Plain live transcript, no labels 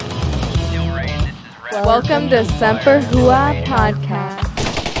Welcome to Semper Hua Podcast.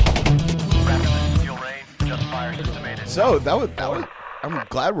 So that was. I'm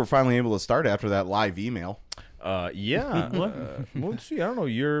glad we're finally able to start after that live email. Yeah. Well, let's see. I don't know.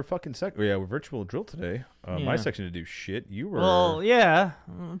 Your fucking section. Yeah, we're virtual drill today. My section to do shit. You were. Well, yeah.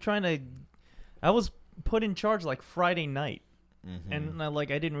 I'm trying to. I was put in charge like Friday night, and I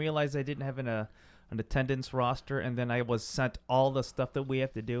didn't realize I didn't have an attendance roster, and then I was sent all the stuff that we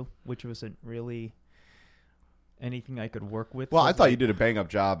have to do, which wasn't really anything I could work with. Well, So I it's thought like- you did a bang up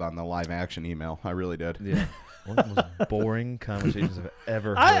job on the live action email. I really did. Yeah. One of the most boring conversations I've ever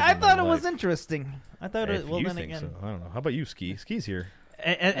heard. I in my thought it was life. interesting. I thought If it. Well, you then think again, so. I don't know. How about you, Ski? Ski's here.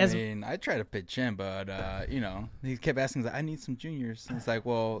 as I try to pitch in, but he kept asking, I need some juniors. And it's like,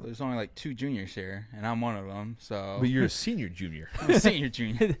 well, there's only like 2 juniors here, and I'm one of them. So But you're a senior junior. I'm a senior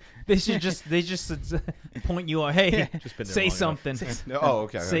junior. they just point you out. Hey, Just been there say long enough. something. Oh,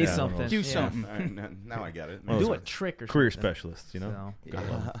 okay. Say yeah. something. Do Yeah. something. All right, now I get it. Well, Do those a trick or Career something. specialists, you know. So. God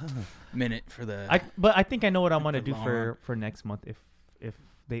love 'em. Minute for the. But I think I know what I'm gonna do Long for next month if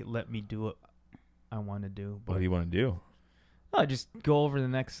they let me do what I want to do. What But do you want to do? I'll just go over the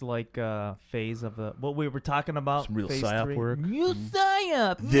next phase of what we were talking about. Some real phase psyop 3. work? Real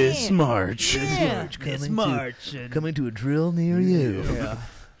psyop. This yeah. March, Yeah. This March. Coming to a drill near you. Yeah.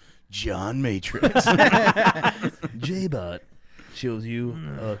 John Matrix. J-Bot shows you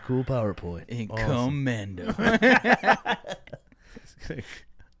a cool PowerPoint. in Awesome. commando.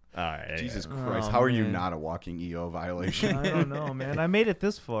 All right. Jesus Oh, Christ, how are you man. not a walking EO violation? I don't know, man. I made it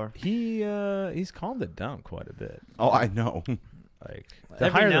this far. He's calmed it down quite a bit. Oh, I know. Like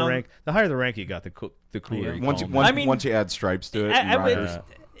Every now and- the higher the rank you got, the cooler. Yeah. You Once you, calm once, I mean, once you add stripes to it, I and would- riders.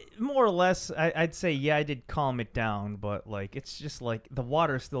 More or less, I'd say, yeah, I did calm it down, but it's just like the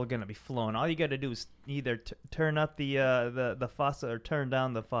water's still gonna be flowing. All you got to do is either turn up the faucet or turn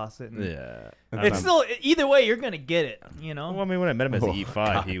down the faucet. And Yeah. it's still either way, you're gonna get it. You know? Well, I mean, when I met him as Oh, an E5,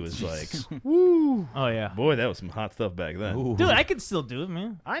 God, he was Jesus. like, "Woo, Oh yeah, boy, that was some hot stuff back then." Ooh. dude, I can still do it,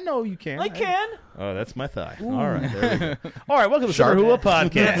 man. I know you can. I can. Oh, that's my thigh. All right, there we go. All right, welcome to Sharp. Summer Hula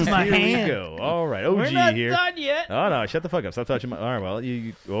Podcast. That's my Here hand. we go. All right, OG We're not here. done yet. Oh no, shut the fuck up! Stop touching my. All right, well,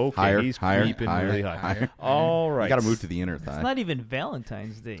 you okay? Higher, He's higher, creeping higher, really high. higher. All right, You got to move to the inner It's thigh. not even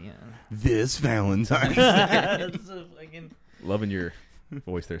Valentine's Day yet. This Valentine's. It's a fucking- Loving your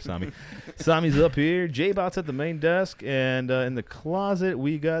voice there, Sami. Sami's up here. J-Bot's at the main desk, and in the closet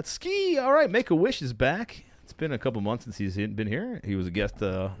we got Ski. All right, Make-A-Wish is back. It's been a couple months since he's been here. He was a guest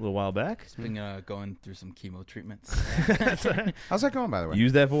a little while back. Just been going through some chemo treatments. How's that going, by the way?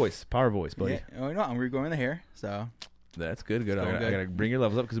 Use that voice, power voice, buddy. Yeah, oh no, I'm regrowing the hair. So That's good. Good. It's I going gotta good. bring your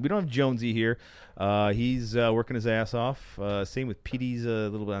levels up because we don't have Jonesy here. He's working his ass off. Same with PD's a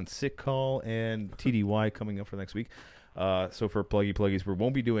little bit on sick call, and TDY coming up for next week. So for pluggies, we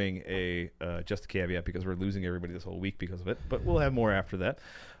won't be doing a just a caveat because we're losing everybody this whole week because of it. But we'll have more after that.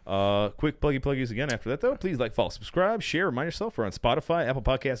 Quick pluggies again after that though. Please like, follow, subscribe, share. Remind yourself we're on Spotify, Apple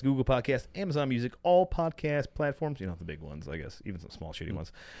Podcasts, Google Podcasts, Amazon Music, all podcast platforms. You know, the big ones, I guess, even some small shitty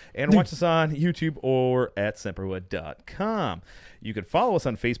ones. And watch us on YouTube or at semperhua.com. You can follow us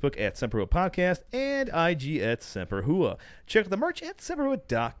on Facebook at Semperhua Podcast and IG at Semperhua. Check out the merch at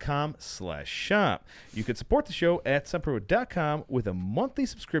semperhua.com/shop. You can support the show at semperhua.com with a monthly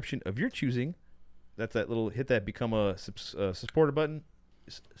subscription of your choosing. That's that little hit that become a supporter button.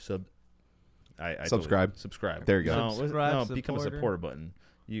 I Subscribe. Subscribe. There you go. No, Subscribe, become a supporter. supporter button.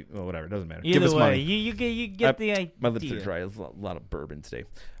 Whatever. It doesn't matter. Either us way, money. you get the idea. My lips are dry. There's a lot of bourbon today.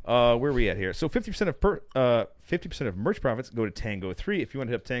 Where are we at here? So 50% of merch profits go to Tango 3. If you want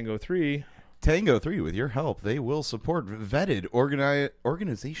to hit up Tango 3, Tango 3, with your help, they will support vetted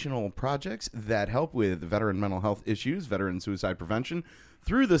organizational projects that help with veteran mental health issues, veteran suicide prevention,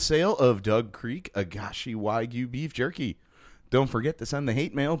 through the sale of Doug Creek Agashi Wagyu beef jerky. Don't forget to send the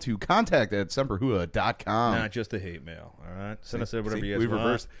hate mail to contact@semperhua.com. not just the hate mail. All right, send us whatever See, you guys we want.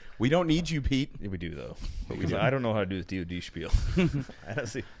 reversed. We don't need you, Pete. Yeah, we do though, because I don't know how to do this DoD spiel. I don't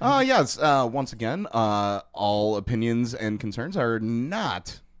see. Yes, once again, all opinions and concerns are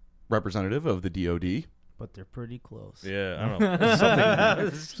not representative of the DoD. But they're pretty close. Yeah, I don't know.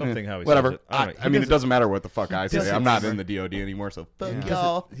 Something how he Whatever. says it. I don't know. I mean, it doesn't matter what the fuck I say. does it- I'm not in the DoD anymore, so fuck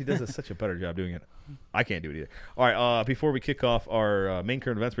y'all. He does such a better job doing it. I can't do it either. All right, before we kick off our main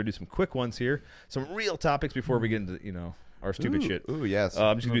current events, we're going to do some quick ones here. Some real topics before we get into, our stupid shit. Ooh, yes.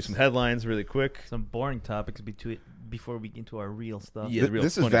 I'm just going to do some headlines really quick. Some boring topics before we get into our real stuff. Yeah, the real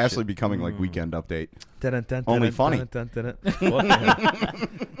This is funny vastly shit. becoming like Weekend Update. Dun-dun-dun, Only dun-dun, funny. dun-dun, dun-dun. What the hell?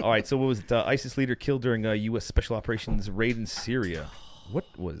 All right, so what was it? ISIS leader killed during a U.S. special operations raid in Syria. What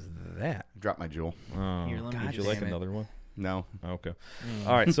was that? Drop my jewel. Oh, Here, let me would you God like damn it. another one? No. Okay.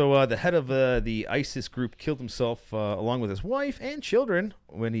 All right. So the head of the ISIS group killed himself along with his wife and children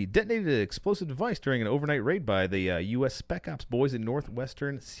when he detonated an explosive device during an overnight raid by the U.S. Spec Ops boys in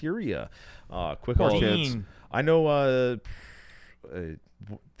northwestern Syria. Quick Poor all kids. I know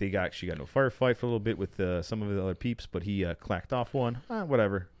she got into a firefight for a little bit with some of the other peeps, but he clacked off one.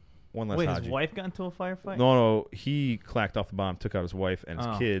 Whatever. One less Wait, Haji. his wife got into a firefight? No, he clacked off the bomb, took out his wife and his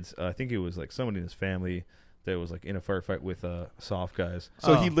Oh. kids. I think it was like somebody in his family that was like in a firefight with soft guys.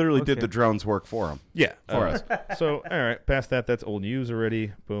 So Oh, he literally did okay. the drones work for him. Yeah, For us. So all right, past that, that's old news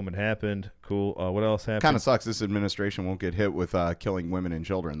already. Boom, it happened. Cool. What else happened? Kind of sucks this administration won't get hit with killing women and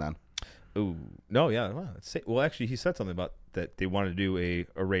children then. Ooh, no, yeah. Well, actually, he said something about that they wanted to do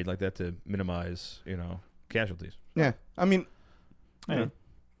a raid like that to minimize, casualties. Yeah. I mean, Hey,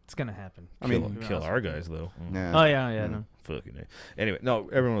 it's gonna happen. I mean, Kill our guys though. yeah. Oh yeah, no. Fucking A. Anyway, no,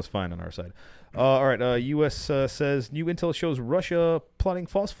 everyone was fine on our side. All right, U.S. Says new intel shows Russia plotting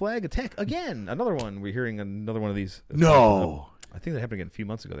false flag attack again. Another one. We're hearing another one of these. No. I think that happened again a few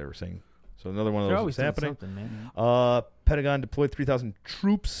months ago. They were saying. So another one of They're those always is doing happening. something, man. Pentagon deployed 3,000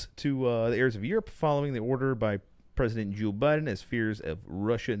 troops to the areas of Europe following the order by President Joe Biden as fears of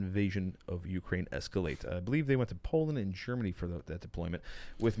Russia invasion of Ukraine escalate. I believe they went to Poland and Germany for that deployment,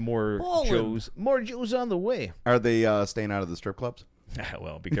 with more Joes on the way. Are they staying out of the strip clubs?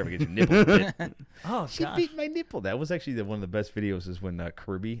 Well, be careful, get your nipple bit. Oh She gosh. beat my nipple. That was actually one of the best videos. Is when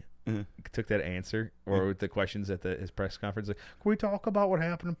Kirby took that answer or the questions at his press conference. Like, can we talk about what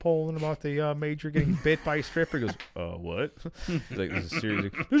happened in Poland about the major getting bit by a stripper? He goes, what? He's like, this is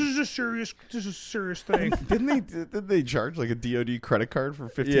serious. This is a serious thing. Didn't they charge like a DoD credit card for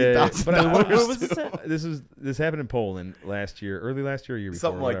Yeah, $15,000? but what was this at? This happened in Poland early last year, or year before,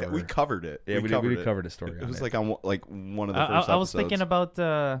 Something like that. whatever. We covered it. Yeah, we covered a story. It on was it. like on one of the first I was episodes. thinking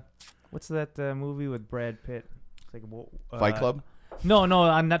about what's that movie with Brad Pitt? It's like Fight Club, No,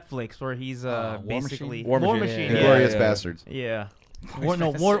 on Netflix where he's War basically Machine? War Machine, Machine. yeah. Yeah, Glorious yeah. Bastards,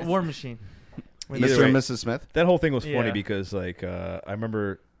 War Machine. Either Mr. way, and Mrs. Smith. That whole thing was funny Yeah. because, like, I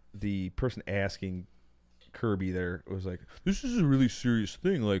remember the person asking Kirby there was like, "This is a really serious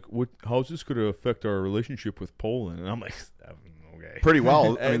thing. Like, how's this going to affect our relationship with Poland?" And I'm like, "Okay." Pretty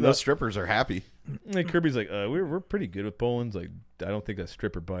well. I mean, And, those strippers are happy. And Kirby's like, "We're pretty good with Poland's. Like, I don't think a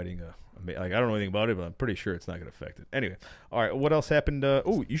stripper biting I don't know anything about it, but I'm pretty sure it's not going to affect it." Anyway, all right. What else happened?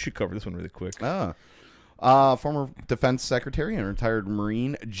 You should cover this one really quick. Former Defense Secretary and retired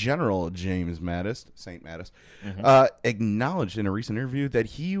Marine General James Mattis, St. Mattis, acknowledged in a recent interview that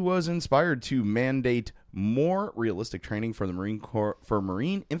he was inspired to mandate more realistic training for the Marine Corps for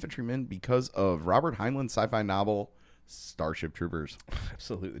Marine infantrymen because of Robert Heinlein's sci-fi novel Starship Troopers.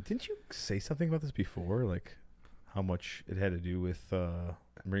 Absolutely. Didn't you say something about this before? Like how much it had to do with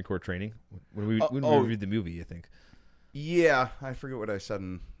Marine Corps training when we reviewed the movie? I think. Yeah, I forget what I said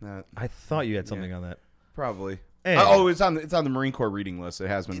in that. I thought you had something on that. Probably. Anyway. It's on the Marine Corps reading list. It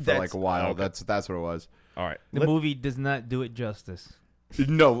has been for like a while. okay. That's what it was. All right. The movie does not do it justice.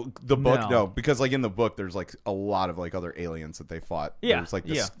 No, the book, No. no, because like in the book, there's like a lot of like other aliens that they fought. Yeah, There's like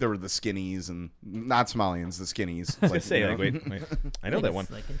yeah. there were the skinnies and not Somalians, the skinnies. It's like, Say you like, know. wait. I know that one.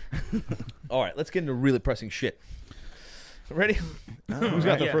 All right, let's get into really pressing shit. Ready? Who's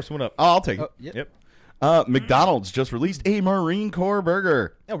got the Yeah. first one up? Oh, I'll take it. Yep. McDonald's just released a Marine Corps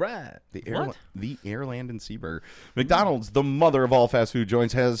burger. All right. The What? Air, Land, and Sea Burger. McDonald's, the mother of all fast food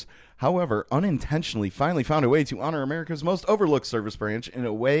joints, has, however, unintentionally finally found a way to honor America's most overlooked service branch in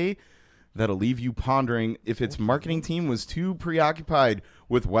a way that'll leave you pondering if its marketing team was too preoccupied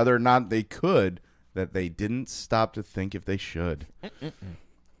with whether or not they could that they didn't stop to think if they should.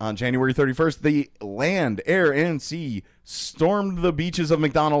 On January 31st, the land, air, and sea stormed the beaches of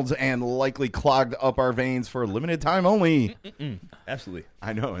McDonald's and likely clogged up our veins for a limited time only. Absolutely.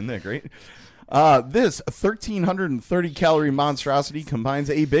 I know, isn't that great? This 1,330-calorie monstrosity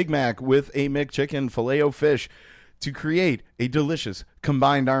combines a Big Mac with a McChicken Filet-O-Fish to create a delicious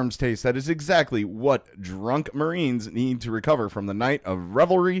combined arms taste that is exactly what drunk Marines need to recover from the night of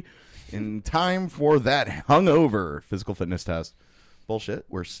revelry in time for that hungover physical fitness test. Bullshit,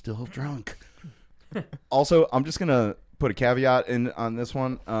 we're still drunk. Also, I'm just going to put a caveat in on this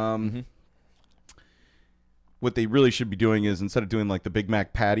one. What they really should be doing is instead of doing like the Big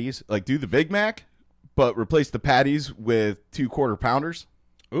Mac patties, like do the Big Mac, but replace the patties with 2 quarter pounders.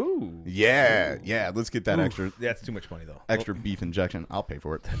 Ooh. Yeah, yeah. Let's get that That's too much money, though. extra beef injection. I'll pay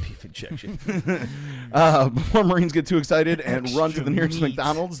for it. Beef injection. Before Marines get too excited and run to the nearest meat.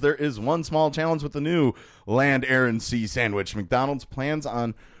 McDonald's, there is one small challenge with the new Land, Air, and Sea sandwich. McDonald's plans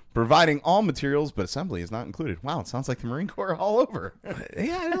on providing all materials, but assembly is not included. Wow, it sounds like the Marine Corps all over.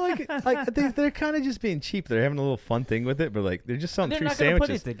 Yeah, I like it. Like they're kind of just being cheap. They're having a little fun thing with it, but like they're just selling They're free not gonna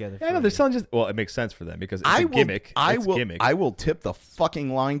sandwiches. put it together. Yeah, for no, they're you. selling just. Well, it makes sense for them because it's a gimmick. It's gimmick, I will tip the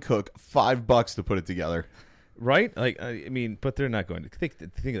fucking line cook $5 to put it together. right? Like I mean, but they're not going to think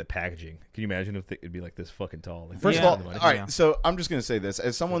of the packaging. Can you imagine if it'd be like this fucking tall? Like, First Yeah. of all, all right. Yeah. So I'm just gonna say this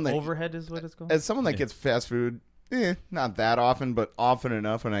as someone that Overhead is what it's called. gets fast food, not that often, but often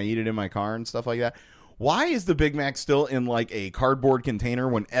enough when I eat it in my car and stuff like that. Why is the Big Mac still in like a cardboard container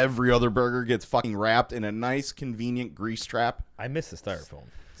when every other burger gets fucking wrapped in a nice, convenient grease trap? I miss the styrofoam.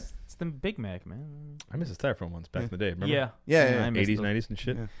 It's the Big Mac, man. I miss the styrofoam ones back in the day. Remember? Yeah. Yeah. I miss 80s, those. 90s, and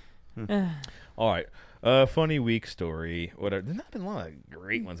shit. All right. Funny week story. Whatever. There's not been a lot of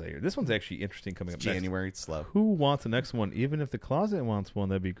great ones out here. This one's actually interesting coming up next. January, it's slow. Who wants the next one? Even if the closet wants one,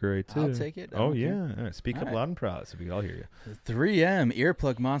 that'd be great too. I'll take it. I Oh don't yeah. care. All right. Speak All up right. loud and proud so we can all hear you. 3M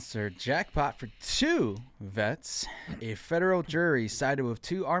earplug monster jackpot for 2 vets. A federal jury sided with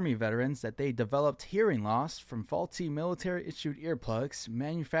 2 Army veterans that they developed hearing loss from faulty military-issued earplugs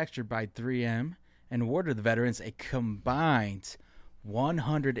manufactured by 3M and awarded the veterans a combined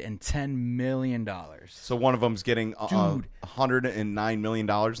 $110 million. So one of them's getting $109 million,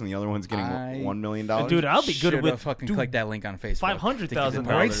 and the other one's getting $1 million. Dude, I'll be good Should've with fucking click that link on Facebook. $500,000.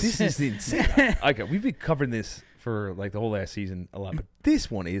 Right? This is insane. Okay, we've been covering this for like the whole last season a lot, but this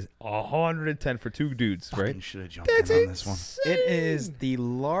one is 110 for 2 dudes, right? Should have jumped in on this one. It is the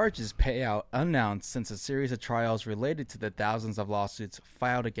largest payout announced since a series of trials related to the thousands of lawsuits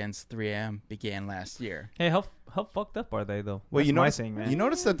filed against 3M began last year. Hey, how fucked up are they though? Well, That's you my notice, thing, man. you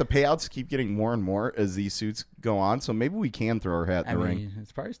notice that the payouts keep getting more and more as these suits go on. So maybe we can throw our hat in I the mean, ring.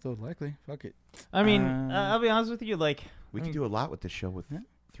 it's probably still likely. Fuck it. I mean, Uh, I'll be honest with you. Like, We I could mean, do a lot with this show with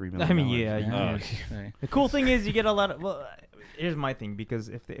 $3 million. I mean, yeah. You Yeah. can. Hey. The cool thing is you get a lot of. Well, here's my thing because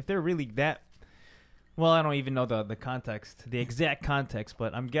if they're really that. Well, I don't even know the context, the exact context,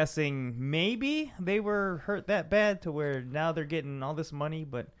 but I'm guessing maybe they were hurt that bad to where now they're getting all this money.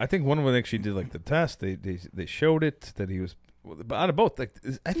 But I think one of them actually did like the test. They showed it that he was. But out of both, like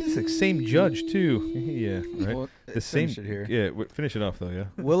I think it's the same judge too. Yeah, right. Well, The same. finish it here. Yeah, finish it off though. Yeah.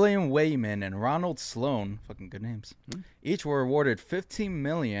 William Wayman and Ronald Sloan, fucking good names, each were awarded $15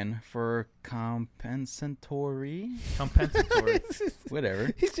 million for compensatory, compensatory. whatever.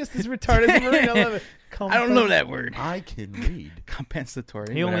 He's just as retarded as Marine. I love it. I don't know that word. I can read.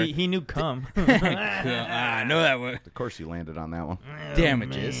 Compensatory. he knew cum. I know that word. Of course, you landed on that one.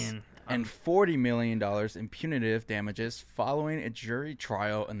 Damages. man. And $40 million in punitive damages following a jury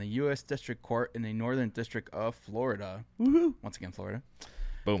trial in the U.S. District Court in the Northern District of Florida. Woohoo! Once again, Florida.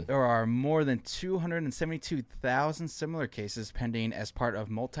 Boom. There are more than 272,000 similar cases pending as part of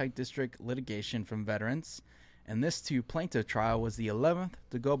multi-district litigation from veterans, and this 2 plaintiff trial was the 11th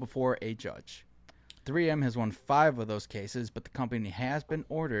to go before a judge. 3M has won 5 of those cases, but the company has been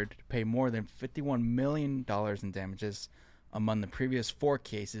ordered to pay more than $51 million in damages among the previous 4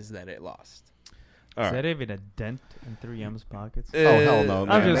 cases that it lost. All Is right. that even a dent in 3M's pockets? Oh, hell no, I'm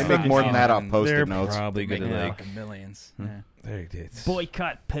man. just They make more than that off fucking- Post-it They're notes. probably Making gonna Yeah. fucking millions. Hmm. Yeah. There it is.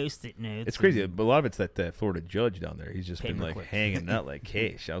 Boycott Post-it notes. It's crazy. But a lot of it's that Florida judge down there. He's just been Paper like clips. hanging out like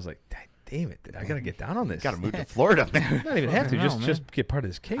cash. I was like, damn it, I gotta get down on this. Got to move to Florida, man. Not even have to. Fucking hell, Just get part of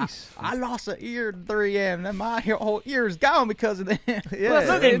this case. I lost an ear to 3M. Then my whole ear is gone because of that. Well, that's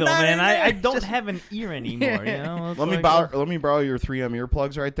the thing, though, Not man. in I there. don't Just- have an ear anymore. You know. It's Let me like, borrow your 3M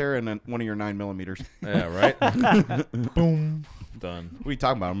earplugs right there, and then one of your 9mm. Yeah, right. Boom. Done. What are you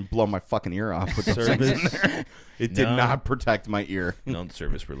talking about? I'm blowing my fucking ear off with those things in Service. there. It did No. not protect my ear.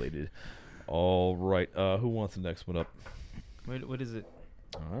 Non-service related. All right. Who wants the next one up? What is it?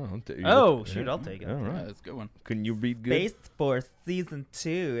 I don't know. Oh, shoot, I'll take it. All Yeah, right. that's a good one. Can you read good? Space Force Season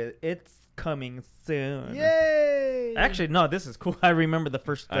 2. It's coming soon. Yay! Actually, no, this is cool. I remember the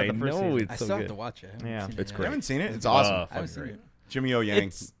first I the first know season. it's I so still good. have to watch it. I haven't Yeah. seen It's it You great. yet. haven't seen it? It's awesome. I haven't fucking seen great. it. Jimmy O Yang.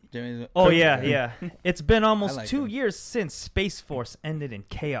 It's, Jimmy's- oh, Perfect, yeah, right? yeah. It's been almost like 2 him. years since Space Force ended in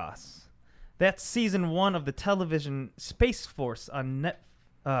chaos. That's Season 1 of the television Space Force on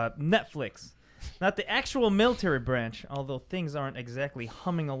Netflix. Not the actual military branch, although things aren't exactly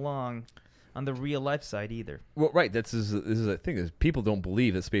humming along on the real-life side either. Well, right. This is a thing. Is people don't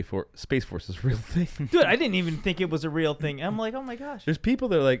believe that Space Force is a real thing. Dude, I didn't even think it was a real thing. I'm like, oh my gosh. There's people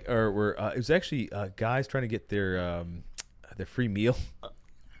that are like, it was actually guys trying to get their free meal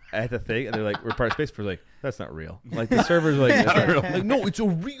at the thing, and they're like, we're part of Space Force. Like, that's not real. Like the servers are like, that's not real. Like, no, it's a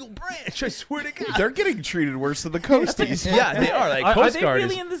real branch. I swear to God. They're getting treated worse than the Coasties. Yeah, they are. Like Are Coast they Guard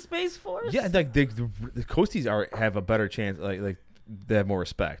really is. in the Space Force? Yeah, like the Coasties have a better chance. Like they have more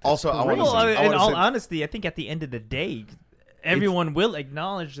respect. Also, I want to Well, say, in all honesty, I think at the end of the day, everyone will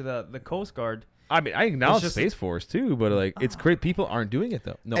acknowledge the Coast Guard. I mean, I acknowledge just- Space Force too, but like it's great. People aren't doing it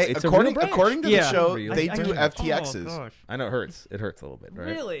though. No, Hey, it's according a real branch. to the Yeah. show, Real they branch. do Oh, FTXs. gosh. I know it hurts. It hurts a little bit, right?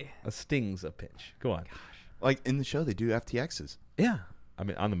 Really? A stings a pinch. Go on. Like in the show, they do FTXs Yeah. I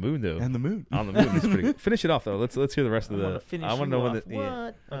mean, on the moon though. and the moon. On the moon is pretty good. Finish it off though. Let's hear the rest of I the. wanna finish I want you to know when off. the. Yeah.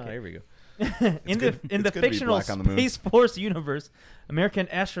 What? Oh, Okay. here we go. In good- the it's good to be fictional black on the moon. Space Force universe, American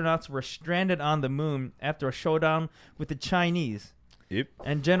astronauts were stranded on the moon after a showdown with the Chinese. Yep.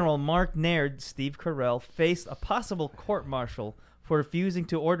 And General Mark Naird, Steve Carell, faced a possible court-martial for refusing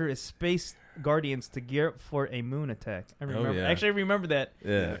to order his space guardians to gear up for a moon attack. I remember. yeah. Actually, I remember that.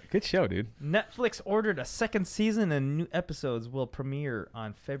 Yeah. Good show, dude. Netflix ordered a second season and new episodes will premiere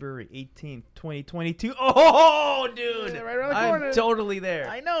on February 18th, 2022. Oh, dude. Yeah, right around the corner. I'm totally there.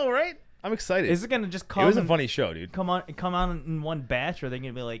 I know, right? I'm excited. Is it going to just It come was a funny show, dude. come on in one batch, or are they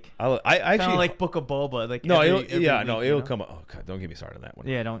going to be like I kind actually of like Book of Boba? Like no, every it'll, week, no, you it'll know? come. Oh God, don't get me started on that one.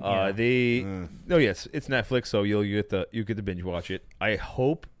 Yeah, don't. Yeah. They Mm. no, yes, it's Netflix, so you get the binge watch it. I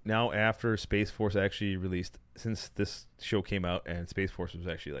hope now after Space Force actually released, since this show came out and Space Force was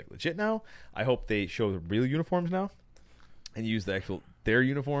actually like legit now. I hope they show the real uniforms now, and use their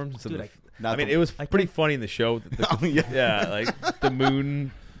uniforms instead Dude, of. Not I mean, the- it was I pretty can't- funny in the show. Oh, yeah. Yeah, like the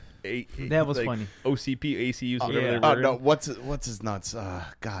moon. That was like funny. OCP, ACUs, whatever yeah. they were. no, what's his nuts?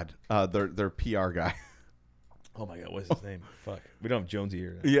 God, their PR guy. Oh my God, what's his name? Fuck, we don't have Jonesy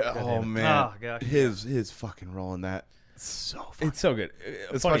here. Yeah. God Oh damn it. man. Oh, gosh. His fucking role in that. So funny. It's so good,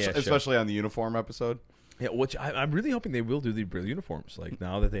 Funny ass show. especially on the uniform episode. Yeah, which I'm really hoping they will do the real uniforms. Like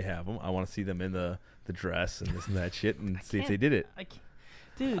now that they have them, I want to see them in the dress and this and that shit, and see if they did it. I can't,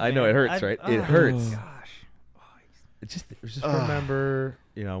 dude. I know man, it hurts, right? It oh, hurts. Gosh. Just remember,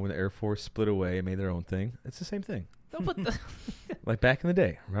 when the Air Force split away and made their own thing. It's the same thing. No, but Like back in the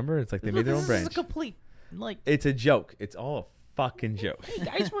day, remember? It's like they made their own this is a branch. complete like. It's a joke. It's all a fucking joke. Hey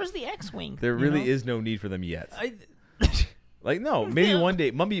guys, where's the X-wing? There You really know? is no need for them yet. I, Like no, maybe Yeah. one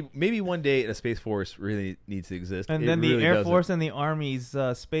day, maybe one day a Space Force really needs to exist. and It then the really Air doesn't. Force and the Army's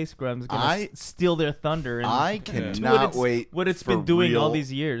space grubs gonna steal their thunder. And I do cannot wait. what it's for been doing all real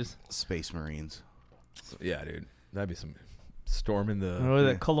these years. Space Marines. Yeah, dude, that'd be some storming the. Or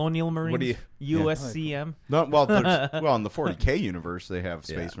the Colonial Marines, do you- USCM. No, well, in the 40K universe, they have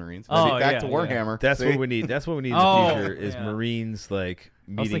Space Marines. Oh, Back yeah, to yeah. Warhammer. That's See? what we need. That's what we need in Oh, the future is yeah. Marines like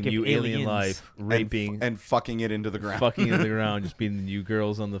meeting thinking you, alien aliens. life, And raping, and fucking it into the ground. fucking in the ground, just beating you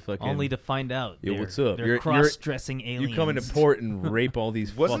girls on the fucking. Only to find out. Yo, they're- what's up? They're You're- cross-dressing aliens. you come into port and rape all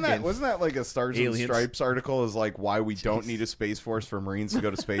these. Wasn't fucking, that like a Stars and aliens. Stripes article? Is like why we don't need a space force for Marines to go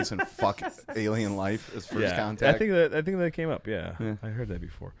to space and fuck alien life as first Yeah, contact. I think that came up. Yeah, Yeah. I heard that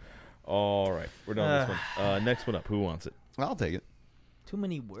before. All right, we're done with this one. Next one up. Who wants it? I'll take it. Too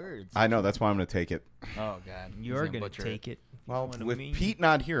many words. I know that's why I'm going to take it. Oh God, You're gonna take it. Well, You know what I with mean? Pete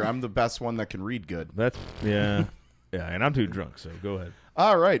not here, I'm the best one that can read good. That's yeah, yeah. And I'm too drunk, so go ahead.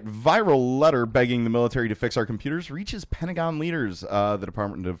 All right. Viral letter begging the military to fix our computers reaches Pentagon leaders. The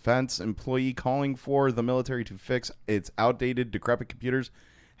Department of Defense employee calling for the military to fix its outdated, decrepit computers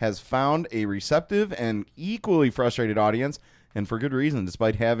has found a receptive and equally frustrated audience, and for good reason.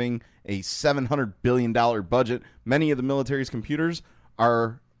 Despite having a $700 billion budget, many of the military's computers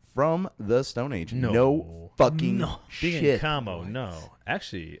are from the Stone Age. No. Fucking Being in shit. combo, no.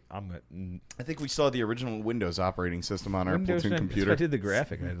 Actually, I'm gonna. I think we saw the original Windows operating system on our Windows platoon 90 computer. I did the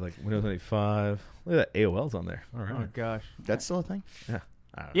graphic. I had like Windows 95. Look at that. AOL's on there. All right. Oh gosh. That's still a thing? Yeah.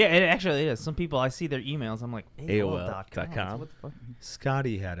 I don't know. Yeah, it actually is. Some people I see their emails. I'm like AOL.com. What the fuck?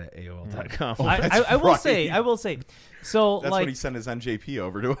 Scotty had a AOL.com. I will say. I will say. So That's like, what he sent his NJP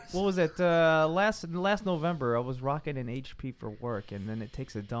over to us. what was it? Last November, I was rocking an HP for work, and then it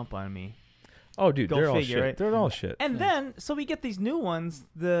takes a dump on me. Oh, dude, Go they're all figure, shit. right? They're all shit. And then, so we get these new ones.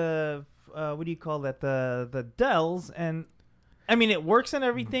 The what do you call that? The Dells, and I mean it works and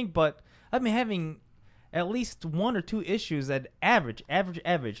everything, but I've been having at least one or two issues at average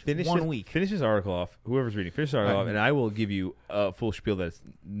Finish 1 this, week. Finish this article off. Whoever's reading, finish the article off, and I will give you a full spiel that's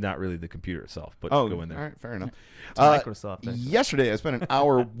not really the computer itself, but Oh, go in there. all right, fair enough. Microsoft, actually. Yesterday, I spent an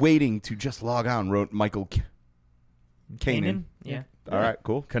hour waiting to just log on, wrote Michael Kanan. Yeah. All right,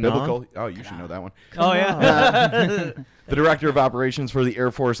 cool. Kanan? Biblical. Oh, you should know that one. Oh yeah. The director of operations for the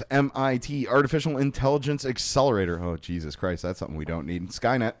Air Force MIT Artificial Intelligence Accelerator. Oh, Jesus Christ, that's something we don't need.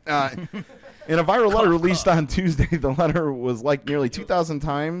 Skynet. In a viral letter released on Tuesday, the letter was liked nearly 2,000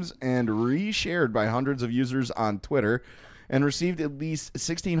 times and reshared by hundreds of users on Twitter and received at least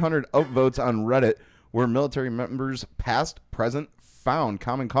 1,600 upvotes on Reddit, where military members, past, present, found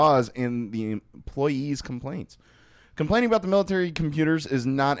common cause in the employees' complaints. Complaining about the military computers is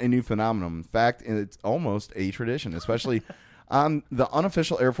not a new phenomenon. In fact, it's almost a tradition, especially On the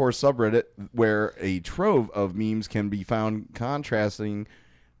unofficial Air Force subreddit, where a trove of memes can be found contrasting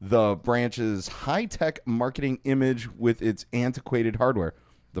the branch's high-tech marketing image with its antiquated hardware.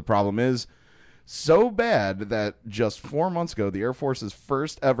 The problem is so bad that just 4 months ago, the Air Force's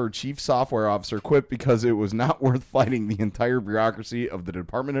first ever chief software officer quit because it was not worth fighting the entire bureaucracy of the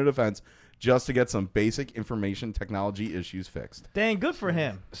Department of Defense just to get some basic information technology issues fixed. Dang, good for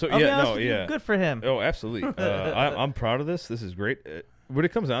him. So, I'll be yeah, honest no, with you, yeah. good for him. Oh, absolutely. I'm proud of this. This is great. What it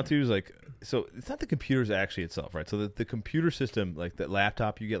comes down to is like, so it's not the computers actually itself, right? So the computer system, like that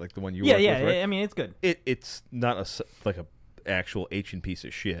laptop you get, like the one you work with, right? I mean, it's good. It's not like a actual ancient piece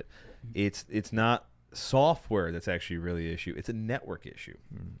of shit. It's not software that's actually really the issue. It's a network issue.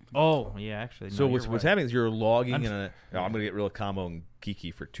 Oh, yeah, actually. So no, what's you're right. happening is you're logging in I'm going to get real combo and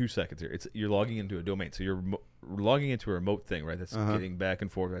geeky for 2 seconds here. You're logging into a domain. So you're logging into a remote thing, right? That's getting back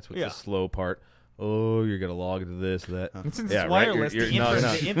and forth. That's what's the slow part. Oh, you're going to log into this, that. Since yeah, it's wireless, right?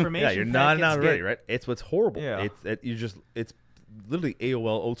 the information yeah, you're not packets already, get- right? It's what's horrible. Yeah. It's literally AOL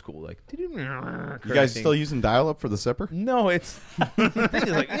old school. Like, You guys still using dial-up for the zipper? No, it's the thing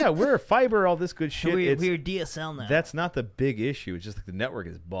is like, yeah, we're fiber, all this good shit. We're It's- DSL now. That's not the big issue. It's just like the network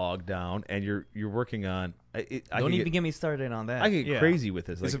is bogged down, and you're working on. Don't even get me started on that. I get crazy with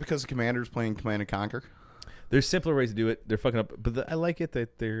this. Is Like, it because the commander's playing Command & Conquer? there's simpler ways to do it. They're fucking up, but I like it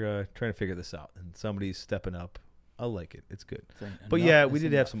that they're trying to figure this out, and somebody's stepping up. I like it. It's good. But yeah, we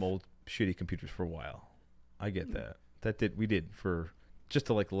did have some old shitty computers for a while. I get that. We did for just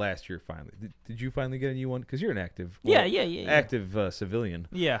to like last year finally. Did you finally get a new one? Because you're an active. Yeah. Active civilian.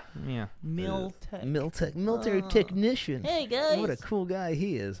 Yeah. Miltech. Military technician. Hey, guys. What a cool guy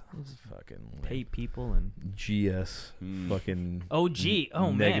he is. He's fucking Pay people and GS. Fucking.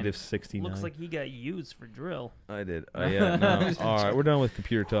 man. Negative 69. Looks like he got used for drill. I did. Yeah. No. All right, we're done with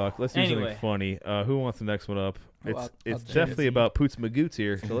computer talk. Let's do Anyway. something funny. Who wants the next one up? Well, It's I'll it's take definitely it. about Poots Magoots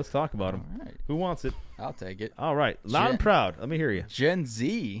here, so let's talk about him. All right. Who wants it? I'll take it. All right, loud and proud. Let me hear you. Gen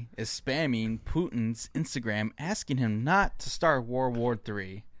Z is spamming Putin's Instagram, asking him not to start World War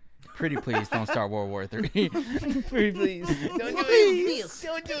III. Pretty please don't start World War III. Pretty please. Don't do it.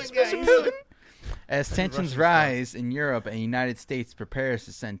 Don't do it, guys. As tensions rise in Europe and the United States prepares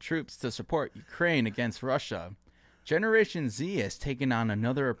to send troops to support Ukraine against Russia, Generation Z has taken on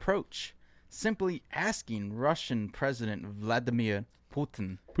another approach, simply asking Russian President Vladimir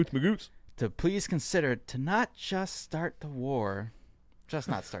Putin Poots Magoots. to please consider to not just start the war, just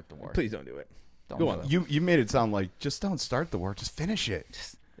not start the war. Please don't do it. Don't Go do on. it. You made it sound like, just don't start the war, just finish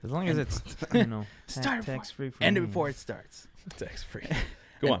it. As long as it's, Start tax free. End it before it starts. Tax free.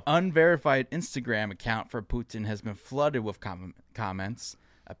 Go on. An unverified Instagram account for Putin has been flooded with comments,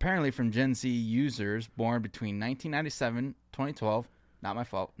 apparently from Gen Z users born between 1997 2012. Not my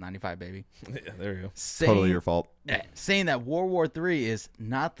fault. 95, baby. Yeah, there you go. Totally your fault. Saying that World War III is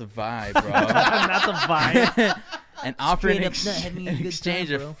not the vibe, bro. Not the vibe. And offering Straight up not having a an good exchange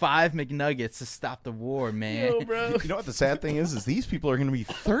time, bro. of 5 McNuggets to stop the war, man. bro. You know what the sad thing is these people are going to be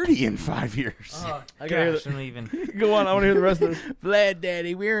 30 in 5 years. I gotta hear Gosh, don't even. Go on. I want to hear the rest of this. Vlad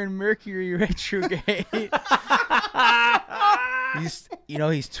Daddy, we're in Mercury retrograde.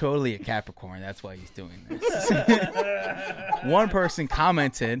 He's totally a Capricorn. That's why he's doing this. One person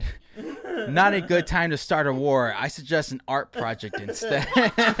commented, "Not a good time to start a war. I suggest an art project instead."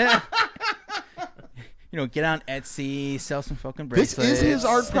 Get on Etsy, sell some fucking This bracelets. is his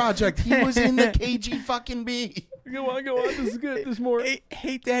art project. He was in the KG fucking B. Go on. This is good. There's more.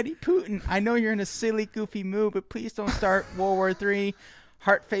 Hey, Daddy Putin, I know you're in a silly, goofy mood, but please don't start World War III.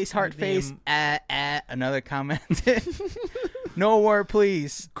 Heart face. Another comment. No war,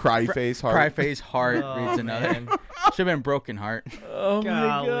 please. Cry face heart. Cry face heart Oh, reads another. man. Should have been broken heart. Oh my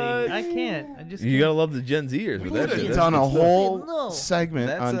Golly. god. I can't. I just You can't. gotta love the Gen Zers with that shit. He's That's on a good stuff. whole No. segment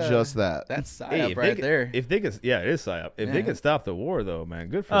That's, on just that. That's psyop Hey, if right they, there. If they can, yeah, it is psyop. If they Yeah. can stop the war, though, man,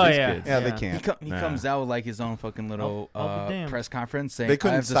 good for Oh, these yeah. kids. Yeah, they Yeah. can't. He Nah. comes out with like his own fucking little I'll be damned. press conference saying They I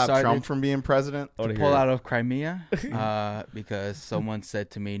couldn't have stop decided Trump from being president. I wanna to hear pull it. out of Crimea because someone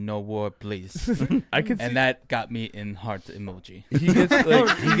said to me, "No war, please," I can see. and that got me in heart emoji. He gets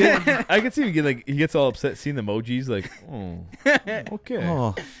like I can see him get like he gets all upset seeing the emojis like okay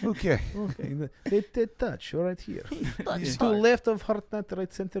Oh, okay. okay they touch right here it's to left of heart not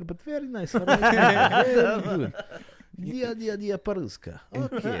right center but very nice right very good dia paruska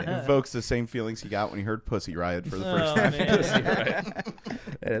okay Invokes the same feelings he got when he heard Pussy Riot for the first Oh, time. man.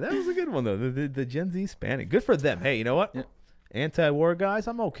 Yeah, that was a good one though the Gen Z spanning good for them. Hey, you know what? Yeah. Anti-war guys,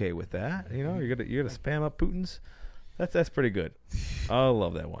 I'm okay with that. You're gonna spam up Putin's. That's pretty good. I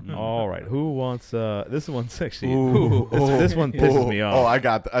love that one. All right, who wants this one's actually Ooh. this one pisses me off. Oh,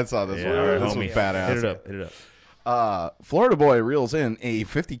 I saw this Yeah, one. all right, This homie. was badass. Hit it up. Florida boy reels in a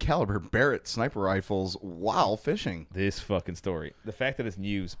 50 caliber Barrett sniper rifles while fishing. This fucking story. The fact that it's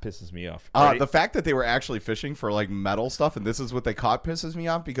news pisses me off. The fact that they were actually fishing for like metal stuff and this is what they caught pisses me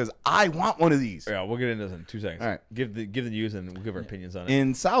off because I want one of these. Yeah, we'll get into this in 2 seconds. All right. Give the news and we'll give our opinions on it.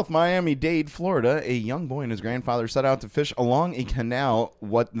 In South Miami-Dade, Florida, a young boy and his grandfather set out to fish along a canal.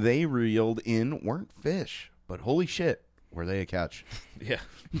 What they reeled in weren't fish, but holy shit, were they a catch. Yeah.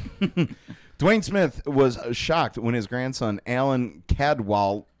 Dwayne Smith was shocked when his grandson, Alan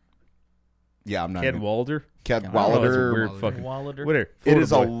Cadwal... Yeah, I'm not... Cadwalder? Cadwalader. Weird fucking... Wallader. Whatever. It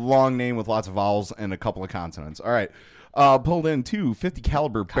is a Florida boy. long name with lots of vowels and a couple of consonants. All right. Pulled in 2 50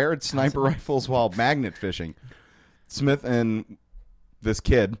 caliber Barrett sniper rifles while magnet fishing. Smith and this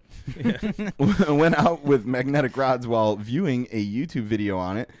kid went out with magnetic rods while viewing a YouTube video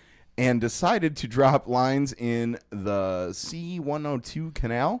on it and decided to drop lines in the C-102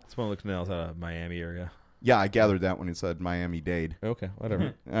 canal. It's one of the canals out of Miami area. Yeah, I gathered that when it said Miami-Dade. Okay,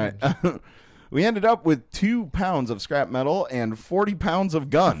 whatever. All right. We ended up with 2 pounds of scrap metal and 40 pounds of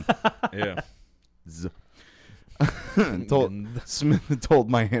gun. Yeah. Smith told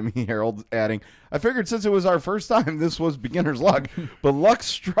Miami Herald, adding, I figured since it was our first time, this was beginner's luck. But luck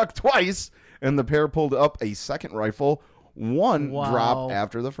struck twice, and the pair pulled up a second rifle. One Wow. dropped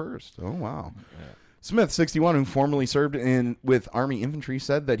after the first. Oh, wow. Yeah. Smith, 61, who formerly served with Army infantry,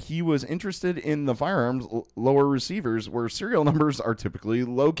 said that he was interested in the firearms lower receivers where serial numbers are typically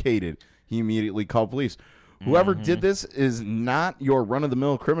located. He immediately called police. Whoever did this is not your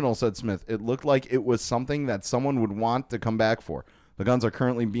run-of-the-mill criminal, said Smith. It looked like it was something that someone would want to come back for. The guns are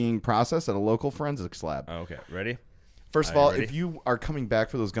currently being processed at a local forensics lab. Okay, ready? First of Are you all, ready? if you are coming back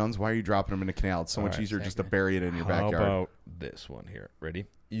for those guns, why are you dropping them in a canal? It's so much easier just to bury it in your How backyard. about this one here? Ready?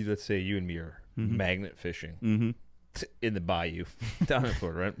 Let's say you and me are magnet fishing in the bayou down in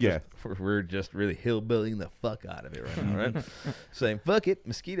Florida, right? Yeah. We're just really hillbillying the fuck out of it right now, right? Saying, fuck it,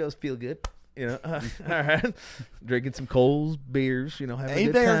 mosquitoes feel good. You know, all right. Drinking some Coles beers, you know, having Hey a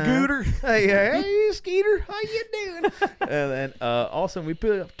good there, time. Gooter. Hey, Skeeter, how you doing? And then also we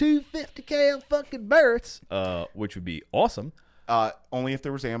put up 250 cal fucking Barretts, which would be awesome. Only if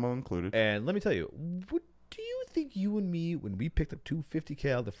there was ammo included. And let me tell you, what do you think you and me, when we picked up 250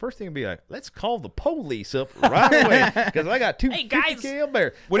 cal, the first thing would be like, let's call the police up right away because I got 250 cal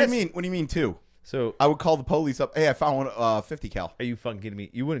Barrett. What do you mean? What do you mean, 2? So I would call the police up. Hey, I found one 50 cal. are you fucking kidding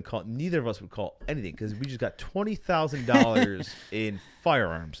me? You wouldn't call. Neither of us would call anything because we just got $20,000 in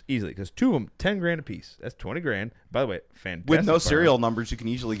firearms easily. Because 2 of them, 10 grand a piece. That's 20 grand. By the way, fantastic. With no firearms. serial numbers, you can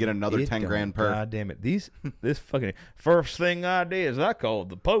easily get another It 10 don't- grand per. God damn it! This fucking first thing I did is I called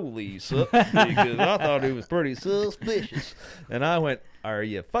the police up because I thought it was pretty suspicious, and I went, "Are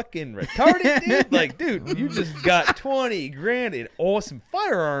you fucking retarded, dude? Like, dude, you just got 20 grand in awesome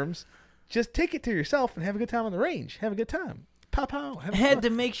firearms. Just take it to yourself and have a good time on the range. Have a good time. Pow pow. Have I fun." had to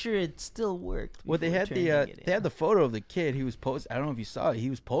make sure it still worked. Well, they before had turning it they had in. the photo of the kid. He was posing. I don't know if you saw it. He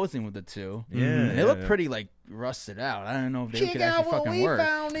was posing with the 2. Yeah, and yeah, it looked yeah. pretty like rusted out. I don't know if they Check could out actually what fucking we work.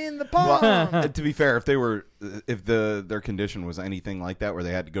 found in the pond. Well, to be fair, if their condition was anything like that, where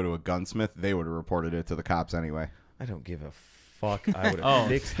they had to go to a gunsmith, they would have reported it to the cops anyway. I don't give a fuck. I would have Oh,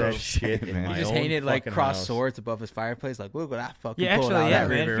 fixed that so shit sad, in man. my He just own hated like fucking cross house. swords above his fireplace. Like, look what I fucking Yeah, pulled actually, out. yeah, of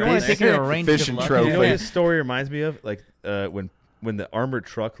man. river. If you want to take it to a range, Fish good and luck. trophy. You know what this story reminds me of? Like when the armored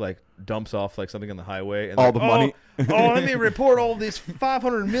truck like dumps off like something on the highway and All like, the money. Oh, let me report all this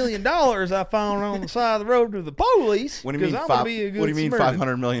 $500 million I found on the side of the road to the police. What do you mean? 'cause I'm gonna be a What do you good mean Samaritan.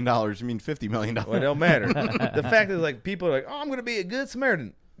 $500 million? You mean $50 million? Well, it don't matter. The fact is, like, people are like, "Oh, I'm going to be a good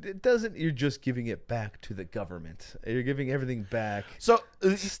Samaritan." It doesn't. You're just giving it back to the government. You're giving everything back. So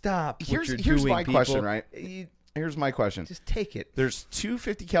Stop. here's what you're doing, my people. question, right? You Here's my question. just take it. There's 2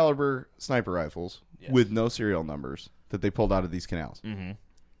 50 caliber sniper rifles with no serial numbers that they pulled out of these canals.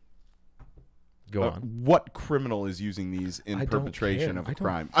 Go on. What criminal is using these in I don't perpetration care. of I a don't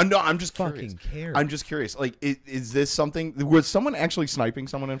crime? No, I'm just fucking curious. care. I'm just curious. Like, is this something? Was someone actually sniping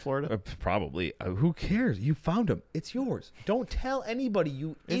someone in Florida? Probably. Who cares? You found him. It's yours. Don't tell anybody,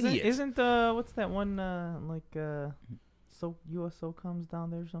 you idiot. Isn't what's that one so USO comes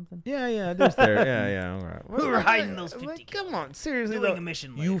down there or something? Yeah, there's there. Yeah. All right. Who were hiding those 50 Like, come on, seriously Doing though. a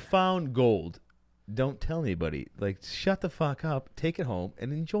mission You later. found gold. Don't tell anybody. Like, shut the fuck up. Take it home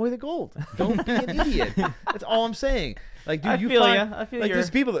and enjoy the gold. Don't be an idiot. That's all I'm saying. Like, dude, I you feel find ya. I feel like your- there's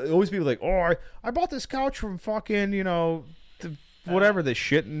people that always people like, oh, I bought this couch from fucking whatever this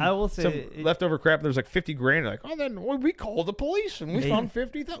shit. And I will say some it- leftover crap. There's like 50 grand. Like, oh, then we called the police and we Hey. found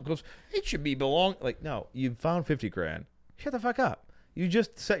 50,000. Goes, it should be belong. Like, no, you found 50 grand. Shut the fuck up. You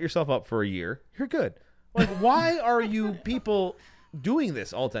just set yourself up for a year. You're good. Like, why are you people doing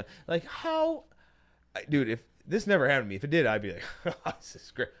this all the time? Like, how, dude? If This never happened to me. If it did, I'd be like, this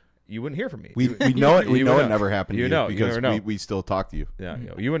is great. You wouldn't hear from me. We know it. We you know would it never happened to You you know, you because never know. we still talk to you. Yeah,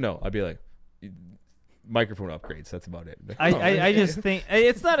 you would know. I'd be like, microphone upgrades. That's about it. I just think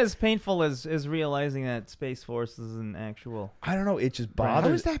it's not as painful as realizing that Space Force is an actual. I don't know. It just How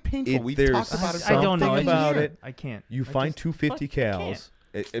bothers. is that painful? We've there's talked about it. I don't know something about it. I can't. You I find just 250 can't. cals.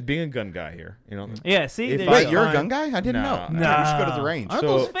 Being a gun guy here, you know. Yeah, see, If there I- Wait, go. you're a gun guy? I didn't Nah. know. You should go to the range. Aren't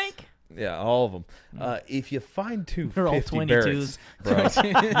So- those fake? Yeah, all of them. If you find They're all 250 22s. Barretts,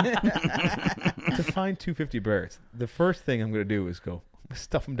 bro, to find 250 Barretts, the first thing I'm going to do is go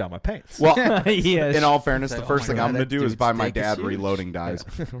stuff them down my pants. Well, Yes. in all fairness, It's the like, first oh thing my I'm God, going to that do is dude's buy my dick is dad huge. reloading dies.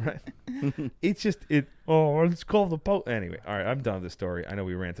 right. It's just it. Oh, let's call the post. Anyway, all right. I'm done with this story. I know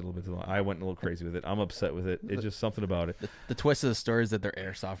we ranted a little bit too long. I went a little crazy with it. I'm upset with it. It's just something about it. The twist of the story is that they're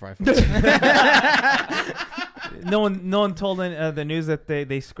airsoft rifles. No one told the news that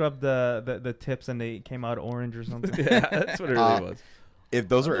they scrubbed the tips and they came out orange or something. Yeah, that's what it really was. If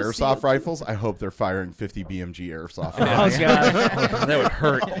those are Let's see airsoft it. rifles, I hope they're firing 50 BMG airsoft. Oh rounds. god. That would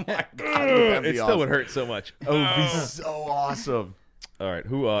hurt. That'd It be still awesome. would hurt so much. It would be so awesome. All right,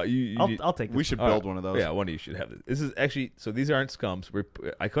 who? You I'll take this. We should All right. build one of those. Yeah, one of you should have this. This is actually so. These aren't scums.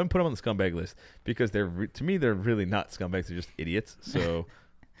 I couldn't put them on the scumbag list because to me they're really not scumbags. They're just idiots. So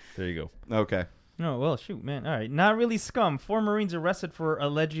there you go. Okay. Oh well, shoot, man. All right, not really scum. 4 Marines arrested for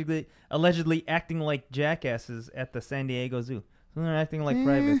allegedly acting like jackasses at the San Diego Zoo. So they're acting like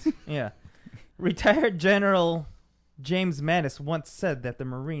privates. Yeah. Retired General James Mattis once said that the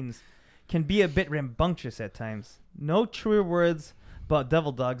Marines can be a bit rambunctious at times. No truer words about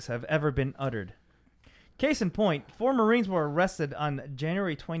devil dogs have ever been uttered. Case in point, 4 Marines were arrested on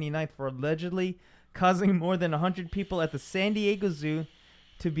January 29th for allegedly causing more than 100 people at the San Diego Zoo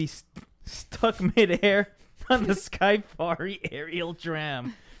to be stuck midair on the Skyfari aerial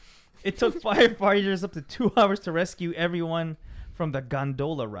tram. It took firefighters up to 2 hours to rescue everyone from the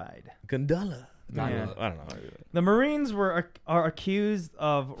gondola ride. Gondola. Yeah. I don't know. The Marines are accused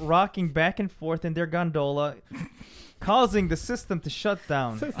of rocking back and forth in their gondola, causing the system to shut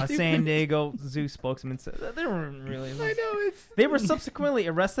down. A San Diego Zoo spokesman said they weren't really. I know it's. They were subsequently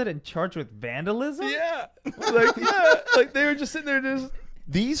arrested and charged with vandalism. Yeah, like they were just sitting there just.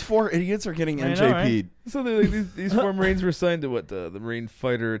 These 4 idiots are getting I know, NJP'd. right? So these 4 Marines were assigned to what the Marine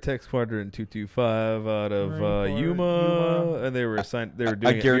Fighter Attack Squadron 225 out of Marine Corps, Yuma, and they were assigned. They were I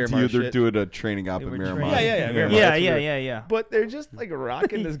doing it guarantee you Miramar they're shit. doing a training op They at were Miramar. trained. Yeah, Miramar. Yeah, That's yeah, what- yeah. But they're just like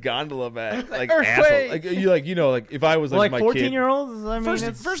rocking this gondola back, like Earthquake! assholes. Like if I was Like my 14-year-olds. I mean, First,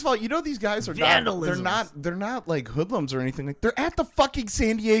 it's, first of all, you know these guys are Vandalisms. they're not like hoodlums or anything. Like they're at the fucking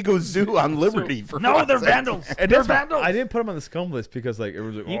San Diego Zoo on Liberty. For no, fuck's they're sake. vandals. And They're that's why vandals. I didn't put them on the scum list because like it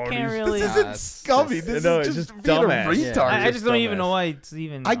was like You oh, can't these- really- This isn't it's scummy. just- This No, is it's just just being a dumbass. retard. Yeah. I just don't even dumbass. know why it's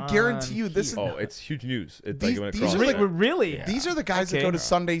even. I guarantee you this is- Oh, it's huge news. It's These- like when it these crosses are Really, like- that. really? Yeah. These are the guys that Okay. go to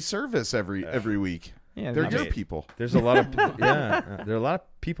Sunday service every week. Yeah, They're I your mean, people. There's a lot of there are a lot of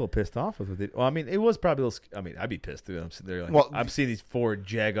people pissed off with it. Well, I mean, it was probably. I mean, I'd be pissed too. I'm sitting there like, Well, I'm seeing these 4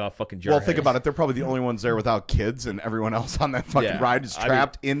 jag-off fucking jarheads. Well, think about it. They're probably the only ones there without kids, and everyone else on that fucking Yeah. ride is I mean-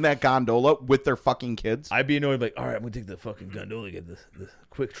 trapped in that gondola with their fucking kids. I'd be annoyed, like, all right, I'm gonna take the fucking gondola, get the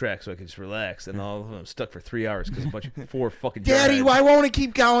quick track, so I can just relax, and all of them I'm stuck for 3 hours because a bunch of 4 fucking. Daddy, jarheads. why won't it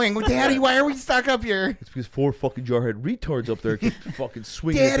keep going? Daddy, why are we stuck up here? It's because 4 fucking jarhead retards up there keep fucking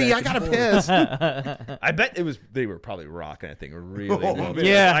swinging. Daddy, it I back gotta and forth. piss. I bet it was. They were probably rocking that thing really. Oh, well. man.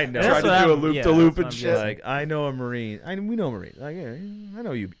 Yeah, I know. that's Tried to what do a I'm- loop-de-loop yeah, and that's shit. what I'm Like I know a Marine. We know a Marine. Like yeah, I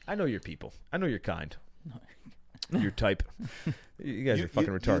know you. I know your people. I know your kind. Your type. You guys are fucking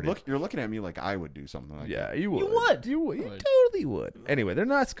retarded. You're looking at me like I would do something like Yeah, that. you would. would. You would. You Would. totally would. Anyway, they're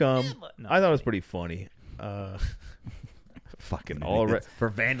not scum. No. I thought it was pretty funny. Fucking all right for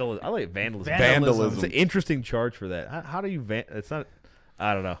vandalism. I like vandalism. Vandalism. It's an interesting charge for that. How do you It's not.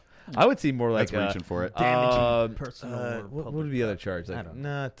 I don't know. I would see more like That's reaching for it. Damaging personal or what public would be the other property. charge? Like I don't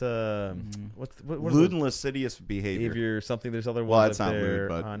not. What Lewd and lascivious behavior. behavior? Something. There's other Well, ones. that's up not there. lewd,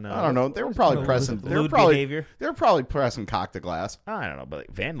 but on, I don't know. They were what is probably it? pressing. They were Lewd probably behavior? they were probably pressing cock to glass. I don't know, but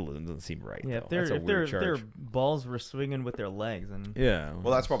like vandalism doesn't seem right. Yeah, though. if their That's a if their weird if their charge. balls were swinging with their legs, and Yeah.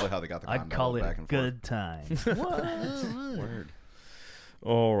 Well, that's probably how they got the. I'd call it back a and good time. Word.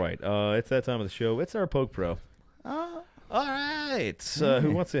 All right. It's that time of the show. It's our Poke Pro. All right.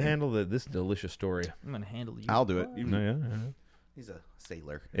 Who wants to handle this delicious story? I'm gonna handle you. I'll do it. No, yeah. He's a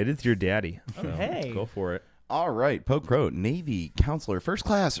sailor. It is your daddy. Oh, So hey. go for it. All right, Poke Pro, Navy Counselor, First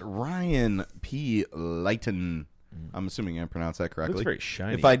Class Ryan P. Lighton. I'm assuming I pronounced that correctly. Looks very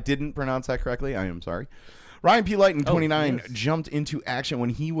shiny. If I didn't pronounce that correctly, I am sorry. Ryan P. Lighton, 29, yes. jumped into action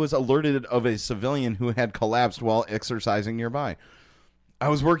when he was alerted of a civilian who had collapsed while exercising nearby. I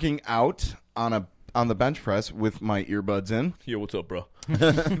was working out on a on the bench press with my earbuds in. Yo, what's up, bro?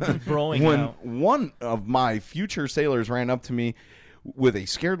 Broing When out. one of my future sailors ran up to me with a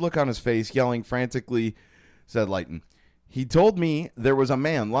scared look on his face, yelling frantically, said Lighton, he told me there was a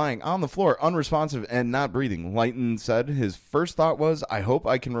man lying on the floor, unresponsive and not breathing. Lighton said his first thought was, I hope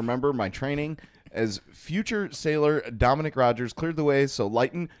I can remember my training. As future sailor Dominic Rogers cleared the way so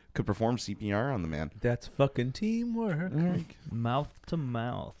Lighton could perform CPR on the man. That's fucking teamwork. Mouth to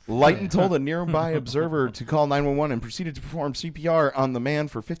mouth. Lighton told a nearby observer to call 911 and proceeded to perform CPR on the man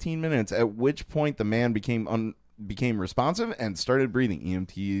for 15 minutes, at which point the man became responsive and started breathing.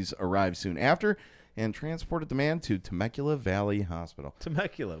 EMTs arrived soon after and transported the man to Temecula Valley Hospital.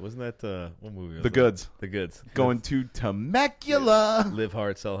 Temecula, wasn't that what movie? Was The that? Goods. The Goods. Going to Temecula. Live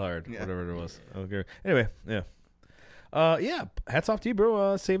hard, sell hard, Yeah. whatever it was. Okay. Anyway, yeah. Yeah, hats off to you,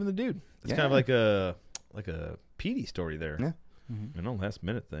 bro, saving the dude. It's kind of like a PD story there. Yeah. You know, last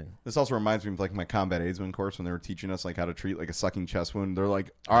minute thing. This also reminds me of like my combat aidsman course when they were teaching us like how to treat like a sucking chest wound. They're like,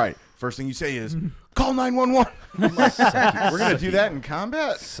 all right, first thing you say is call 911. We're gonna do that in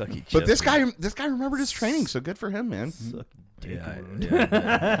combat. Sucky But chest this guy remembered his training, so good for him, man. Yeah.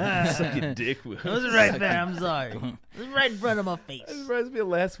 Sucky dick. It was right there. I'm sorry. It was right in front of my face. It reminds me of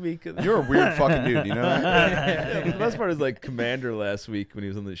last week. You're a weird fucking dude, you know that? Yeah, but the best part is like Commander last week when he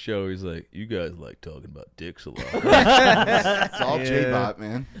was on the show. He's like, "You guys like talking about dicks a lot." It's all Yeah. J-Bot,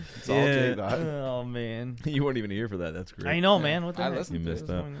 man. It's all Yeah. J-Bot. Oh man. You weren't even here for that. That's great. I know, man. What the I heck? listened You to missed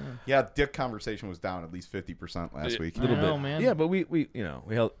it. out. Yeah, dick conversation was down at least 50% last week. A little I know, bit, man. Yeah, but we we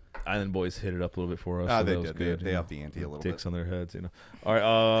held Island Boys hit it up a little bit for us. So They that was did. good. They you know. upped the ante a little Dicks bit. on their heads, you know. All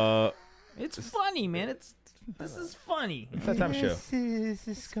right, It's funny, man. This is funny. it's that time show.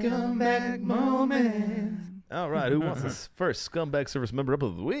 Scumbag moment. All right, who wants this first scumbag service member up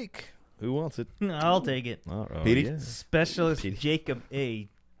of the week? Who wants it? I'll take it. All right, Petey? yeah. Specialist Petey. Jacob A.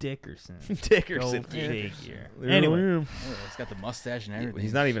 Dickerson. Dickerson. Go figure. There Anyway, we are. Oh, he's got the mustache and everything.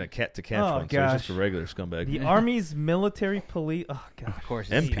 He's not even a cat to catch Oh, one, so he's just a gosh. regular scumbag. the Army's military police. Oh god. Of course,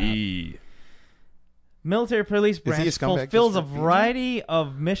 he's MP. Military police he a branch scumbag fulfills just a for being variety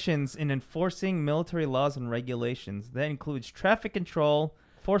of missions in enforcing military laws and regulations. That includes traffic control,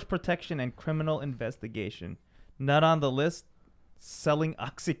 force protection, and criminal investigation. Not on the list, selling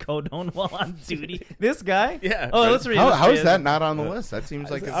oxycodone while on duty. This guy? Yeah. Oh, right. let's read. How let's is read that it. not on the list? That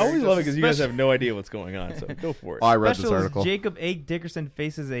seems like I always love it because you guys have no idea what's going on, so go for it. Oh, I read this Specialist article. Jacob A. Dickerson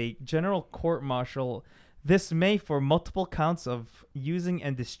faces a general court-martial this May for multiple counts of using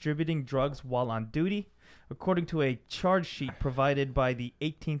and distributing drugs while on duty, according to a charge sheet provided by the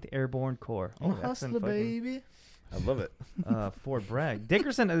 18th Airborne Corps. Oh, that's in fucking, I love it. Fort Bragg.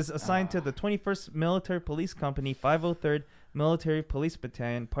 Dickerson is assigned to the 21st Military Police Company, 503rd Military Police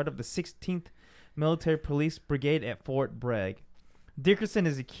Battalion, part of the 16th Military Police Brigade at Fort Bragg. Dickerson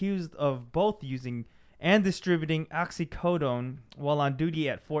is accused of both using and distributing oxycodone while on duty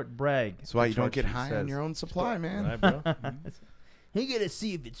at Fort Bragg. That's why you don't get Charge sheet high says. on your own supply, man. Right, bro? You gotta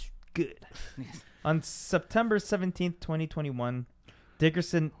see if it's good. On September 17th, 2021,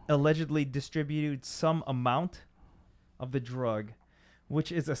 Dickerson allegedly distributed some amount of the drug,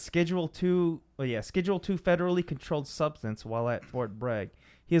 which is a Schedule 2 federally controlled substance while at Fort Bragg.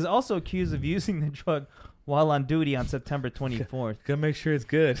 He is also accused of using the drug while on duty on September 24th. Gotta make sure it's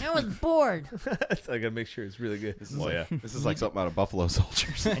good. I was bored. I gotta make sure it's really good. Yeah. This is like something out of Buffalo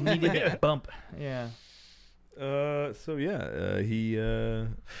Soldiers. I needed that bump. Yeah. So yeah, he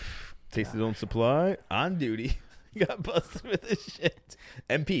takes his own supply on duty. Got busted with this shit.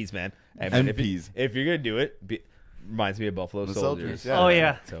 MPs, man. MPs. If you're gonna do it, reminds me of Buffalo The Soldiers. Soldiers, yeah. Oh,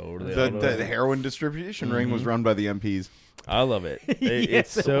 yeah. Totally. The heroin distribution ring was run by the MPs. I love it. Yes,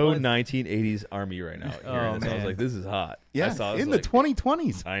 It's it so was. 1980s Army right now. Oh, Hearing this, I was man. like, this is hot. I Yeah, saw this, in like, the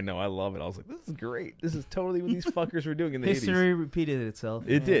 2020s. I know. I love it. I was like, this is great. This is totally what these fuckers were doing in the 80s. History repeated itself.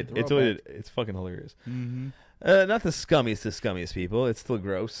 It did. It totally did. It's fucking hilarious. Not the scummiest people. It's still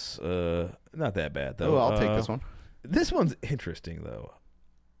gross. Not that bad though. Oh, I'll take this one. This one's interesting though.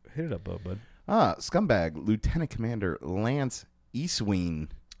 Hit it up, bud. Scumbag Lieutenant Commander Lance Eastween.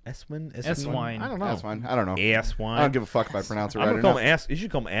 Eswine. Eswine. I don't know. That's fine. I don't know. Asswine. I don't give a fuck if I pronounce it I'm right gonna or call not. him ass. You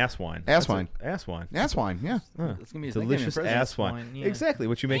should call him asswine. Asswine. Asswine. That's wine, yeah. Huh. It's gonna be his nickname in Delicious prison. asswine. Asswine, yeah. Exactly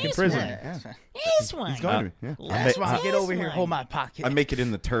what you make in prison. Yeah. This one. He's going to be, yeah. That's why get over here, hold my pocket. I make it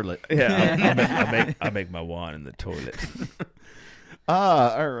in the turlet. Yeah, I make my wine in the toilet.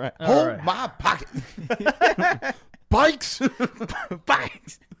 All right. All Hold right. my pocket. Bikes.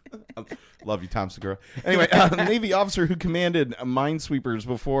 Bikes. Love you, Tom Segura. Anyway, Navy officer who commanded minesweepers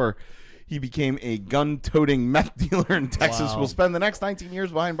before he became a gun-toting meth dealer in Texas Wow. will spend the next 19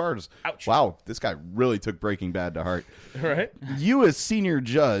 years behind bars. Ouch. Wow, this guy really took Breaking Bad to heart. Right? U.S. senior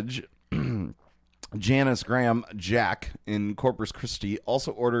judge Janice Graham Jack in Corpus Christi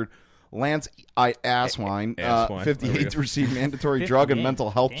also ordered Lance Asswine, Asswine. 58, to receive mandatory drug and 58? mental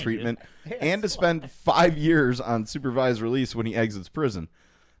health Damn, treatment and to spend 5 years on supervised release when he exits prison.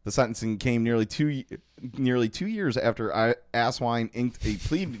 The sentencing came nearly two years after Asswine inked a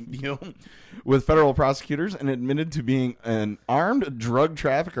plea deal with federal prosecutors and admitted to being an armed drug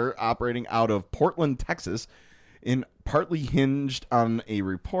trafficker operating out of Portland, Texas, in partly hinged on a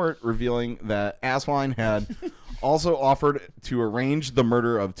report revealing that Asswine had also offered to arrange the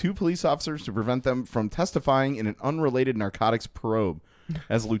murder of 2 police officers to prevent them from testifying in an unrelated narcotics probe.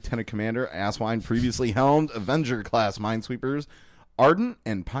 As lieutenant commander, Asswine previously helmed Avenger-class minesweepers Ardent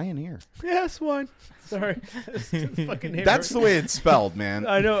and Pioneer. Yes, one. Sorry. Fucking name That's the way it's spelled, man.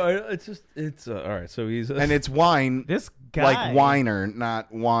 I know. It's all right. So he's And it's wine This guy like whiner,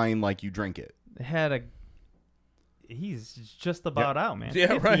 not wine like you drink it. had a. He's just about out, man.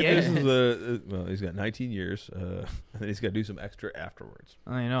 yeah, right. 58. This is well, he's got 19 years, and then he's got to do some extra afterwards.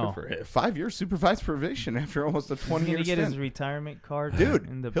 I know. Good for him. 5 years supervised probation after almost a He's 20-year gonna get his stint. retirement card, Dude,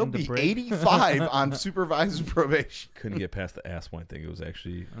 In the, he'll in the be break. 85 on supervised probation. Couldn't get past the ass wine thing. It was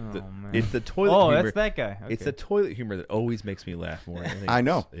actually Oh, man. it's the toilet Oh, humor. that's that guy. Okay. It's the toilet humor that always makes me laugh more. I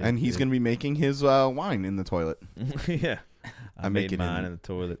know. And he's going to be making his wine in the toilet. to yeah. I make made it mine in- in the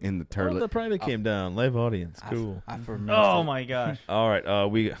toilet. In the Oh, toilet. the private came down. Live audience. Cool. I Oh my gosh. All right,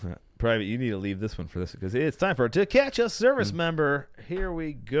 we private. You need to leave this one for this because it's time for To Catch a Service Member. Here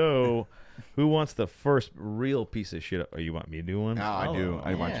we go. Who wants the first real piece of shit? Oh, you want me to do one? No, I do.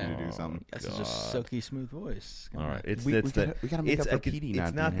 I want yeah. you to do something. That's such a silky smooth voice. All right, it's We it's gotta- we gotta make it's up for I could- PD It's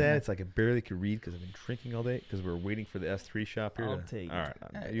not not being that. here. It's like I barely could read because I've been drinking all day because we're waiting for the S3 shop here. I'll to- take all it.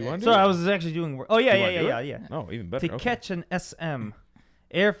 right, you want to? So I was actually doing work. Oh yeah, You yeah, wanna yeah, do yeah, it? yeah. Oh, even better. To Okay. catch an SM,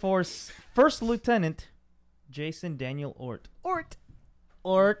 Air Force First Lieutenant Jason Daniel Ort.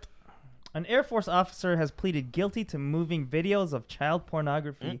 An Air Force officer has pleaded guilty to moving videos of child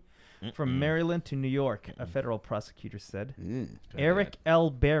pornography from Maryland to New York, a federal prosecutor said. Eric L.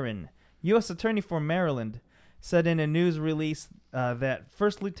 Barron, U.S. Attorney for Maryland, said in a news release that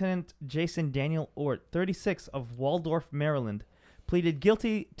First Lieutenant Jason Daniel Ort, 36, of Waldorf, Maryland, pleaded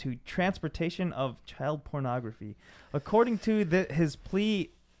guilty to transportation of child pornography. According to his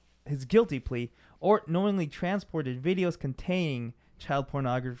guilty plea, Ort knowingly transported videos containing child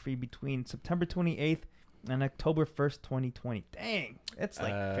pornography between September 28th and October 1st, 2020. Dang, that's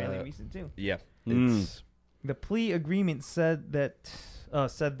like fairly recent too. Yeah. Mm. It's The plea agreement said that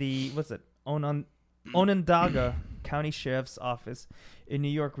Onondaga County Sheriff's Office in New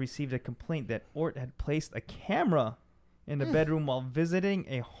York received a complaint that Ort had placed a camera in the bedroom while visiting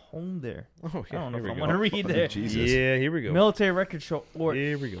a home there. oh I don't know here if I we want to go. read there. Jesus. Yeah, here we go. Military records show Ort,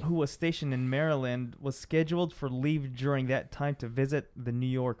 Here we go. who was stationed in Maryland, was scheduled for leave during that time to visit the New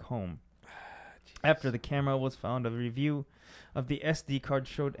York home. After the camera was found, a review of the SD card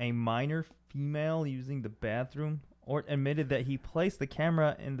showed a minor female using the bathroom. Ort admitted that he placed the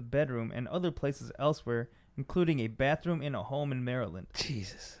camera in the bedroom and other places elsewhere, including a bathroom in a home in Maryland.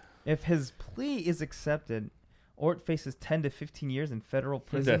 Jesus. If his plea is accepted, Ort faces 10 to 15 years in federal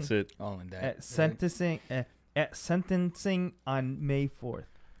prison That's it. Only that. at sentencing on May 4th.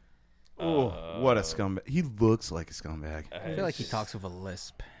 Oh, what a scumbag. He looks like a scumbag. I feel like he talks with a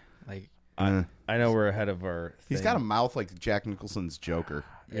lisp. Like, Uh, I know we're ahead of our. he's thing. got a mouth like Jack Nicholson's Joker.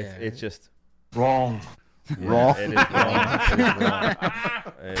 yeah. It's just Wrong. yeah, Wrong. It is wrong. It is wrong.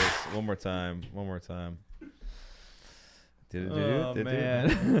 It's, one more time. One more time. Did it do it? Oh, Did it?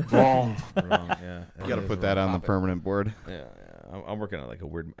 man. Wrong. Wrong. Yeah. You got to put that on the permanent board. Yeah, yeah. I'm working on like a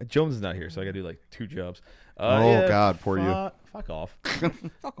weird. Jones is not here, so I got to do like 2 jobs. Oh, God, poor you. Fuck off. Fuck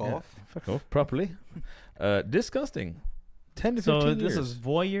Yeah, off. fuck off properly. Disgusting. 10 to 15 So years. this is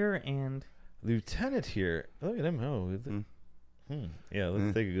voyeur and Lieutenant here. Look at him. Yeah,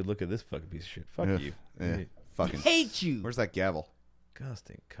 let's take a good look at this fucking piece of shit. Fuck Yeah. you. Yeah. Fucking. hate you. Where's that gavel?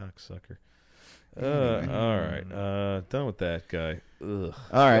 Disgusting cocksucker. All right. Done with that guy. Ugh.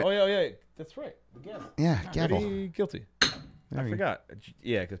 All right. Oh, yeah. That's right. Yeah, gavel. Pretty guilty. There I you- forgot.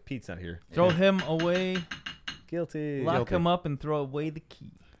 Yeah, because Pete's not here. Throw him away, Guilty. lock Guilty. him up, and throw away the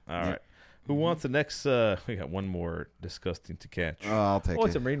key. All right. Who wants the next? We got one more disgusting to catch. Oh, I'll take Oh,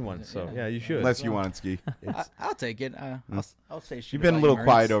 it's it. a Marine one, so yeah, you should. Unless you want it, Ski. I'll take it. I'll say shit. You've been a about little you,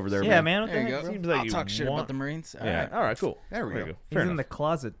 quiet Marines. over there, Yeah, man. man. What There the you heck, go. bro? Seems like I'll you talk shit want- about the Marines. All Yeah. right. All right. Cool. There we go. Fair He's in enough. the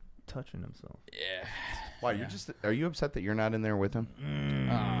closet touching himself. Yeah. Why, are you upset that you're not in there with him?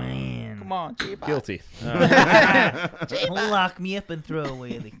 Man. Come on, G-Bot. Guilty. Lock me up and throw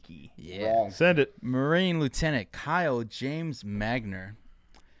away the key. Yeah. Send it. Marine Lieutenant Kyle James Magner,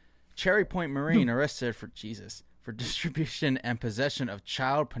 Cherry Point Marine, arrested for distribution and possession of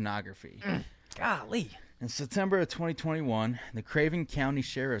child pornography. Golly. In September of 2021, the Craven County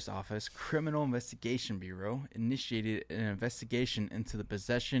Sheriff's Office Criminal Investigation Bureau initiated an investigation into the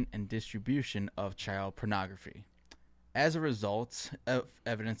possession and distribution of child pornography. As a result of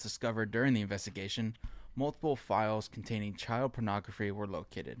evidence discovered during the investigation, multiple files containing child pornography were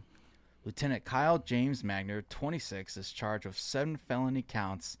located. Lieutenant Kyle James Magner, 26, is charged with 7 felony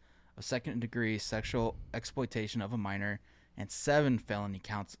counts of second-degree sexual exploitation of a minor and 7 felony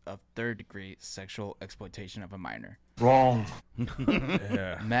counts of third-degree sexual exploitation of a minor. Wrong.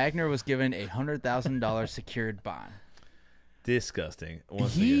 Yeah. Magner was given a $100,000 secured bond. Disgusting.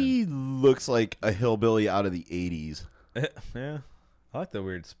 Once He looks like a hillbilly out of the 80s. again. Yeah. I like the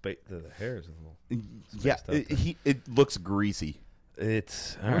weird the hairs. A little Yeah, spaced out it looks greasy.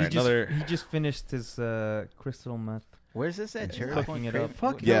 It's all He right. just, Another. he just finished his crystal meth. Where's this at? Cherry Fucking Point? it Craven? up.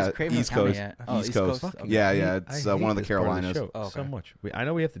 Where Yeah, was Craven East County Coast. at? Oh, East Coast. Okay. Yeah, I it's hate one of the this part Carolinas. show Oh, so okay. much. I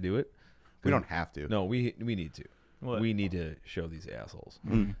know we have to do it. We don't have to. No, we need to. What? We need to show these assholes.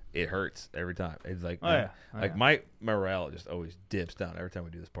 Mm. It hurts every time. It's like, Oh, yeah. Oh, like yeah. my morale just always dips down every time we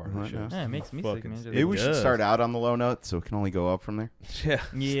do this part of the Right show. now. Yeah, it makes me sick, Fucking man. stupid. Maybe we should does. start out on the low note so it can only go up from there. Yeah,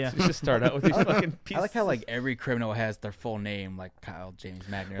 Yeah. Just start out with these fucking pieces. I like how like every criminal has their full name, like Kyle James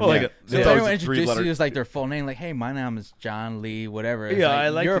Magner. Well, like Yeah. a- So It's if always anyone a introduces three-letter- you as like their full name, like, hey, my name is John Lee, whatever. It's yeah, like, I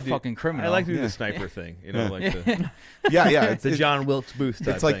like you're to a do, fucking criminal. I like to do Yeah. the sniper thing. You know, like the, Yeah, the it's John Wilkes Booth.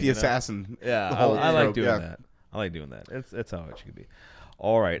 Type It's like thing, the you know? assassin. Yeah, the whole I like trope, doing yeah. that. I like doing that. It's how it should be.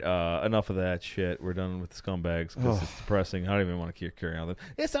 All right, enough of that shit. We're done with the scumbags because it's depressing. I don't even want to keep carrying on with it.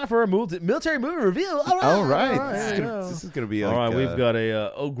 It's time for our military movie review. All right. This is gonna be All like, right, we've got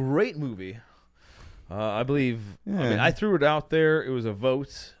a great movie. I believe. I mean, I threw it out there. It was a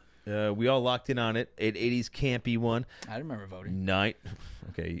vote. We all locked in on it. An 80s campy one. I remember voting. Night.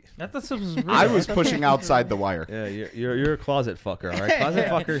 Okay. I thought this was real. I was pushing outside the wire. Yeah, you're a closet fucker. All right, closet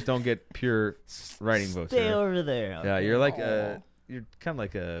fuckers don't get pure writing votes. Stay here. over there. Yeah, you're like you're kind of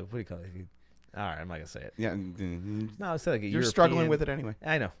like a what do you call it? All right, I'm not gonna say it. Yeah, No, it's like a you're struggling European- with it anyway.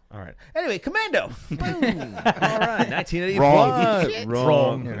 I know. All right. Anyway, Commando. Boom. All right. 1985. Wrong.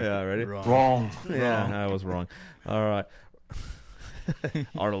 Wrong. Yeah. Ready? Wrong. Yeah, I was wrong. All right.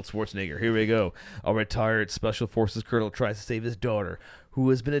 Arnold Schwarzenegger. Here we go. A retired Special Forces colonel tries to save his daughter, who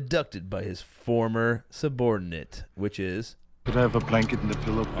has been abducted by his former subordinate, which is Could I have a blanket and a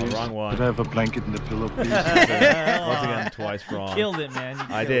pillow, please? wrong one. Could I have a blanket and a pillow, please? once again twice wrong. Killed it, man. You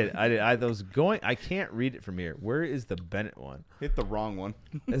I killed did. I was going. I can't read it from here. Where is the Bennett one? Hit the wrong one.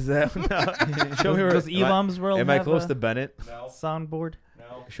 Is that? No. Show me where. Does E-Bombs World Am I have close a to Bennett? soundboard?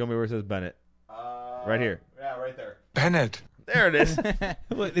 Show me where it says Bennett. Right here. Yeah, right there. Bennett. There it is.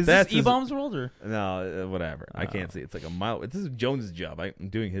 What, is That's this E-Bombs World or? No, whatever. I can't see. It's like a mile. This is Jones's job. I'm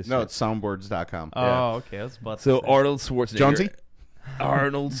doing his. No, shit. it's soundboards.com. Oh, okay. That's about So to say. Arnold Schwarzenegger. Jonesy?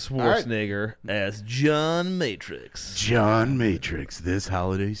 Arnold Schwarzenegger as John Matrix John Matrix this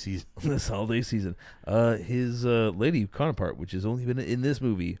holiday season. this holiday season. His lady counterpart, which has only been in this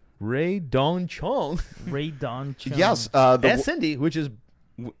movie, Ray Dong Chong, Ray Don Chung. Yes, as Cindy, which is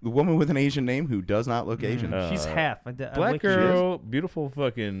the woman with an Asian name who does not look Asian. She's half. I black wiki- girl, beautiful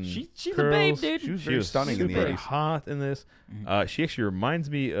fucking. She's a curls. babe, dude. She was very stunning in the super 80s. hot in this. She actually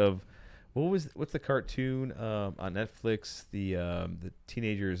reminds me of what's the cartoon on Netflix? The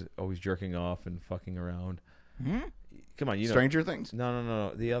teenagers always jerking off and fucking around. Come on, you know. Stranger Things.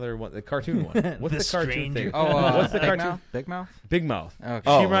 No. The other one, the cartoon one. What's the, cartoon Stranger. thing? Oh, what's the Big cartoon? Mouth? Big Mouth? Big Mouth. Okay.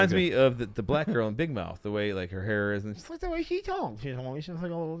 Oh, She reminds okay. me of the black girl in Big Mouth. The way like her hair is, and it's like the way she talks. She's like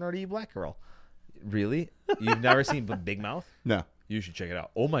a little nerdy black girl. Really? You've never seen Big Mouth? No. You should check it out.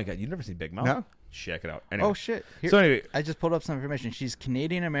 Oh my god, you've never seen Big Mouth? No. Check it out. Anyway. Oh, shit. Here, So anyway, I just pulled up some information. She's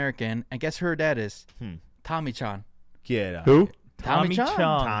Canadian-American. I guess her dad is Tommy Chan. get out. Who? Tommy Chong.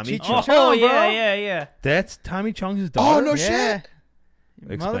 Tommy Cheech Chong. and Chong, bro. yeah. That's Tommy Chong's Oh daughter. no Yeah. shit!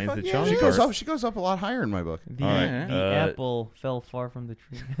 Explains the Motherfucker, Chong She yeah. goes part. up. She goes up a lot higher in my book. The, All right, the apple fell far from the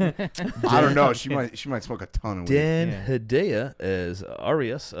tree. I don't know. She might smoke a ton of weed. Dan Yeah. Hedaya as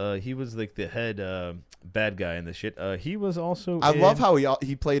Arias. He was like the head bad guy in the shit. He was also. I in- love how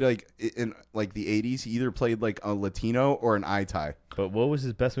he played like in like the 80s. He either played like a Latino or an Itai. But what was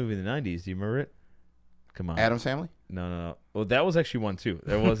his best movie in the 90s? Do you remember it? Come on. Adam's Family. No. Well, that was actually one too.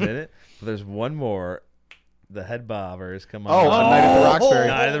 There was in it. But there's one more. The Head Bobbers. Come on. Oh, A Night at the Roxbury.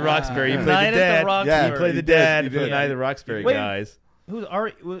 Night at the Roxbury. You played Night the at the dad. Roxbury. Yeah, You played the he did, dad he for the did. Night at the Roxbury Wait. guys. Who's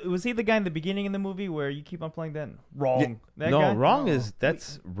Ari? Was he the guy in the beginning of the movie where you keep on playing that? Wrong. That No, guy? wrong is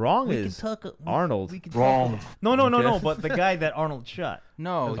that's wrong We can is talk. Arnold. We can Wrong. No. Okay. But the guy that Arnold shot.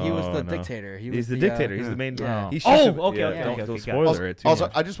 No, he was Oh, the no. dictator. He He's was the dictator. He's the main. Yeah. He Oh, shoots- okay, yeah, okay, Don't, okay, don't okay, spoil Also, it too also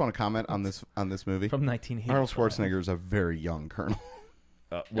much. I just want to comment on this movie. From 1980. Arnold Schwarzenegger is a very young colonel.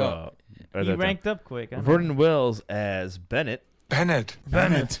 He ranked up quick. Vernon Wells as Bennett. Bennett.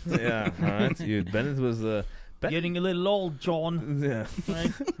 Yeah, all right. Bennett was the Getting a little old, John. Yeah.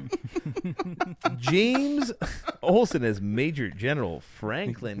 James Olsen as Major General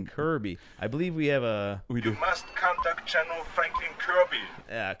Franklin Kirby. I believe we have a. We do. Must contact General Franklin Kirby.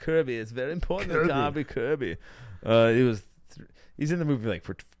 Yeah, Kirby. It's very important. Kirby. He's in the movie like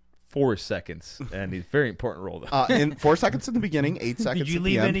for 4 seconds, and he's a very important role though. In 4 seconds in the beginning, 8 seconds. Did you at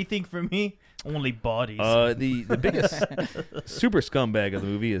leave the end. anything for me? Only bodies. The biggest super scumbag of the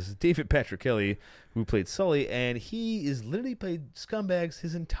movie is David Patrick Kelly, who played Sully, and he is literally played scumbags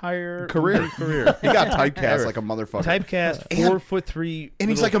his entire career. He got typecast like a motherfucker. Typecast, And- 4'3", and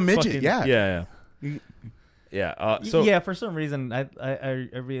he's little like a midget, fucking- yeah. yeah. So yeah, for some reason, I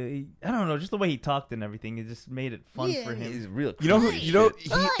really, I don't know, just the way he talked and everything, it just made it fun for him. he's real. You know who? creepy You know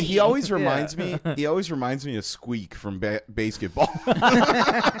shit. he always reminds me. He always reminds me of Squeak from Basketball.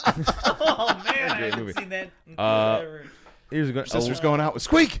 Oh man, I Great haven't movie. seen that. in Uh, forever. Here's a good. Sister's going out with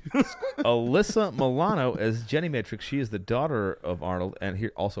Squeak. Alyssa Milano as Jenny Matrix. She is the daughter of Arnold. And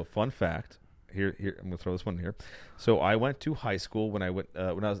here, also, fun fact. Here, I'm gonna throw this one in here. So I went to high school when I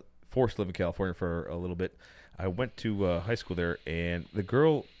was forced to live in California for a little bit. I went to high school there, and the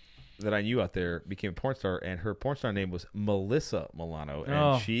girl that I knew out there became a porn star, and her porn star name was Melissa Milano, and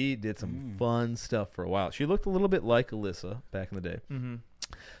Oh. she did some fun stuff for a while. She looked a little bit like Alyssa back in the day. Mm-hmm.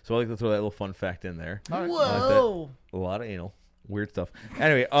 So I like to throw that little fun fact in there. Whoa! A lot of anal, weird stuff.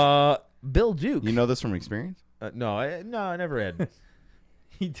 Anyway, Bill Duke. You know this from experience? No, I never had.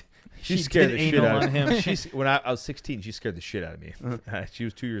 She She scared did the shit anal out on of him. me. When I was 16, she scared the shit out of me. She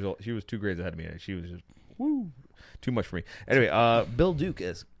was 2 years old. She was 2 grades ahead of me. And she was just too much for me. Anyway, Bill Duke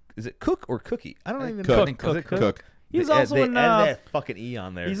is it Cook or Cookie? I don't even know. Cook. Is it Cook? Cook. He's They also add- in. they added that fucking E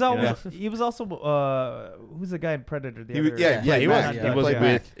on there. He's you always. know? He was also. Who's the guy in Predator? The He other, was- yeah, Yeah, he was. Mac. He Yeah. was Played with.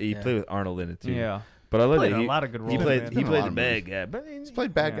 Mac. He played with Arnold in it too. Yeah. But I love Played that a he, lot of good he roles, played. man. He Been in a played lot the of bad movies. guy, but He's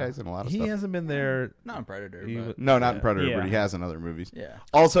played bad Yeah. guys in a lot of he stuff. hasn't been there. Not in Predator, He but was- No, not in Yeah. Predator, Yeah. but he has in other movies. yeah.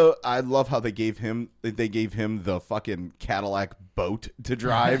 Also, I love how they gave him the fucking Cadillac boat to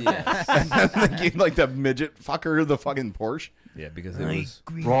drive, and then they gave like the midget fucker the fucking Porsche. Yeah, because it was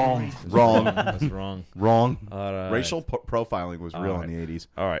Wrong. Wrong, that's wrong. wrong. All right. Racial profiling was real All in the 80s.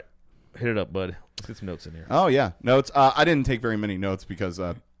 All right, hit it up, bud. Let's get some notes in here. Oh yeah, notes. I didn't take very many notes because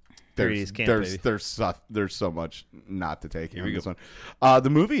there's 30s camp, baby. there's so much not to take Here in we this go. one. The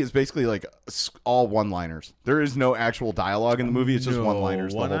movie is basically like all one-liners. There is no actual dialogue in the movie. It's just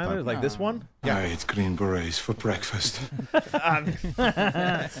one-liners the whole One-liners time. like this one. I ate green berets for breakfast.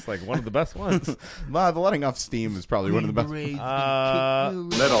 It's like one of the best ones. The letting off steam is probably one of the best.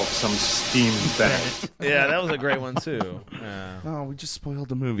 Let off some steam, Bennett. Yeah, that was a great one too. Yeah. Oh, we just spoiled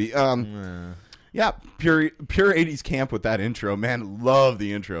the movie. Yeah, pure 80s camp with that intro. Man, love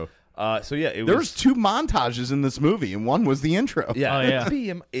the intro. So yeah, it There was was 2 montages in this movie, and one was the intro. Yeah, Oh,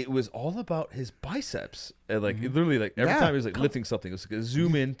 yeah. it was all about his biceps. And, like literally, like every Yeah. time he was like lifting something, it was like a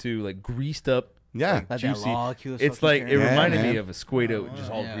zoom into like greased up, Yeah. like, Like that juicy. log he was It's fucking like it carrying. Yeah, reminded man. me of a Squado,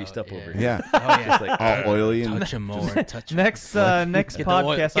 just all Yeah, greased up yeah. over here. Yeah. Oh yeah. Just like All oily and Touch him more. Touch him. Next next Get the oil-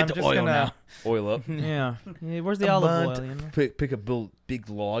 podcast, get I'm the just oil gonna. now. oil up. Yeah. Where's the olive oil? You know? Pick a big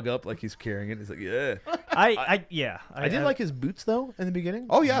log up like he's carrying it. He's like, yeah. I I did like his boots though in the beginning.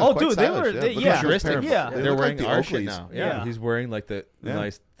 Oh yeah. Oh, quite dude, they stylish, were- they- Look yeah. like those pair of- Yeah. they They're look wearing like our the shit Oakleys. now. Yeah. Yeah, he's wearing like the Yeah.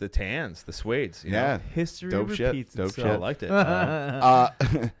 the tans, the suedes. You Yeah. know? history Dope shit. repeats Dope itself. I liked it.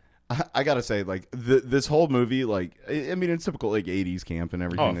 I gotta say, like this whole movie, like I mean, it's typical like '80s camp and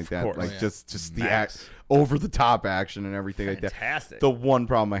everything Oh, like of that. course. Like Oh, yeah. just the Max. over the top action and everything like that. Fantastic. The one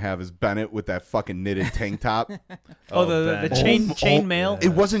problem I have is Bennett with that fucking knitted tank top. Oh, the Ben. chainmail. It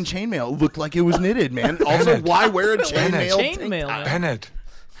wasn't chainmail. It looked like it was knitted, man. Also, why wear a chainmail? Chainmail. man. Bennett.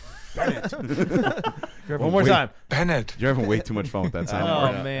 One more time. Bennett. You're having way too much fun with that sound.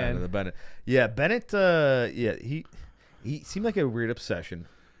 Oh, Yeah, man. the Bennett. Yeah, Bennett. Yeah, he seemed like a weird obsession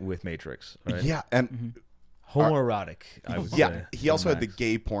with Matrix. Right? Yeah, and homoerotic. I would yeah, say. he also had the Max.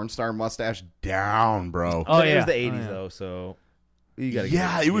 gay porn star mustache down, bro. Oh, But it yeah. was the '80s Oh, yeah. though, so you got to.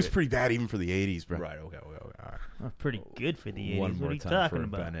 Yeah, it was pretty bad even for the '80s, bro. right. Okay. All right. Oh, pretty good for the 80s. One what more are you time talking for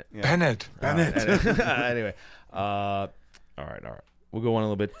about? Bennett. Yeah. Bennett. Anyway, all right. We'll go on a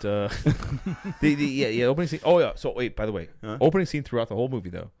little bit. The opening scene. Oh yeah. So wait, by the way, opening scene throughout the whole movie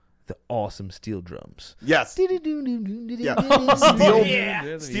though, the awesome steel drums. Yes. Yeah.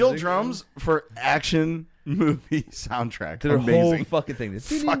 Steel drums for action movie soundtrack. To the whole Amazing. fucking thing.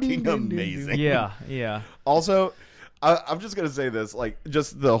 Fucking amazing. Yeah. Also, I'm just gonna say this, like,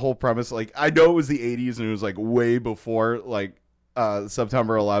 just the whole premise. Like, I know it was the '80s and it was like way before like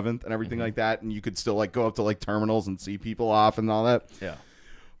September 11th and everything like that, and you could still like go up to like terminals and see people off and all that. Yeah.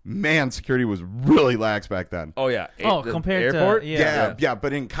 Man, security was really lax back then. Oh yeah. The compared airport? to Yeah.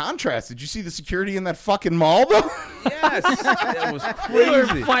 But in contrast, did you see the security in that fucking mall though? Yes. That was They were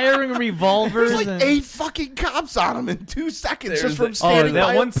crazy. firing revolvers. There's like and... 8 fucking cops on him in 2 seconds There's just from the- standing that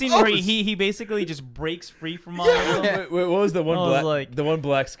by one a scene where post. he basically just breaks free from all of them. Wait, what was the one I was black? like- The one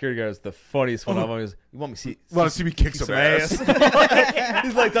black security guard was the funniest one. I was, you want me to see? Want to see me kick some ass?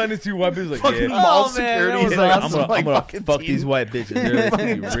 He's like talking to 2 white bitches. Like, Fucking yeah. mall Oh, man, security. that was is like, awesome. I'm like gonna fucking fuck teen- these white bitches. They're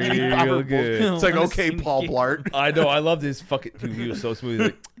gonna be teen real Robert good. Bull. It's like, Wanna okay, see me Paul kick- Blart. I know. I loved his fucking. Dude, he was so smooth. He's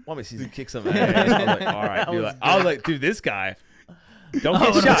like, want me to see you kick some ass? I was like, all right. Dude. I was like, dude, this guy. Don't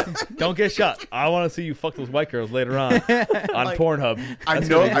get shot. Don't get shot. I want to see you fuck those white girls later on Pornhub. I That's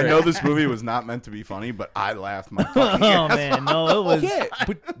know gonna be great. this movie was not meant to be funny, but I laughed my fucking Oh ass man, no, it was. Yeah,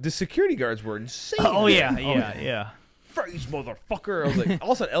 but the security guards were insane. Oh yeah. Freeze, motherfucker! I was like,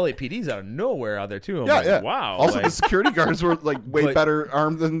 all of a sudden, LAPD's out of nowhere out there too. I'm Yeah, like, yeah. wow. Also, like, the security guards were like way But- better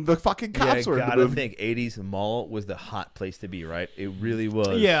armed than the fucking cops yeah, were in the gotta movie. think 80s mall was the hot place to be, right? It really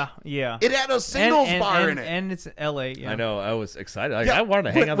was. Yeah. It had a singles bar and, in it. and it's L.A. Yeah. I know. I was excited. Like, Yeah, I wanted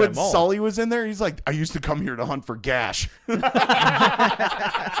to hang out when that mall. Sully was in there, he's like, I used to come here to hunt for gash.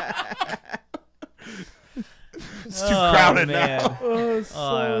 It's too crowded now. Oh,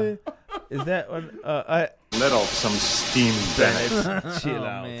 Sully. Is that one? Let off some steam, Bennett. Chill Oh,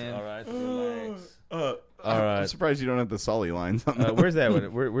 out. man. All right, relax. All right. I'm surprised you don't have the Sully lines on that. Where's that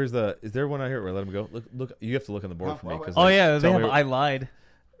one? Where's the? Is there one out here where I let him go? Look. You have to look on the board for me. Cause Oh like, yeah, they tell have me- I lied.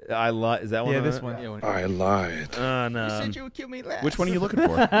 I lied. Is that one? Yeah, on this it? one. Yeah. I lied. No. You said you would kill me last. Which one are you looking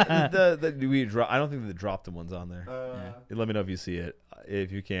for? I don't think the dropped the ones on there. Let me know if you see it,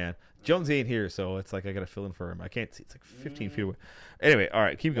 if you can. Jones ain't here, so it's like I gotta fill in for him. I can't see. It's like 15 feet away. Anyway, all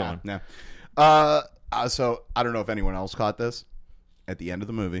right, keep going. No. So I don't know if anyone else caught this. At the end of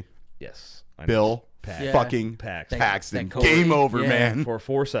the movie, Yes, I know. Bill Paxton. fucking Paxton. Paxton. that Cody- Game over, yeah. man. For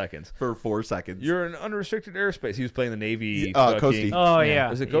 4 seconds. For 4 seconds. You're in unrestricted airspace. He was playing the Navy. Coastie. Oh yeah.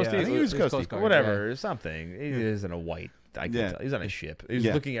 Was it Yeah. Coastie? I think he was Coast Coastie. Guard, Whatever, something. He is in a white. I can Yeah. tell. He's on a ship. He was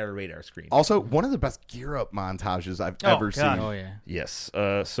Yeah. looking at a radar screen. Also, one of the best gear up montages I've Oh, ever God. seen. Oh yeah. Yes.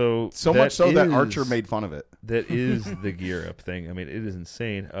 So So much so that is- Archer made fun of it. That is the gear up thing. I mean, it is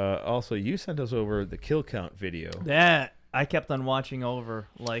insane. Also, you sent us over the kill count video. That I kept on watching over.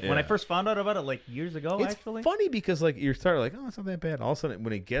 Like when I Yeah. first found out about it, like years ago, It's actually. funny because like you're starting like, oh, it's not that bad. All of a sudden,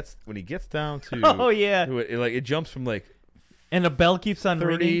 when he gets down to Oh yeah. to it, like it jumps from like And the bell keeps on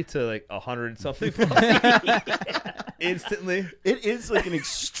 30 ringing. to like 100 something instantly. It is like an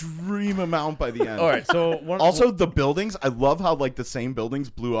extreme amount by the end. All right, so Also, the buildings. I love how like the same buildings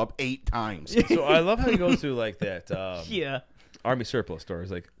blew up 8 times. so I love how he goes to like that Yeah. army surplus store.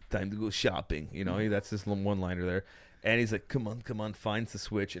 He's like, time to go shopping. You know, that's his one liner there. And he's like, come on, finds the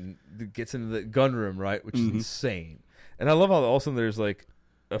switch and gets into the gun room, right? Which is insane. And I love how all of a sudden there's like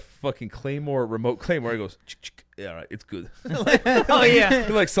a fucking remote claymore. He goes, chick. Yeah, all right, it's good. Oh yeah.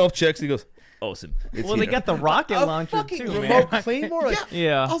 He like self checks. He goes, awesome. It's Well, they here." got the rocket A launcher fucking too, remote man. claymore. Like,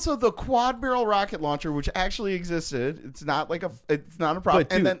 Yeah. Also, the quad barrel rocket launcher, which actually existed, it's not like it's not a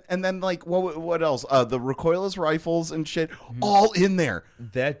problem. But, And then like what else? The recoilless rifles and shit, all in there.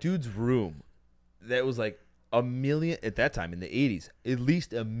 that dude's room, that was like $1 million at that time in the 80s, at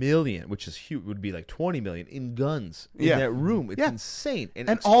least $1 million, which is huge, would be like 20 million in guns in Yeah. that room. It's Yeah. insane. And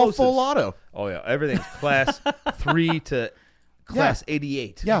all full explosives. auto. Oh yeah, everything's class 3 to class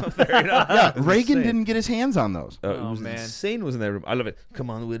 88. Yeah. Fair enough. Yeah, It's Reagan insane. didn't get his hands on those. It Oh, was man. insane. Was in that room. I love it. Come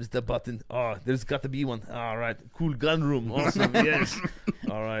on, where's the button? Oh, there's got to be one. All right, cool gun room. Awesome. Yes.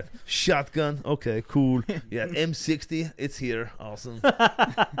 All right, shotgun. Okay, cool. Yeah, M60. It's here. Awesome.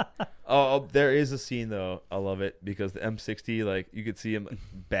 Oh, there is a scene though. I love it because the M60, like you could see him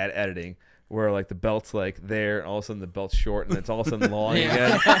bad editing. Where like the belt's like there, and all of a sudden the belt's short, and it's all of a sudden long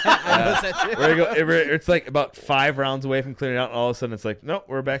again. Where you go, it's like about 5 rounds away from clearing out, and all of a sudden it's like, nope,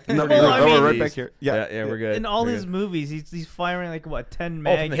 we're back. No, We're I mean- we're right back here. Yeah, Yeah, we're good. In all We're his good. movies, he's firing like what 10 from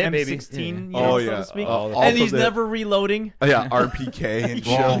mag the hip, baby. M16, Yeah. you know, Oh, so yeah. to speak, Oh, and also he's the- never reloading. Yeah, RPK and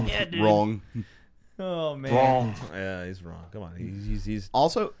Wrong. shit. Yeah, dude. Wrong. Oh man. Wrong. Yeah, he's wrong. Come on, he's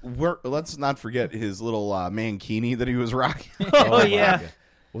Also, let's not forget his little mankini that he was rocking. Oh my yeah. God.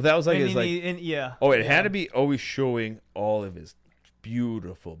 Well, that was like And his like. yeah. Oh, it had to be always showing all of his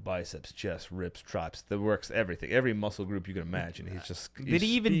beautiful biceps, chest, rips, triceps, the works, everything, every muscle group you can imagine. He's just. Did he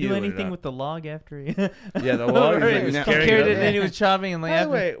even do anything with the log after he? Yeah, the log. Right. He was Yeah. carrying carried it it up. and he was chopping and like By the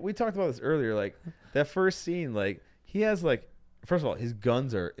after- way, we talked about this earlier. Like that first scene, like he has like First of all, his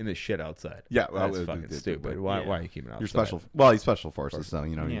guns are in the shit outside. Yeah, well, that's fucking stupid. Why are you keeping it outside? You're special. Well, he's special forces, so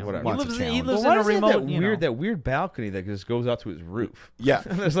you know. Yeah. Whatever. Wants He a lives- he challenge. lives- Well, why in a does he have remote, that you weird, know. that weird balcony that just goes out to his roof? Yeah.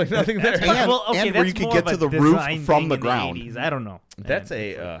 There's like nothing there. And, Well, okay, and where that's you could more get of to a the roof design from thing the in ground. 80s. I don't know. That's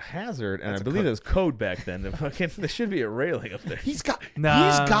And a hazard, and That's I a believe code. there was code back then. The fucking there should be a railing up there. He's got. Nah,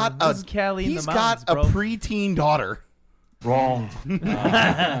 he's got this a. is Cali in the he's mountains, got bro. a preteen daughter. Wrong.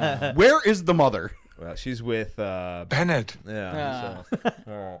 Where is the mother? Well, she's with Bennett. yeah.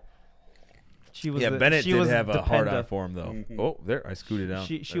 So. She was Yeah, a, Bennett she did was have a hard on dependa. for him though. Oh, there I scooted down.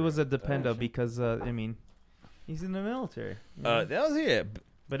 She was a dependa because I mean, he's in the military. that was it.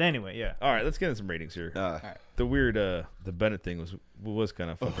 But anyway, yeah. All right, let's get into some ratings here. The weird the Bennett thing was kind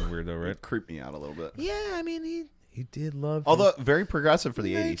of fucking weird though, right? It creeped me out a little bit. Yeah, I mean he did love. Although very progressive for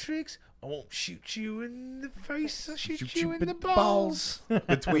the 80s. Matrix. I won't shoot you in the face. I'll shoot you in bet- the balls.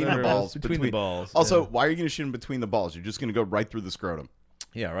 Between the Whatever it balls. is, between the balls. Also, yeah. why are you going to shoot him between the balls? You're just going to go right through the scrotum.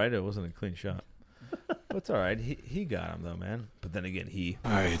 Yeah, right. It wasn't a clean shot. But it's all right. He got him though, man. But then again,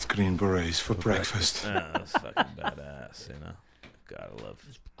 I ate green berets for breakfast. that's fucking badass. You know, gotta love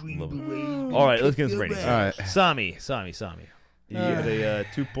him. All right, let's get into some ratings. All right. Sami. You give it a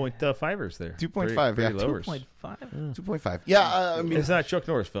 2.5ers there. 2.5, Pretty yeah. lowers. 2.5. 2.5. Yeah, I mean, It's not a Chuck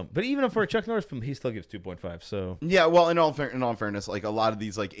Norris film, but even for a Chuck Norris film, he still gives 2.5. So yeah. Well, in all fairness, like a lot of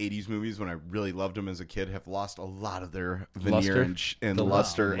these like 80s movies, when I really loved them as a kid, have lost a lot of their veneer Luster? and The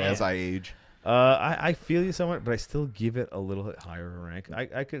luster luster, as yeah. I age. I feel you somewhat, but I still give it a little bit higher of a rank.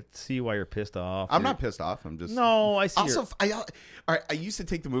 I could see why you're pissed off. I'm not pissed off. I'm just No, I see. Also, I used to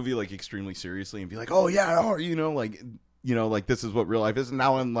take the movie like extremely seriously and be like, oh yeah, oh, like this is what real life is. And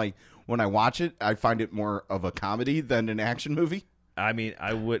now I'm like, when I watch it, I find it more of a comedy than an action movie. I mean,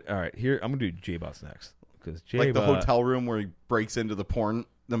 I would. All right, here I'm gonna do J-Bots next because Like the hotel room where he breaks into the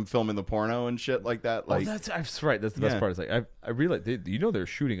them filming the porno and shit like that. Like that's right. That's the best Yeah. part. It's like I realized they're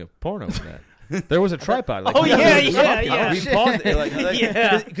shooting a porno in that. There was a tripod. Like, Oh, yeah. We paused it,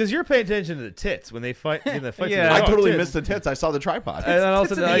 Yeah. because you're paying attention to the tits when they fight in the fight. Yeah. I Oh, totally tits. missed the tits. I saw the tripod. And then all of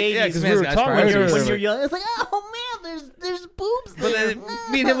a Tits sudden, in the like, yeah, 80s, because man, we were guys, talking probably. about it. When you're young, it's like, oh man, there's boobs But then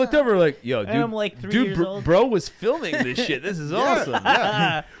me and him looked over like, yo, dude, And I'm like 3 dude, years bro, old. bro was filming this shit. This is awesome.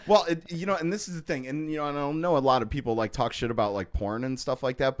 Yeah. Well, and this is the thing, and I don't know a lot of people like talk shit about like porn and stuff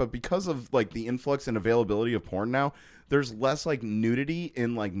like that, but because of like the influx and availability of porn now, there's less like nudity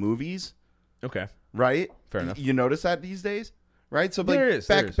in like movies, Okay. right? Fair enough. You notice that these days, right? So like There is.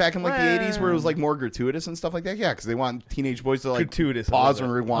 back in like the 80s where it was like more gratuitous and stuff like that. Yeah, because they want teenage boys to like Gratuitous, I pause love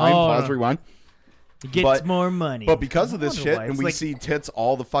and that. rewind, Oh, pause, no. rewind. He gets But- more money. But because of this wonder shit, why. and It's we like- see tits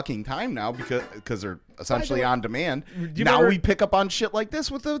all the fucking time now because they're essentially on demand. you Now remember- we pick up on shit like this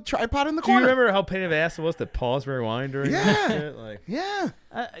with the tripod in the Do you corner. remember how pain in the ass it was to pause rewind during Yeah. that shit? Like Yeah,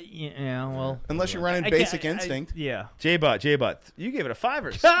 yeah, well. unless you're running I Basic can't- Instinct. Yeah. J-Bot, you gave it a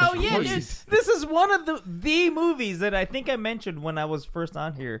 5. Oh yeah, dude. This is one of the movies that I think I mentioned when I was first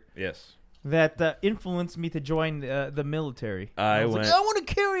on here Yes. that influenced me to join the military. I was went. like, I want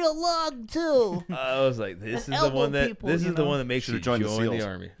to carry a log too. I was like, this And is the elbow one that people, this you is the know? one that makes you Should've join joined the the SEALs.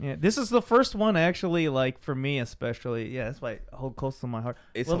 army. Yeah, this is the first one actually, like for me especially. Yeah, that's why I hold close to my heart.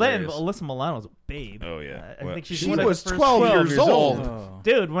 It's well, then hilarious. Alyssa Milano's a babe. Oh, yeah. I Well, think she's She one of the was first- 12 years years old. old.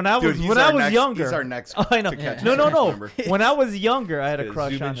 Dude, when I was Dude, he's when our I was next- younger, he's our next Oh, I know. to catch No, the no, next no. number. When I was younger, I had a A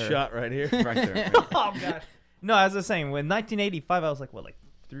crush zoom on in her. shot right here. Right there. Oh god. No, as I was saying, when 1985, I was like, what, like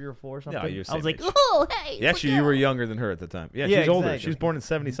 3 or 4 or something. No, you're I was same like, age. Oh, hey. Yeah, actually, you were younger than her at the time. Yeah, Yeah, she's older. exactly. She was born in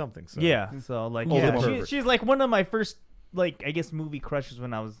 70 something. So. yeah. So like, Older yeah, pervert. she's like one of my first, like, I guess, movie crushes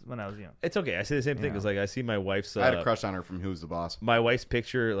when I was young. It's okay. I say the same thing Yeah. because like I see my wife's I had a crush on her from Who's the Boss. my wife's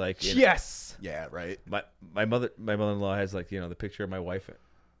picture like in- Yes. Yeah, right. my mother-in-law has like the picture of my wife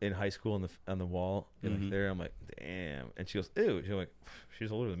in high school on the wall like, there. I'm like, damn, and she goes, ew. She's like,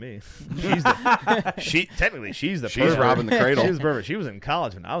 she's older than me. She's the She's pervert. robbing the cradle. She was pervert. She was in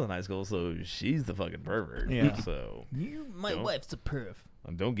college when I was in high school, so she's the fucking pervert. Yeah. So My Don't. wife's a perv.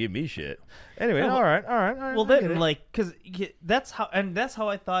 don't give me shit. Anyway, well- all right. Well, I get then, it. like, because that's how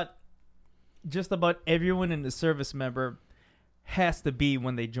I thought just about everyone in the service member has to be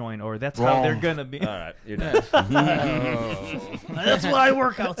when they join, or that's how they're gonna be. all right, you're done. That's why I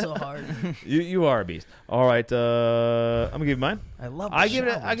work out so hard. you are a beast. All right, I'm gonna give you mine. I love. I give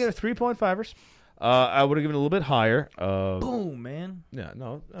it 3.5ers. I would have given it a little bit higher. Boom, man. Yeah,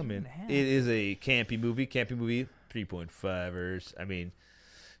 no, I mean, and a half. it is a campy movie. 3.5ers. I mean,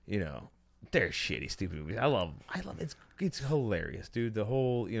 they're shitty, stupid movies. I love it's hilarious, dude. The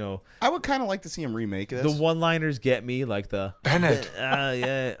whole, I would kind of like to see him remake this. the one-liners get me, like the Bennett.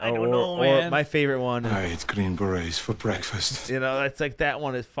 yeah. I don't or, know, or man. my favorite one. I ate green berets for breakfast. It's like that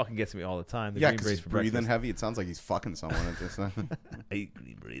one. It fucking gets me all the time. The yeah, green because berets he's for breathing breakfast. heavy. It sounds like he's fucking someone at this time. I eat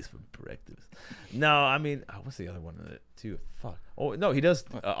green berets for breakfast. No, I mean, what's the other one in it too? Fuck. Oh no, he does.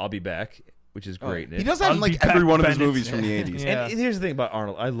 I'll be back, which is great. in it. He does that in I'll like be every back, one of his Bennett. movies from the 80s. Yeah. And here's the thing about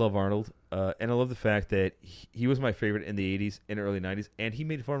Arnold. I love Arnold, and I love the fact that he was my favorite in the 80s and early 90s, and he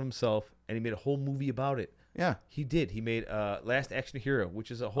made fun of himself, and he made a whole movie about it. Yeah. He did. He made Last Action Hero, which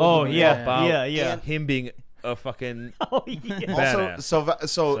is a whole Oh, movie yeah, about yeah. him being a fucking Oh yeah. Also, badass. so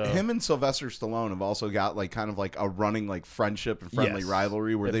So- him and Sylvester Stallone have also got like kind of like a running like friendship and friendly Yes.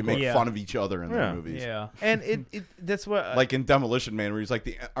 rivalry where Of they make course. fun of each other in Yeah. their movies. Yeah. and it that's what Like in Demolition Man, where he's like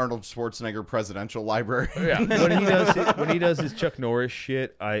the Arnold Schwarzenegger Presidential Library. yeah, when he does his Chuck Norris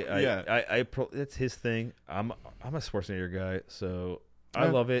shit, that's his thing. I'm a Schwarzenegger guy, so I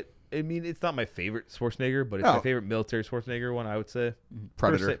Yeah. love it. I mean, it's not my favorite Schwarzenegger, but it's No. my favorite military Schwarzenegger one. I would say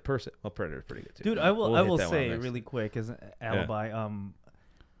Predator. Predator's pretty good too. Dude, I We'll will hit that one say next. really quick as an alibi.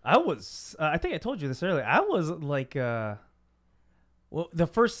 I was I think I told you this earlier. I was like well, the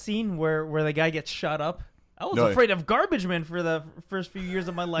first scene where the guy gets shot up. I was No. afraid of Garbage Man for the first few years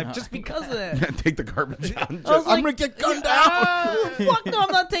of my life just because of that. Take the garbage out. I was I'm like, gonna get gunned down. Fuck no,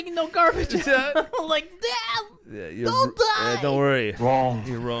 I'm not taking no garbage. I'm like, damn. Yeah, you're, Don't die! don't worry, Wrong.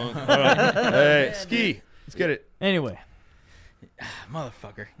 you're wrong. All right. Hey, ski, let's get it. Anyway,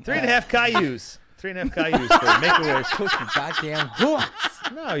 Motherfucker. 3.5 Cailloux. 3.5 Cailloux for Make-A-Wish. Push your goddamn horns.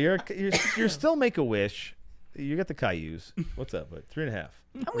 No, you're still Make-A-Wish. You got the Cailloux. What's up, bud? 3.5.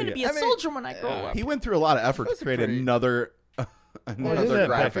 I'm going to be a soldier when I grow up. He went through a lot of effort to create pretty- another that another back. I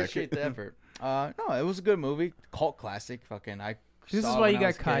graphic. appreciate the effort. No, it was a good movie. Cult classic. Fucking, I. This saw is it why when you I got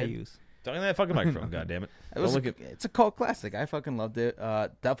was a kid. Cailloux. Talking to that fucking microphone, goddammit. It's a cult classic. I fucking loved it.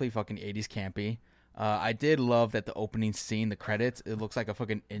 Definitely fucking 80s campy. I did love that the opening scene, the credits, it looks like a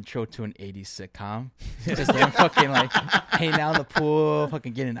fucking intro to an 80s sitcom. Just them fucking like hanging out in the pool,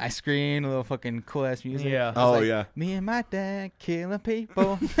 fucking getting ice cream, a little fucking cool ass music. Yeah. It's like, yeah. Me and my dad killing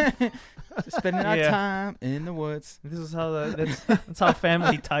people, just spending our Yeah. time in the woods. This is how that's how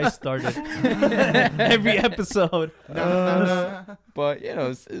Family Ties started. Every episode. But you know, it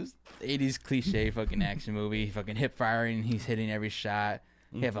was 80s cliche fucking action movie. Fucking hip firing, he's hitting every shot.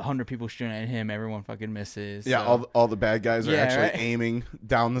 You have 100 people shooting at him, everyone fucking misses. Yeah, so- all the bad guys are Yeah, actually right? aiming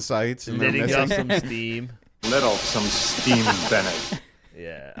down the sights and they're Letting missing. off some steam. Let off some steam, Bennett.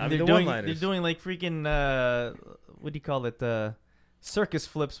 Yeah, I mean They're the doing one-liners. like freaking what do you call it? Circus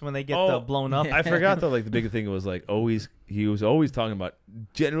flips when they get Oh, blown up. I forgot though. Like the big thing was like he was always talking about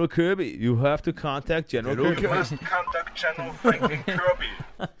General Kirby. You have to contact General Kirby. Must contact General freaking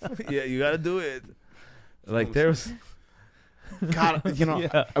Kirby. Yeah, you got to do it. Like there was. God,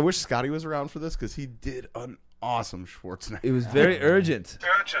 Yeah. I wish Scotty was around for this because he did an awesome Schwarzenegger. It was very urgent.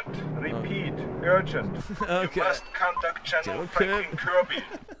 Urgent. Repeat. Urgent. Okay. You must contact General General freaking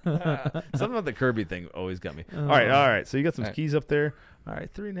Kirby. Something about the Kirby thing always got me. All right. So you got some keys up there. All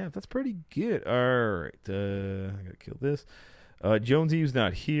right, 3.5. That's pretty good. All right, I gotta kill this. Jonesy's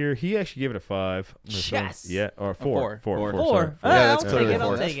not here. He actually gave it a 5. I'm gonna throw him- Yes. Yeah, or 4. Four. Four. Yeah, that's I'll clearly take it. I'll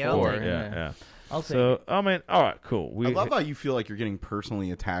four. take it. I'll Four. take it. Yeah. I'll take So it. I mean, all right, cool. I love how you feel like you're getting personally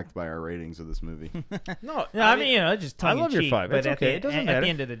attacked by our ratings of this movie. no. Yeah, I mean, just tongue I love in your cheek, 5. But It's at okay. the, It doesn't at matter. the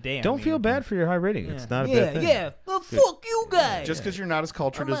end of the day, I Don't mean, feel bad for your high rating. It's not a yeah, bad thing. yeah. Well, fuck you guys. Just because you're not as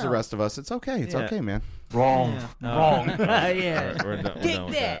cultured I'm as the out. rest of us, it's okay. It's Yeah. okay, man. Wrong. Wrong. All Yeah. right, we're done Take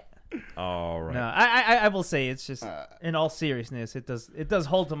with that. All right. No, I will say it's just in all seriousness, it does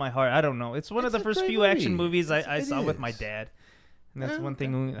hold to my heart. I don't know. It's one of the It's a first great few action movie. movies I It saw with my is. dad, and that's one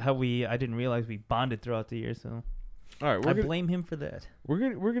thing how I didn't realize we bonded throughout the year. So All right, I blame him for that. we're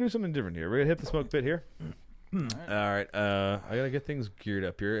gonna do something different here. We're gonna hit the smoke pit here. All right, I gotta get things geared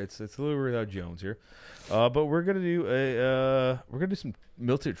up here. It's a little without Jones here, but we're gonna do some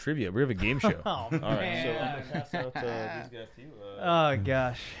military trivia. We have a game show. Oh All right, so I'm man. gonna pass out these guys to you. Oh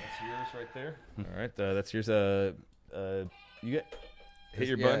gosh. That's yours right there. All right, that's yours. You get hit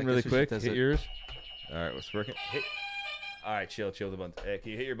your Yeah, button I really guess we quick. should test Hit it. yours. All right, it's working. Hit. All right, chill the button.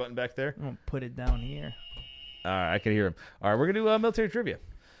 Can you hit your button back there? I'm gonna put it down here. All right, I can hear him. All right, we're gonna do military trivia.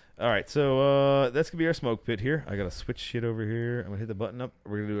 All right, so that's gonna be our smoke pit here. I gotta switch shit over here. I'm gonna hit the button up.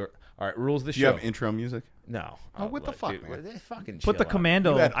 We're gonna do All right, rules of the Do you show. have intro music? No. Oh, what the look, fuck, dude, man? fucking Put the chill out.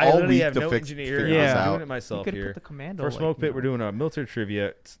 commando. You had I all literally week have to no fix- engineer. figure this I'm out. doing it You myself could here. put the commando. For Smoke like, Pit, we're doing a military trivia.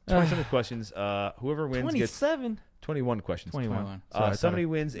 It's 27 questions. Whoever wins gets 27. 21 questions. 21. Somebody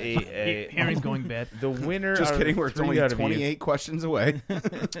wins a Hearing's going bad. the winner. Just out kidding. of We're three only out of you. 28 questions away.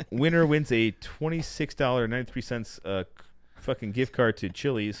 Winner wins a $26.93 fucking gift card to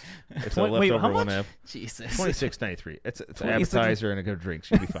Chili's. It's a Wait, leftover how one much? have. Jesus. $26.93. It's an 26. appetizer and a good drink.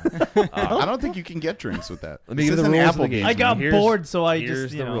 Should be fine. I don't think you can get drinks with that. Let me This give the isn't rules of the Applegate. game. I got Here's- bored, so I Here's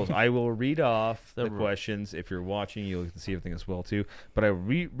just, the you know. rules. I will read off the rule. questions. If you're watching, you'll see everything as well too. But I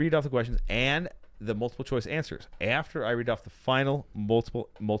read off the questions and the multiple choice answers. After I read off the final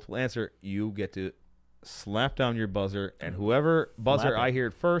multiple answer, you get to slap down your buzzer, and whoever buzzer I hear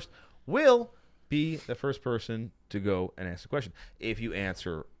it first will be the first person to go and ask the question. If you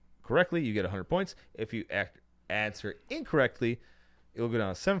answer correctly, you get 100 points. If you answer incorrectly, it'll go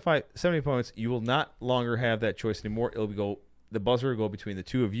down to 70 points. You will not longer have that choice anymore. The buzzer will go between the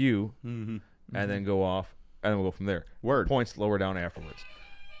two of you, and then go off, and then we'll go from there. Word. Points lower down afterwards.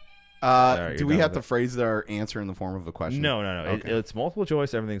 right, Do you're we done have with to it. phrase our answer in the form of a question? No. Okay. It's multiple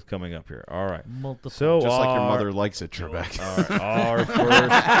choice. Everything's coming up here. All right. Multiple. So Just like your our- mother likes it, Trebek. All right, our first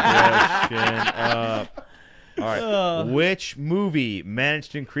question up. All right. Which movie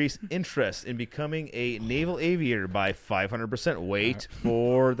managed to increase interest in becoming a naval aviator by 500%? Wait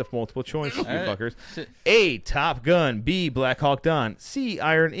for the multiple choice, you right. fuckers. A. Top Gun. B. Black Hawk Down. C.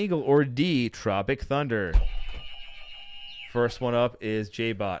 Iron Eagle. Or D. Tropic Thunder. First one up is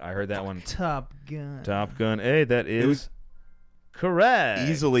J-Bot. I heard that one. Top Gun. Top Gun. A. That is was correct.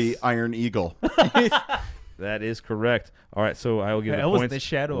 Easily Iron Eagle. That is correct. All right, so I will give That the was points. the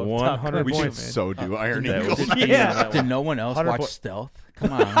shadow of 100 Top We Gun. should points. so do Iron That Eagle. was Yeah. Did no one else 100 watch po- Stealth?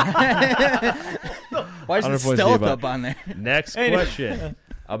 Come on. Why is 100 the points, Stealth J-Bot. up on there? Next question.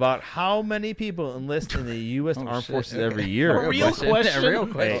 About how many people enlist in the U.S. Armed shit, Forces okay. every year? A real question? A real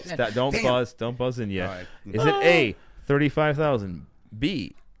Hey, question. don't buzz in yet. All right. Is it A, 35,000,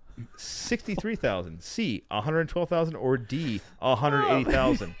 B, 63,000, C, 112,000, or D,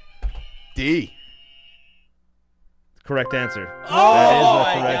 180,000? D. Correct answer. Oh, that is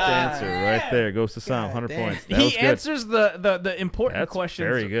my the correct God. answer. Right there. Goes to Sam. 100 damn. points. That was He good. answers the important That's questions.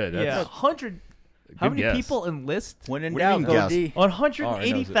 very good. Yeah, That's- 100. How Good many guess. people enlist? When in What do you doubt, mean go guess? D.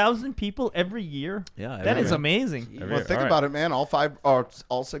 180,000 people every year. Yeah, That is every- amazing. every Well, year. think All right. about it, man.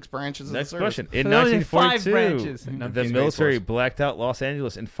 All six branches of Next the service. question. In So only 5 1942, branches. No, I'm the kidding. military Space Force. blacked out Los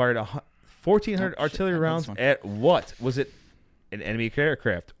Angeles and fired 1,400 Oh, shit, artillery I know rounds this one. at what? Was it an enemy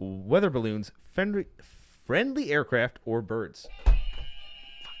aircraft, weather balloons, friendly aircraft, or birds?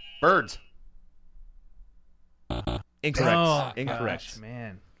 Birds. Incorrect. Oh, Incorrect. gosh,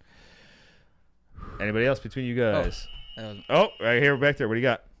 man. Anybody else between you guys? That was Oh, right here, back there. What do you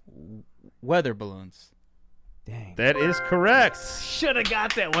got? weather balloons. Dang. That is correct. Should have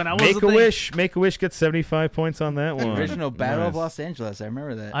got that one. I was Make a Wish. Make a Wish gets 75 points on that one. Original Battle of Nice. Los Angeles. I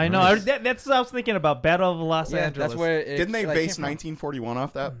remember that. I know. Nice. That's what I was thinking about. Battle of Los Yeah, Angeles. that's where it Didn't they like, base came from. 1941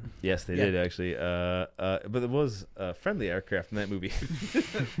 off that? Yes, they Yeah. did actually. But it was a friendly aircraft in that movie. So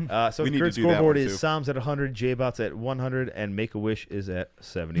We the need to current do that scoreboard one, is too. Psalms at 100, J-Bots at 100, and Make a Wish is at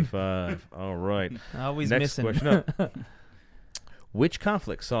 75. All right. Always Next missing. question up. Which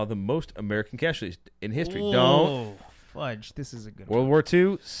conflict saw the most American casualties in history? Don't. Oh, fudge. This is a good World War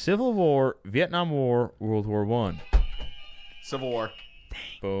II, Civil War, Vietnam War, World War I. Civil War.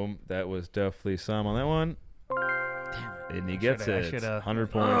 Boom. That was definitely Sam on that one. And he gets I it. shoulda-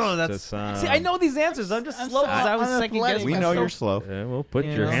 100 points Oh, to that's. Sam. See, I know these answers. I'm just slow because I was second guessing. We know myself. you're slow. Yeah, well, put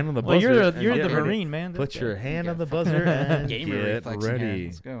You your know? hand on the Well, buzzer. you're and the, you're get the ready. Marine, man. Put This your guy. hand on the buzzer and Gamer get reflex in hand. ready.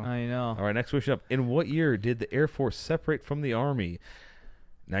 Let's go. I know. All right, next question up. In what year did the Air Force separate from the Army?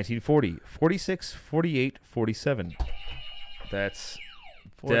 1940, 46, 48, 47. That's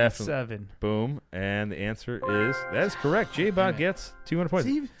definitely 47. boom. And the answer is that is correct. J-Bot gets 200 points.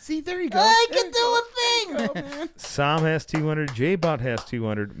 See, there you go. I can do a thing. Sam has 200. J-Bot has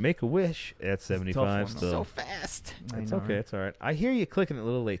 200. Make a Wish at 75 one, still. So fast. It's I know, okay. right? It's all right. I hear you clicking it a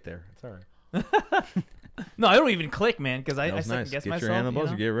little late there. It's all right. No, I don't even click, man, because That I was second nice. guess Get myself. your hand on the you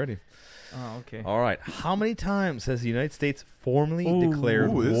buzzer. know? Get ready. Oh, okay. All right. How many times has the United States formally Ooh. declared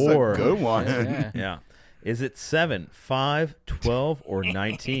Ooh, this war? is a good one. Yeah. Yeah. Is it 7, 5, 12, or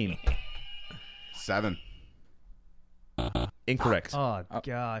 19? 7. Incorrect. Oh,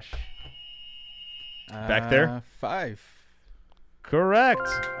 gosh. Back there? 5. Correct.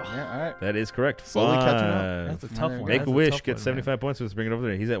 Yeah, all right. That is correct. Slowly catching up. 5. That's a tough Make one. Make That's a a Wish tough gets one, man. 75 points. Let's bring it over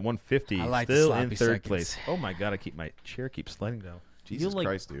there. He's at 150. I like the Still sloppy in third seconds. place. Oh my God! My chair keeps sliding down. Jesus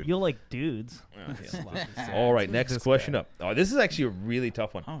Christ, dude. You'll like dudes. All right, next This question guy. up. Oh, this is actually a really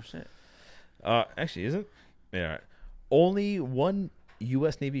tough one. Oh shit. Actually, isn't? Yeah. All right. Only one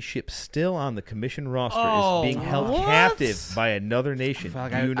U.S. Navy ship still on the commission roster is being held what? captive by another nation. I feel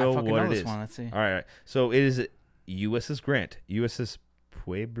like Do you know fucking what know it this is? one. Let's see. All right. So it is USS Grant, USS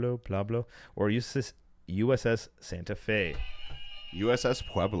Pueblo, or USS Santa Fe. USS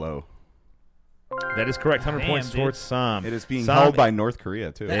Pueblo. That is correct. 100 Damn, points dude. towards Sam. It is being Sam, held by North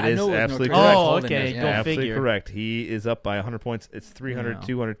Korea, too. It I is know it was absolutely North Korea correct. Oh, holding okay, it, go yeah. Absolutely figure. correct. He is up by 100 points. It's 300, Yeah.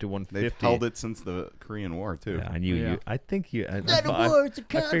 200 to 150. They've held it since the Korean War, too. Yeah, I knew Yeah. you. I think you. It's not a war, it's a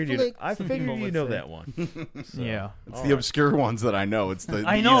I figured you. conflict. I Some figured people you would know say. that one. Yeah. It's the obscure ones that I know. It's the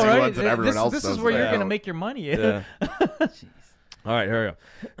I easy know, right? ones that everyone else This is does where you're without. gonna make your money. Yeah. All right, here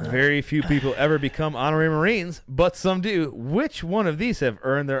we go. Very few people ever become honorary Marines, but some do. Which one of these have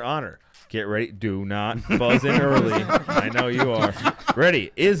earned their honor? Get ready. Do not buzz in early. I know you are.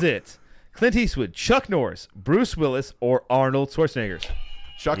 Ready. Is it Clint Eastwood, Chuck Norris, Bruce Willis, or Arnold Schwarzenegger?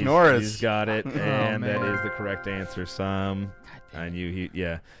 Chuck Norris. He's got it, and that man. is the correct answer. Sam, I knew he.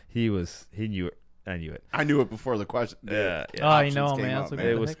 Yeah, he knew it. I knew it. I knew it before the question. Yeah, Oh, I options know, came man. up, That's what man.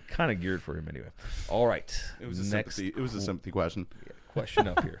 It the was heck? kind of geared for him anyway. All right. It was a next sympathy. It was a sympathy question. question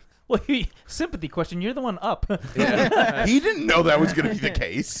up here. Well, sympathy question. You're the one up. He didn't know that was going to be the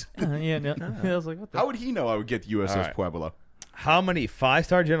case. Yeah, no. I was like, what the? How would he know I would get the USS All right. Pueblo? How many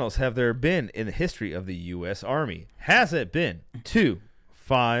 5-star generals have there been in the history of the U.S. Army? Has it been 2,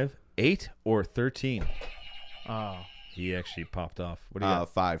 5, 8, or 13? Oh. He actually popped off. What do you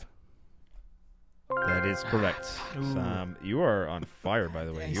got? 5. That is correct. You are on fire, by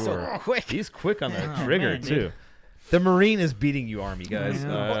the way. He's You so are quick. He's quick on the Oh, trigger man, too. dude. The Marine is beating you, Army guys. I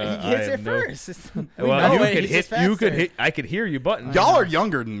know. Well, he I hits have it no- first. Well, you it, could he's hit. just You could faster. hit. I could hear you button. Y'all are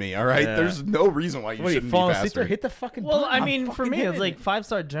younger than me, all right? Yeah. There's no reason why you What are you shouldn't be falling asleep faster. there? Hit the fucking Well, button. I mean, for fucking me, it's hitting like it.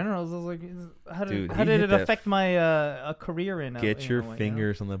 5-star generals. I was like, how did Dude, how he did hit it that affect my a career in? Get in your a way, you know?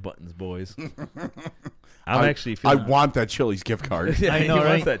 fingers on the buttons, boys. I'm actually I feeling. want that Chili's gift card. Yeah, I he know,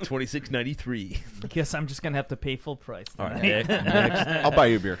 wants right? that $26.93. Guess I'm just gonna have to pay full price. All right, tonight. next I'll buy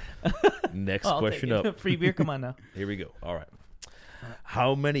you a beer. next I'll question take it. up. Free beer. Come on now. Here we go. All right.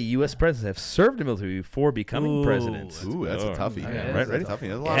 How many U.S. presidents have served in the military before becoming Ooh, presidents? Ooh, that's a All toughie. right. Yeah, Right, That's a ready? toughie.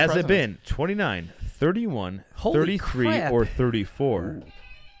 There's a lot of Has it presidents. been 29, 31, Holy 33, crap. or 34?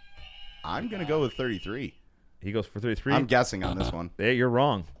 I'm going to go with 33. He goes for 33. I'm guessing on this one. Hey, you're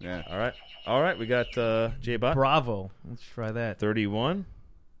wrong. Yeah. All right. All right. We got J-Bot. Bravo. Let's try that. 31.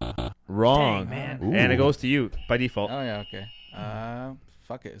 Wrong. Dang, man. Ooh. And it goes to you by default. Oh yeah, okay.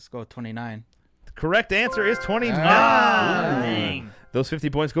 Fuck it. Let's go with 29. The correct answer is 29. Dang. Those 50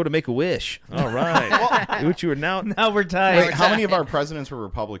 points go to Make-A-Wish. All right. Which you are now. Now we're tied. Wait, how many of our presidents were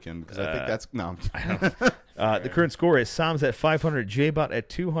Republican? Because I think that's... No. The current score is Sam's at 500, J-Bot at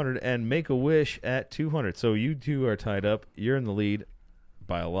 200, and Make-A-Wish at 200. So you two are tied up. You're in the lead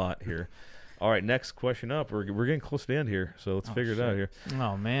by a lot here. All right, next question up. We're getting close to the end here, so let's figure it out here.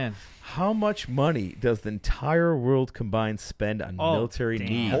 Oh man. How much money does the entire world combined spend on Oh, military damn.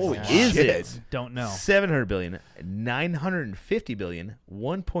 needs? Holy Is shit. it Don't know. 700 billion, 950 billion,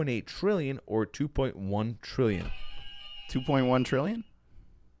 1.8 trillion, or 2.1 trillion? 2.1 trillion?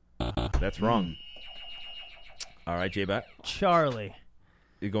 That's wrong. All right, J-Bot. Charlie.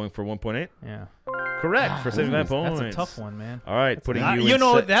 You're going for 1.8? Yeah. Correct, for 79 points. That's a tough one, man. All right, putting you You in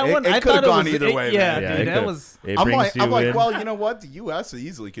know se- that It- one. it I could've thought it gone was either way, Yeah, man. Yeah, dude, it that could've. was. It I'm brings you like, in. well, you know what? The U.S.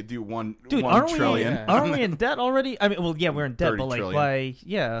 easily could do one Dude, 1 trillion. aren't we in debt already? I mean, well, yeah, we're in debt, 30 but like, trillion. by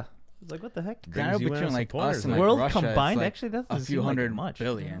yeah, it's like what the heck? I know Brings you in between some like pointers us and there. like World Russia, it's combined, like actually, that a doesn't few seem like hundred much.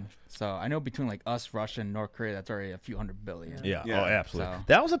 billion. So I know between like us, Russia, and North Korea, that's already a few hundred billion. Yeah, Yeah. oh, absolutely. So-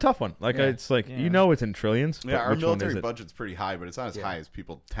 That was a tough one. Like, Yeah. it's like, Yeah. you know it's in trillions. But Yeah, our which one is military it? budget's pretty high, but it's not as Yeah. high as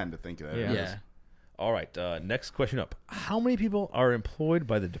people tend to think that Yeah. it Yeah. is. All right, next question up. How many people are employed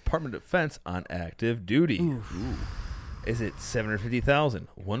by the Department of Defense on active duty? Is it 750,000,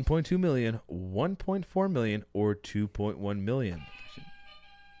 1.2 million, 1.4 million, or 2.1 million?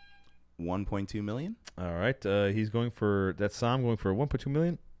 1.2 million? All right, he's going for, that's Sam going for 1.2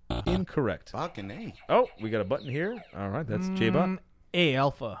 million. Incorrect. Fucking A. Oh, we got a button here. All right, that's J-Bot. A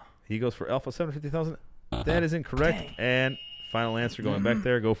Alpha. He goes for Alpha 750,000. That is incorrect. And final answer going back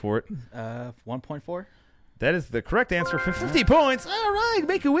there. Go for it. 1.4. That is the correct answer for 50 points. All right,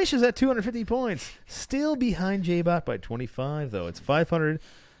 Make-A-Wish is at 250 points. Still behind J-Bot by 25, though. It's 500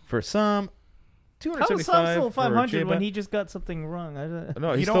 for Sam, How is Sam 275 still for 500 J-Bot. when he just got something wrong?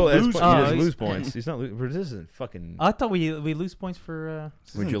 No, He he don't still has lose he points. doesn't Oh, lose points. He's not losing. This isn't fucking... I thought we lose points for.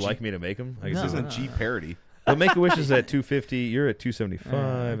 Would you like me to make him? I guess No. This this isn't G parody. But Make-A-Wish is at 250. You're at 275,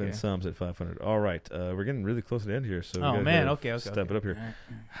 okay. and Sam's at 500. All right, we're getting really close to the end here, so we Oh, gotta man. go Okay. step it up here.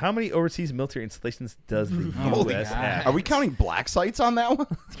 How many overseas military installations does the Holy U.S. God. have? Are we counting black sites on that one?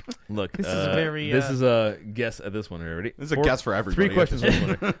 Look, This is very, This is a guess at this one. Ready? This is a guess for everybody. 3 questions. For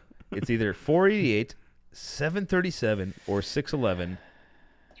this one. It's either 488, 737, or 611.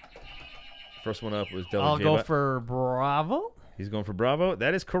 First one up was Double I'll J-Bot. go for Bravo. He's going for Bravo.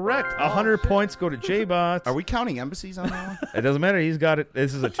 That is correct. 100 points go to J-Bot. Are we counting embassies on that one? It doesn't matter. He's got it.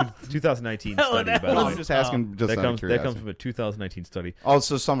 This is a 2019 study, by the Well, way. I'm just asking. Just That out of comes curiosity. from a 2019 study. Oh,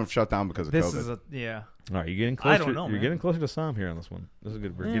 so some have shut down because of This COVID. is yeah. All right, you're getting closer. I don't know, You're man. getting closer to Sam here on this one. This is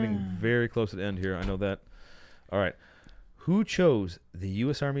good. We're getting very close to the end here. I know that. All right. Who chose the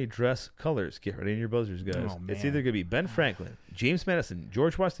U.S. Army dress colors? Get ready in your buzzers, guys. Oh, It's man. either going to be Ben Franklin, James Madison,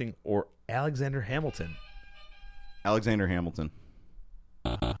 George Washington, or Alexander Hamilton. Alexander Hamilton.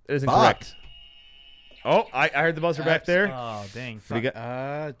 That is Fuck. incorrect. Oh, I heard the buzzer back there. Oh dang. What do you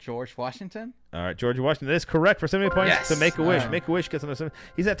got? George Washington. All right, George Washington. That is correct for 70 points Yes. to Make-A-Wish. All right. Make-A-Wish gets another 7.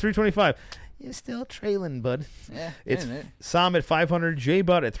 He's at 325. You're still trailing, bud. Yeah, It's isn't it? Sam at 500,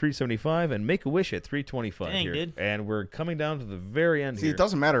 J-Bot at 375, and Make-A-Wish at 325 Dang, here. dude. And we're coming down to the very end See, here. it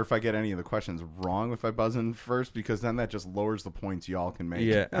doesn't matter if I get any of the questions wrong if I buzz in first, because then that just lowers the points y'all can make.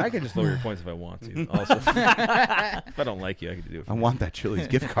 Yeah, I can just lower your points if I want to. Also, if I don't like you, I can do it. I want that Chili's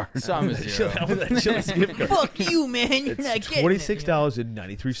gift card. Some is zero. Chili's gift card. Fuck you, man. You're not It's getting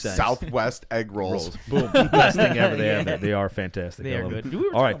 $26.93. Southwest egg rolls. Boom. Best thing ever. They have that. They are fantastic. They I are love good. them. We were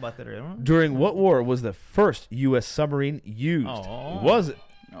All talking right. about that earlier. During what war was the first U.S. submarine used? Oh. Was it?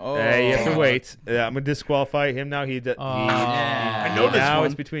 Oh, Hey, you have to wait. I'm going to disqualify him now. I know this now one.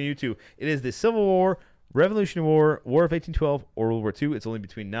 it's between you two. It is the Civil War, Revolutionary War, War of 1812, or World War II. It's only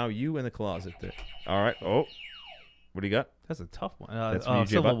between now you and the closet there. All right. Oh, what do you got? That's a tough one. That's from you,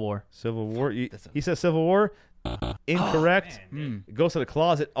 Civil J-Bot. War. Civil War. That's a- He says Civil War. Incorrect. It goes to the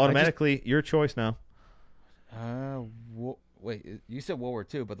closet automatically. Your choice now. Wait, you said World War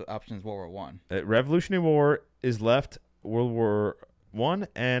II, but the option is World War One. Revolutionary War is left. World War I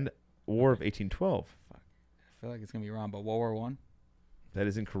and War of 1812. I feel like it's gonna be wrong, but World War One. That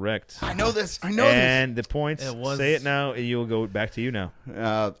is incorrect. I know this. I know And the points. It was- Say it now, and you'll go back to you now.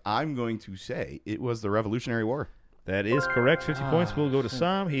 this. I'm going to say it was the Revolutionary War. That is correct. 50 points will go to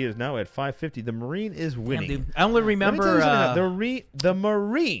Sam. He is now at 550. The Marine is winning. Damn, dude. I only Let me tell remember. you something. The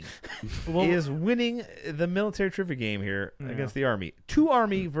Marine Well- is winning the military trivia game here against the Army. 2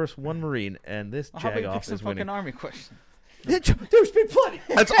 Army versus 1 Marine, and this How about you pick jag-off some is fucking winning. army question? There's been plenty.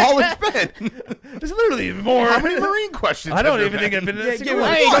 That's all it's been. There's literally more. How many Marine questions? I don't have even there think I've been in a single give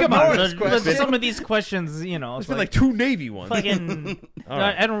one. us Hey, one. come on. Norris question. Some of these questions, you know, There's it's been like like 2 Navy ones. fucking. All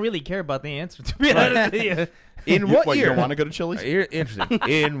right. I don't really care about the answer, to be honest with you. In You- what You year? don't want to go to Chili's? Here, interesting.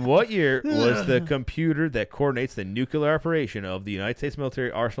 In what year was the computer that coordinates the nuclear operation of the United States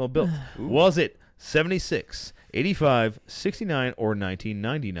military arsenal built? Was it 76, 85, 69, or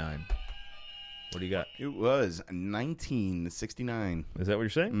 1999? What do you got? It was 1969. Is that what you're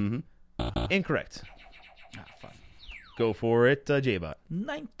saying? Mm-hmm. Incorrect. Ah, fuck. Go for it, J-Bot.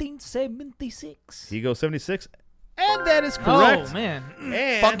 1976. He goes 76, and that is correct. Oh man.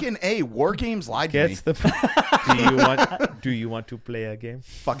 And Fucking A. War Games lied to me. gets the. Do you want to play a game?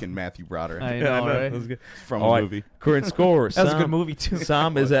 Fucking Matthew Broderick I know, right? That was good. from All a right. movie. Current score. That was a Sam- good movie too.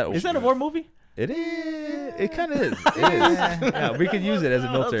 Sam is at. Is that a war movie? It is. It kind of is. It is. Yeah, we could use it as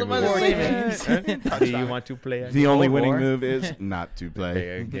a military That's what movie. I'm saying. Do you want to play a The only Cold winning War. move is not to play.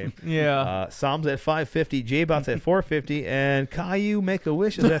 play a game? Yeah. Sam's at 550, J-Bot's at 450, and Caillou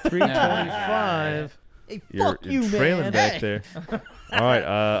Make-A-Wish is at 325. Hey, You're fuck you, trailing man. back Hey. there. All right,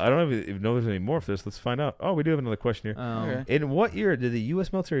 I don't know if you know there's any more for this. Let's find out. Oh, we do have another question here. Okay. In what year did the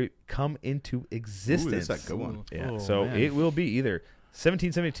U.S. military come into existence? Ooh, that's a good one. Yeah, Oh, so man. it will be either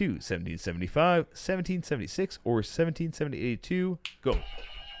 1772, 1775, 1776, or 1772. Go.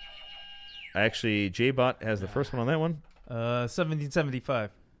 Actually, J-Bot has the first one on that one. 1775.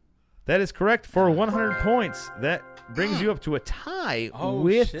 That is correct for 100 points. That brings you up to a tie Oh,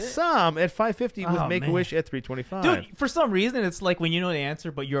 with shit. Sam at 550 with Oh, Make-A-Wish at 325. Dude, for some reason, it's like when you know the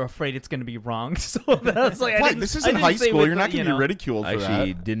answer, but you're afraid it's going to be wrong. So that's like, I What? didn't- This I isn't didn't high say school. with You're the- not going you to be know. ridiculed I for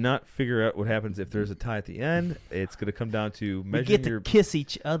actually that. did not figure out what happens if there's a tie at the end. It's going to come down to We measuring get to your. kiss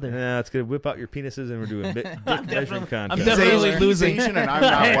each other. Nah, it's going to whip out your penises and we're doing dick measuring contest. I'm definitely He's losing. Asian and I'm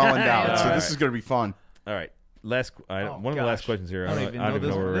not well endowed, so All this right. is going to be fun. All right. One of the last questions here. I don't even know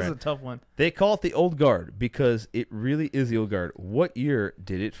this where one. we're This is at. a tough one. They call it the Old Guard because it really is the Old Guard. What year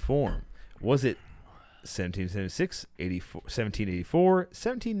did it form? Was it 1776, 1784,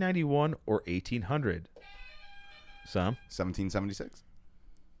 1791, or 1800? Sam? 1776.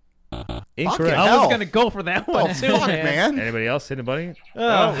 Incorrect. Fucking I was hell. gonna go for that one Oh, too, fuck, man. Anybody else hit a button?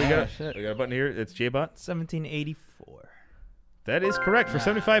 Oh, we got shit. a button here. It's J-Bot. 1784. That is correct for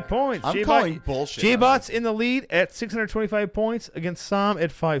 75 points. I'm J-Bot- calling bullshit. J-Bot's in the lead at 625 points against Sam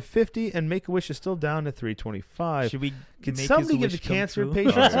at 550, and Make-A-Wish is still down to 325. Should we? Could make somebody his give the wish come cancer true?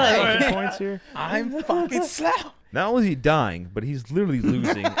 patient some fucking points here? I'm fucking slow. Not only is he dying, but he's literally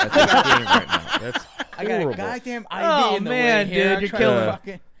losing at this game right now. That's I got a horrible. goddamn IV Oh, in the man, way here. dude, I'm you're trying to killing it.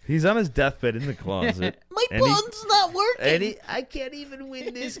 fucking- He's on his deathbed in the closet. My And he- button's not working. I can't even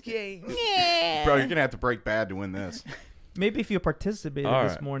win this game. Bro, you're gonna have to break bad to win this. Maybe if you participated All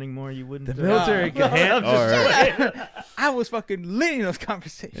this right. morning more, you wouldn't. The military can handle. All right. I was fucking leading those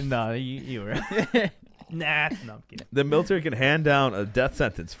conversations. No, you were. Nah, no, I'm kidding. The military can hand down a death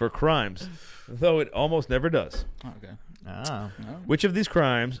sentence for crimes, though it almost never does. Okay. Ah, Which of these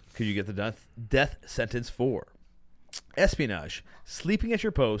crimes could you get the death sentence for? Espionage, sleeping at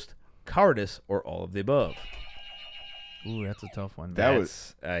your post, cowardice, or all of the above? ooh, that's a tough one. That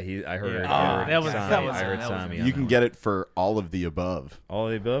That's, I heard. Yeah. I heard That was- Sami. that was- I heard that was- Sami on You that can one. get it for all of the above. All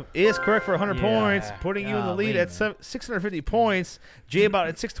of the above is correct for 100 Yeah. points, putting you in the lead Golly, at 650 points. J-Bot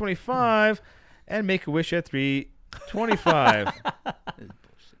at 625, and Make-A-Wish at 325.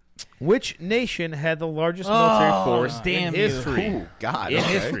 Which nation had the largest military Oh, force damn in you. history? Ooh, God. In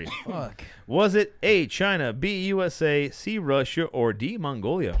okay. history. Fuck. Was it A, China, B, USA, C, Russia, or D,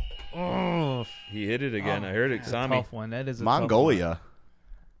 Mongolia? Oh, He hit it again. I heard it. that's a Sami. tough one. That is a Mongolia.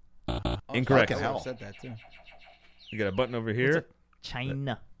 Incorrect. Fucking hell. I said that too. You got a button over here. Tough one.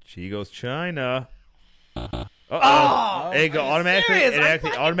 China. She goes China. Uh-oh. It go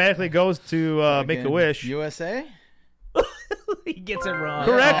automatically goes to Make-A-Wish. USA? He gets it wrong.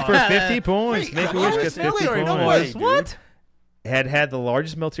 Correct for Oh. 50 points. Wait, Make-A-Wish how gets is 50 military? No points. way, dude. What? Had the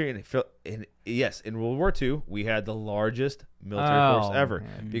largest military in World War II. We had the largest military force Oh, ever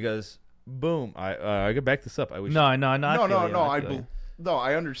man. because boom. I could back this up. I wish. No. No,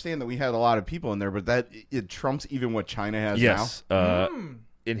 I understand that we had a lot of people in there, but that it trumps even what China has Yes.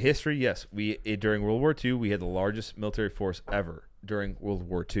 In history, yes. During World War II, we had the largest military force ever. During World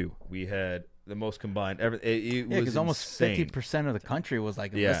War II, we had the most combined ever. It Yeah, was because almost insane. 50% of the country was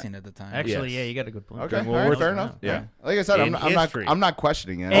like Yeah. missing at the time. Actually, Yes. yeah, you got a good point. now. Okay, During all World right, War fair II. enough. Yeah. Like I said, In I'm history. not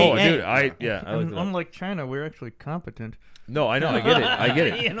questioning it. Hey, Oh, hey. dude, I looked it up. Unlike China, we're actually competent. No, I know, I get it, I get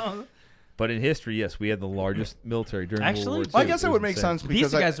it. You know? But in history, yes, we had the largest military during Actually? World War II. Well, I guess it was would make insane. sense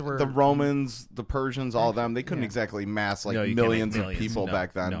because guys were- the Romans, the Persians, all of them, they couldn't exactly mass like No, you can't make millions of millions. people No,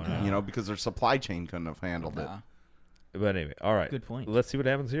 back then, no. you know, because their supply chain couldn't have handled it. Nah. But anyway, all right. Good point. Let's see what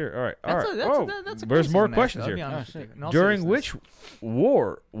happens here. All right, all That's right. a, that's Oh, a, that's a there's crazy more one, questions actually. here. I'll be honest Oh, with shit. you. In all During seriousness. which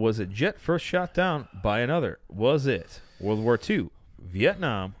war was a jet first shot down by another? Was it World War II,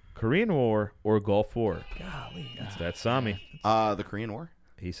 Vietnam, Korean War, or Gulf War? Golly, That's Sami. The Korean War.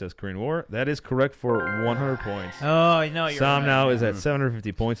 He says Korean War. That is correct for 100 points. Oh, no, you're Sam right. now is at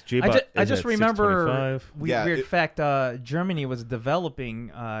 750 points. I, J-Bot I is just at remember 625. Yeah, weird it- fact. Germany was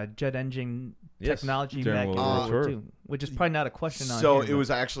developing jet engine Yes, technology during back in World World War War II. II, which is probably not a question on So here, it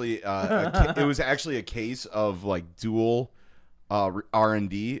but- was actually a case of like dual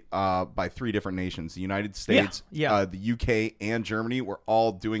R&D by three different nations. The United States, yeah. the UK, and Germany were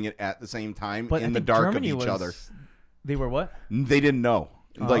all doing it at the same time but I in the think dark Germany of each was, other. They were what? They didn't know.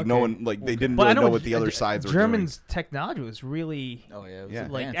 Like no okay. one, like they didn't But I really know know what the other sides were Germans' technology was really Oh, yeah. It was Yeah.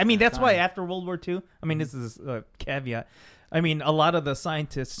 like. advanced I mean, at the that's why time. after World War II. I mean, this is a caveat. I mean, a lot of the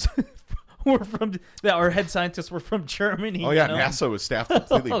scientists were from that. Our head scientists were from Germany. doing. Oh yeah, you know? NASA was staffed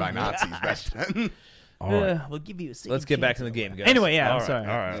completely Oh, by Nazis back then. All right. We'll give you a second Let's get back chance. to the game, guys. Anyway, yeah, All I'm right, sorry.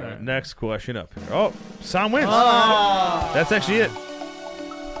 All right, Sorry. all right. Next question up here. Oh, Sam wins. That's actually it.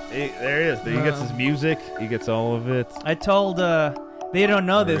 There he is. He gets his music. He gets all of it. I told they don't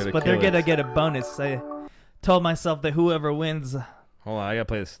know They're this, gonna but they're kill gonna it. get a bonus. I told myself that whoever wins, Hold on, I gotta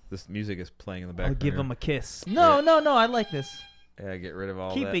play this. This music is playing in the I'll background. give here. them a kiss. No, Yeah. no, I like this. Yeah, get rid of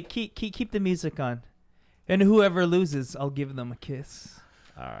all Keep that. it, keep the music on, and whoever loses, I'll give them a kiss.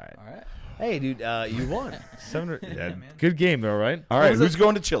 All right. All right. Hey, dude, you won. 700. Yeah, man. Good game, though, right? All right, was who's it?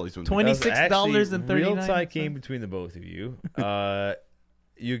 going to Chili's with me? That was $26.39. Real tight game between the both of you.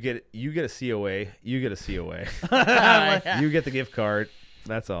 You get a COA. You get a COA. You get the gift card.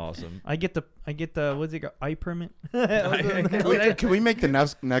 That's awesome. I get the what's it called? Eye permit. Can we make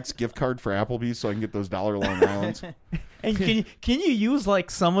the next gift card for Applebee's so I can get those $1 Long Islands? And can you use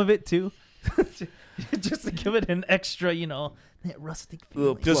like some of it too, just to give it an extra, that rustic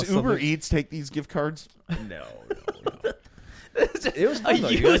feeling. Does Plus Uber something. Eats take these gift cards? No. It was a fun, though.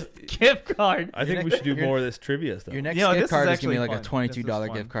 You guys- used gift card. I think we should do more of this trivia stuff. Your next You know, gift this is card is actually gonna be like fun. a This is $22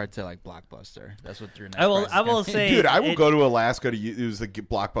 fun. gift card to like Blockbuster. That's what your next I will. prize is I will gonna be. say, Dude, I will it- go to Alaska to use the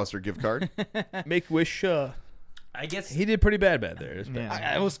Blockbuster gift card. Make Wish. I guess He did pretty bad there. It's bad.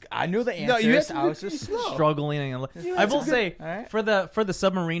 Yeah. I knew the No, you answers. have to I was just slow. struggling. And I will say All right. for the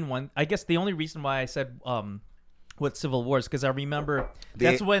submarine one, I guess the only reason why I said with Civil Wars because I remember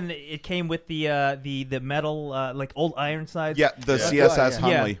that's when it came with the metal like old Ironsides. Yeah, the Yeah. CSS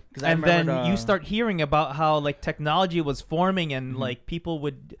Yeah. Hunley. 'Cause I And then remembered, you start hearing about how like technology was forming and like people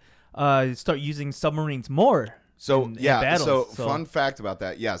would start using submarines more. So in yeah, battles, so fun fact about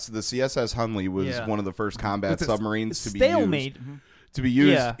that. Yes, the CSS Hunley was Yeah. one of the first combat It's a submarines to be stalemate.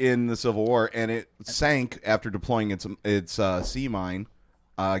 used Yeah. in the Civil War, and it sank after deploying its sea mine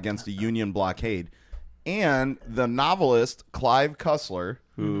against a Union blockade. And the novelist Clive Cussler,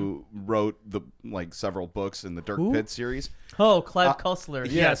 who wrote the several books in the Dirk Who? Pitt series, Oh, Clive Cussler.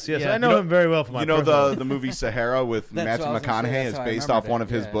 Yes, yes. Yeah. I know him very well from my you know personal- the movie Sahara with That's Matthew what I was gonna say. McConaughey That's is how I based remembered off one it. of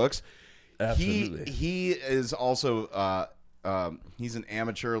his Yeah. books. Absolutely. He is also he's an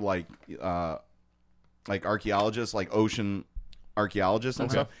amateur like archaeologist, like ocean archaeologist and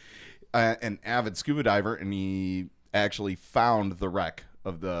stuff, an avid scuba diver, and he actually found the wreck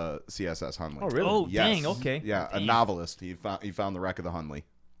of the CSS Hunley. Oh, really? Oh, Yes. dang. Okay. Yeah, a Dang. novelist. He found the wreck of the Hunley.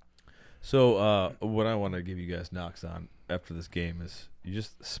 So what I want to give you guys knocks on after this game is you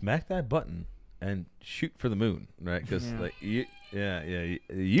just smack that button and shoot for the moon, right? Because Yeah. like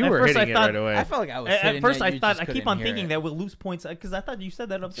you were first I hitting it thought- right away. I felt like I was. At sitting first, there, I you thought just I keep couldn't on hear thinking it. that we'll lose points because I thought you said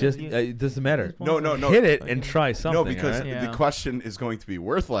that upstairs. just it doesn't matter. No, Hit it and try something. No, because all right? the question is going to be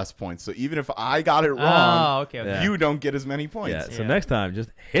worth less points. So even if I got it Oh, wrong, okay. okay. Yeah. you don't get as many points. yeah. So Yeah. next time, just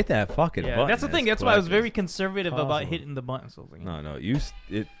hit that fucking Yeah, button. that's the thing. as That's why I was quick as- very conservative about possible. hitting the button. So I was like, No,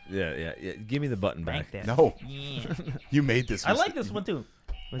 yeah. Give me the button back. bank that. No, Yeah. you made this. I like mistake. this one too.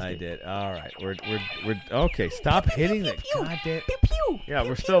 Let's I do it. did. All right, we're okay. Stop hitting the goddamn. Pew pew. Yeah,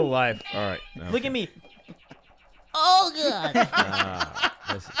 we're still alive. All right. Look at me. Oh god.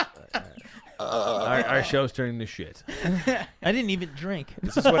 Our show's turning to shit. I didn't even drink.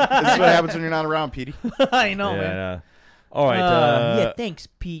 This is what happens when you're not around, Petey. I know, yeah. man. All right. Yeah. Thanks,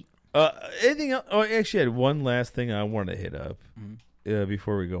 Pete. Anything else? Oh, actually, I had one last thing I wanted to hit up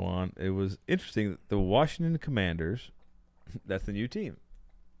before we go on. It was interesting that the Washington Commanders, that's the new team.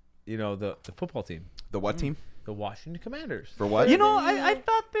 You know, the football team. The what team? The Washington Commanders. For what? You know, I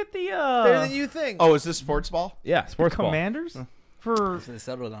thought that They're the new thing. Oh, is this sports ball? Yeah, sports ball. Commanders for So they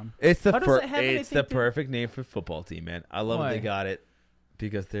settled on. It's the How does it have it's the anything to- perfect name for football team, man. I love that Why? they got it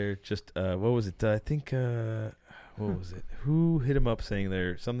because they're just what was it? I think what was it? Who hit him up saying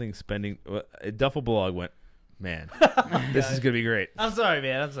they're something spending? Duffel Blog went, man, this is gonna be great. I'm sorry,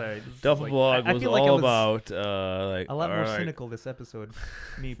 man. I'm sorry. This is Duffel like- Blog I was feel like all it was about like a lot all more right, cynical this episode.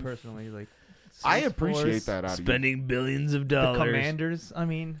 Me personally, like I Salesforce, appreciate that out of you. spending billions of The dollars. Commanders. I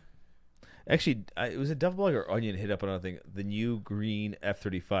mean, Actually, it was a Duffel Blog or Onion hit up another thing. The new green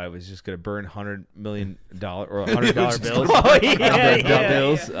F-35 was just gonna burn $100 million or $100 bills. Oh, yeah, $100 yeah,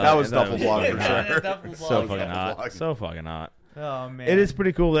 bills. yeah. That was and Duffel Blog for Yeah, sure. Duffel So Blog. fucking Duffel hot. Blog. So fucking hot. Oh man, It is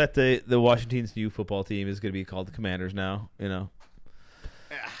pretty cool that the Washington's new football team is going to be called the Commanders now. You know,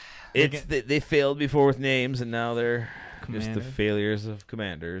 they failed before with names, and now they're just the Commanders. failures of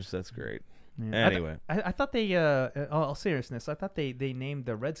Commanders. That's great. Yeah. Anyway. I thought they all seriousness, I thought they named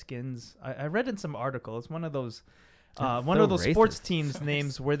the Redskins. I read in some article. It's one of those That's one so of those sports racist. teams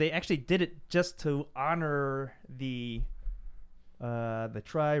names where they actually did it just to honor the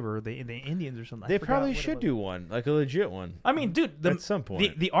tribe or the Indians or something. I They forgot probably what it should was. do one, like a legit one. I mean, dude, At some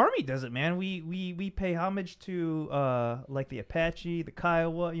point. the Army does it, man. We pay homage to like the Apache, the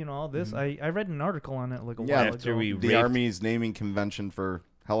Kiowa, you know, all this. I read an article on it like a while After ago. we The raped- Army's naming convention for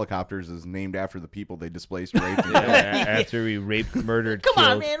helicopters is named after the people they displaced, raped, and Yeah, killed. after we raped, murdered, Come killed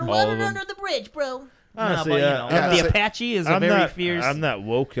on, man. all Run of it them. under the bridge, bro. Honestly, but, you know, yeah, the so- Apache is a very fierce. I'm not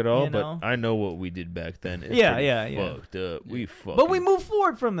woke at all, you know? but I know what we did back then. It's Yeah, pretty yeah. fucked up. We fucked. But we moved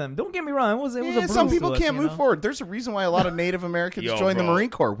forward from them. Don't get me wrong. It was a Yeah, some bruise people to us, can't you move know? forward. There's a reason why a lot of Native Americans Yo, joined the bro. Marine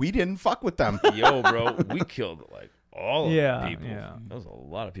Corps. We didn't fuck with them. Yo, bro, we killed like all of Yeah, the people. yeah. That was a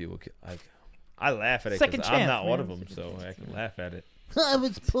lot of people. I laugh at it Second because I'm chance, not one of man. them, so I can laugh at it. I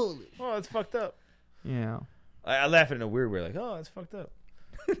was Polish. Oh, it's fucked up. Yeah. I laugh at it in a weird way, like, oh, it's fucked up.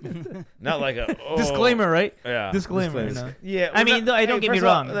 Not like a Disclaimer, right? Yeah, Disclaimer, you know. Yeah, I we're mean, don't get me first of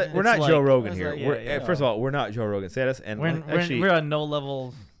all, wrong. we're It's not like- Joe Rogan it's here. like, We're, yeah. First of all, we're not Joe Rogan status, and actually, We're on no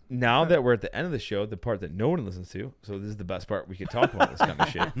level. now that we're at the end of the show, the part that no one listens to, so this is the best part. We can talk about this kind of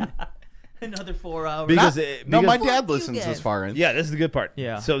shit. Another 4 hours. because No, my because- dad Fuck you listens guys. this far in. Yeah, this is the good part.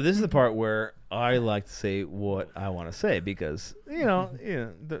 Yeah. So this is the part where I like to say what I want to say because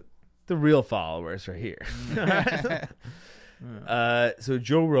the real followers are here. So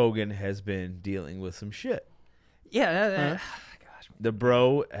Joe Rogan has been dealing with some shit. yeah. The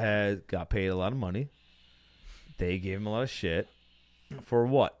bro has got paid a lot of money. They gave him a lot of shit. For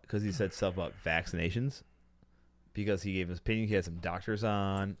what? Because he said stuff about vaccinations. Because he gave his opinion. He had some doctors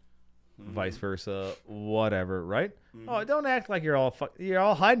on. Vice versa. Whatever. Right? Oh, don't act like you're all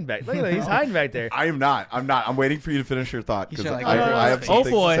hiding back. Look at that. He's hiding back there. I am not. I'm waiting for you to finish your thought because You should, like, I have some Oh,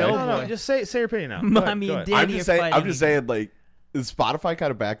 things boy. to say. Oh, No, boy. just say your opinion now. Go ahead, Mommy go and ahead. Daddy. I'm just saying, like, Spotify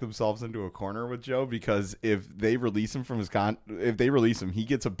kind of backed themselves into a corner with Joe because if they release him from his if they release him, he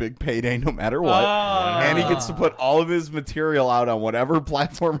gets a big payday no matter what, and he gets to put all of his material out on whatever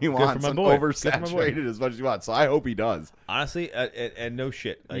platform he wants my and boy. Good for my boy. oversaturate it as much as he wants. So I hope he does. Honestly, and no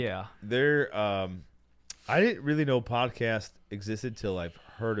shit. Like, Yeah. They're. I didn't really know podcast existed till I've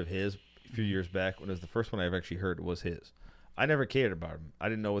heard of his a few years back. When it was the first one I've actually heard was his. I never cared about them. I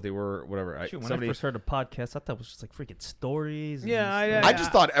didn't know what they were. Whatever. Shoot, when I first heard a podcast, I thought it was just like freaking stories. and Yeah, stuff. I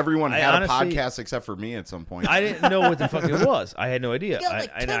just thought everyone I had honestly- a podcast except for me at some point. I didn't know what the fuck it was. I had no idea. You got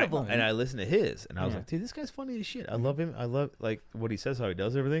like 10 of them. And I listened to his, and I was Yeah. like, dude, this guy's funny as shit. I love him. I love like what he says, how he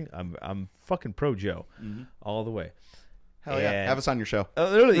does everything. I'm fucking pro Joe, all the way. Hell yeah, And- have us on your show.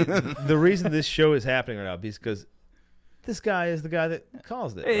 Literally, the reason this show is happening right now is because this guy is the guy that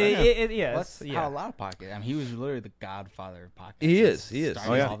caused it. right? Yes. That's how a lot of podcasts. I mean, he was literally the godfather of podcasts. He is.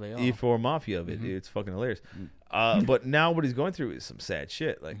 Started all they all. E4 Mafia of it. Dude, it's fucking hilarious. But now what he's going through is some sad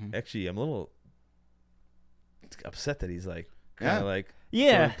shit. Like, actually, I'm a little upset that he's like, kind of Yeah. like,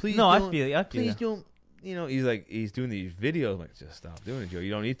 Yeah. going, please No, I don't- feel you. I feel please you. don't. You know, he's like, he's doing these videos. I'm like, just stop doing it, Joe. You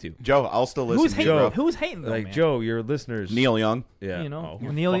don't need to. Joe, I'll still listen Who's to hating? you, bro. Who's hating though, Like, man? Joe, your listeners. Neil Young. Yeah. You know, Oh,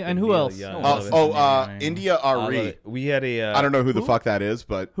 Neil- fucking and who Neil else? Young. Oh, I love it. India I love Ari. it. We had a. I don't know who the fuck that is,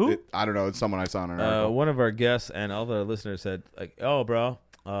 but Who? I don't know. It's someone I saw on an article. One of our guests and all the listeners said, like, "Oh, bro,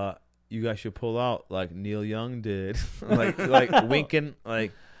 you guys should pull out like Neil Young did, like winking,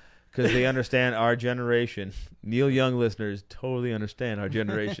 like, because they understand our generation. Neil Young listeners totally understand our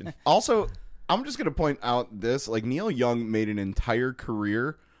generation. Also, I'm just going to point out this. Like, Neil Young made an entire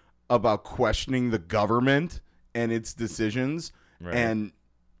career about questioning the government and its decisions Right. and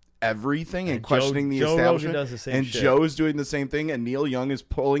everything and And questioning the Joe Rogan establishment. does the same and shit. Joe's doing the same thing, and Neil Young is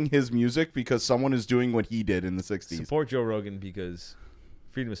pulling his music because someone is doing what he did in the 60s. Support Joe Rogan because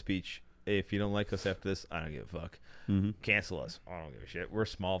freedom of speech. If you don't like us after this, I don't give a fuck. Cancel us. I don't give a shit. We're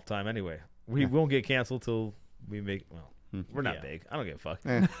small time anyway. We won't get canceled till we make. Well, we're not big. I don't give a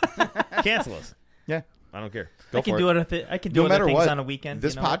fuck. Cancel us. Yeah. I don't care. Go I can for do it. other I can do No other matter things what, on a weekend.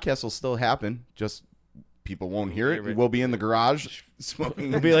 this you know? podcast will still happen. Just people won't hear it. Yeah, right. We'll be in the garage smoking.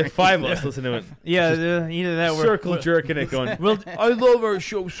 It'll be like 5 of us listen to it. Yeah, either that or Circle jerking it, going. I love our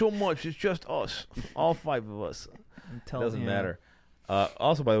show so much. It's just us, all 5 of us. Doesn't matter.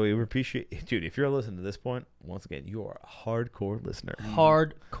 Also, by the way, we appreciate, dude. If you're listening to this point, once again, you are a hardcore listener.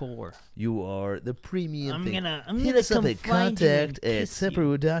 Hardcore. You are the premium. I'm thing. gonna Hit come us up at find you and contact at kiss you.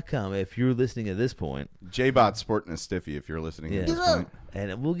 Semperwood.com if you're listening at this point. J-Bot sporting a stiffy if you're listening Yeah. at this point.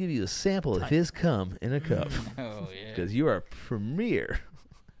 And we'll give you a sample of his cum in a cup Oh yeah. because you are a premier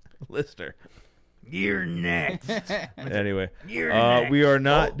listener. You're next. Anyway, You're next. we are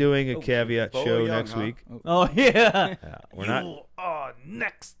not doing a caveat Bo show Young, next huh? week. Oh yeah. We're not. You are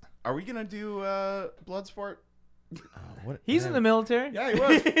next. Are we gonna do Bloodsport? What, He's in the military. Yeah, he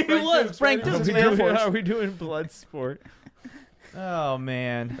was. He was. Frank Are Dukes we, in the Air doing, Force. are we doing blood sport? Oh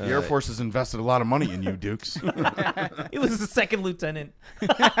man. The Air Force has invested a lot of money in you, Dukes. He was the second lieutenant.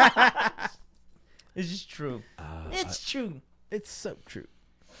 It's just true. It's true. It's so true.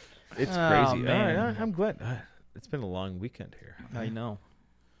 It's Oh, crazy. man. All right, I'm glad. It's been a long weekend here. I know.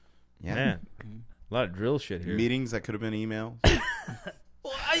 Yeah. Man, a lot of drill shit here. Meetings that could have been emails.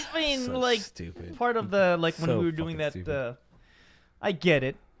 Well, I mean, So like, stupid. Part of the when So we were doing fucking that. stupid. I get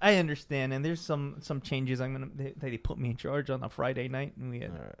it. I understand, and there's some changes. They put me in charge on a Friday night, and we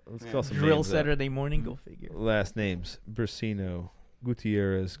had All right, let's Yeah. call some drill names up. Saturday morning. Go figure. Last names: Bursino,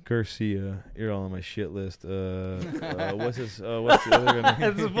 Gutierrez, Garcia. You're all on my shit list. What's his? What's the other guy?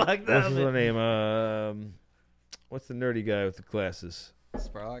 That's fucked What's up. his other name? What's the nerdy guy with the glasses?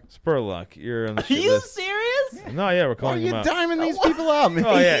 Spurlock. Spurlock. You're on the are shit you list. serious? No, yeah, we're Why are calling you them out. diming these people out, man?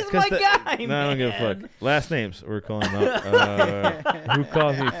 Oh yeah, He's 'cause my guy, No, I don't give a man. fuck. Last names, we're calling them out. Who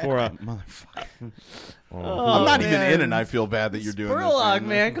calls me for a? Motherfucker. Oh, I'm not even man. in, and I feel bad that you're doing Spurlock, this.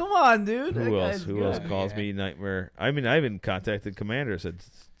 man. Come on, dude. That Who else? guy's Who else good. calls me Nightmare? I mean, I even contacted Commander. Said,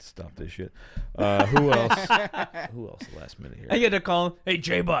 "Stop this shit." Who else? Who else? Last minute I here. get to call him. Hey,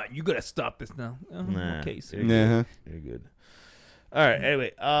 J-Bot, you gotta stop this now. Nah, Okay, sir. you're Nah. good. You're good. All right.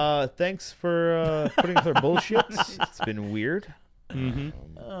 Anyway, thanks for putting with our bullshits. It's been weird.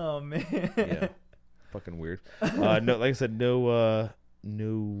 Oh man. Yeah, fucking weird. No, like I said, no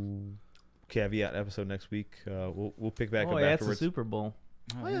caveat episode next week. We'll pick back Oh up yeah, it's the afterwards. Super Bowl.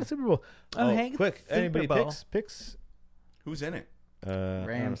 Oh yeah, Super Bowl. Oh, Oh, Hank, quick! Super Anybody Bowl. picks? Who's in it?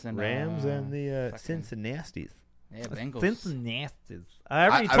 Rams and, Rams and the fucking- Cincinnati. Yeah, Bengals. Cincinnati. I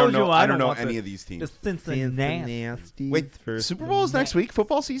already I told don't know. you I don't know want any the, of these the teams. Cincinnati. Wait, Super Bowl is next week.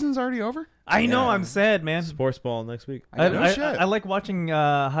 Football season's already over. I know. Yeah. I'm sad, man. Sports ball next week. No shit. I like watching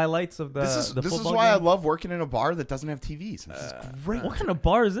highlights of the This is football why I game. love working in a bar that doesn't have TVs. This is great. What kind of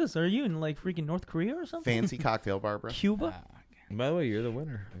bar is this? Are you in like freaking North Korea or something? Fancy cocktail bar, bro. Cuba? By the way, you're the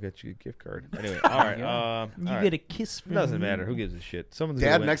winner. I got you a gift card. Anyway, all right. You all right. get a kiss from Doesn't me. matter. Who gives a shit? Someone's Dad,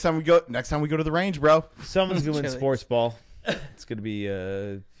 gonna win. next time we go to the range, bro. Someone's gonna win Chili's. sports ball. It's gonna be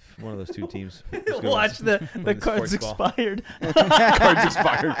one of those two teams. Who's gonna win Watch the win cards sports ball. expired. Cards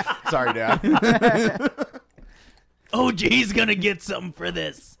expired. Sorry, Dad. OG's gonna get something for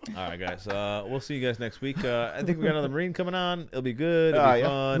this. All right, guys. We'll see you guys next week. I think we got another Marine coming on. It'll be good. It'll be Yeah.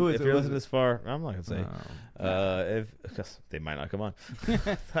 fun. Who is If it? you're Who is listening it? this far, I'm not gonna say. Because they might not come on. That's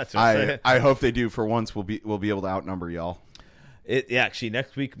what I'm I saying. I hope they do. For once, we'll be able to outnumber y'all. Yeah, actually,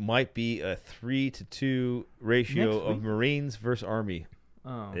 next week might be a 3-2 ratio Next of week? Marines versus Army.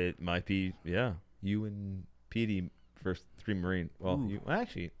 Oh. It might be, yeah, you and PD versus 3 Marine. Well, Ooh. you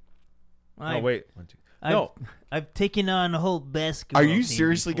actually. I've, Oh wait, 1, 2. I've, No. I've taken on a whole basketball. Are you team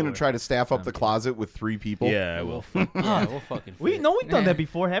seriously going to before. try to staff up the closet with 3 people? Yeah, I will. Yeah, we'll fucking. We've done that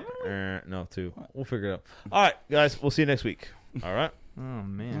before, haven't we? No, 2. We'll figure it out. All right, guys, we'll see you next week. All right, Oh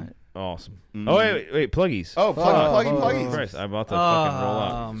man. awesome. Mm. Oh wait, pluggies. Oh, pluggy. Christ, I'm about to fucking roll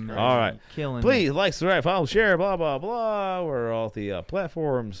out. Oh, man. All right. Killing me. Please like, subscribe, follow, share, blah blah blah. We're all the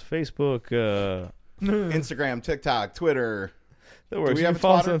platforms: Facebook. Instagram, TikTok, Twitter. That Do works. we You have a can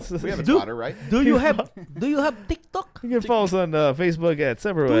follow us spotter? on- We have a Do- spotter, right? Do you have TikTok? You can follow us on Facebook at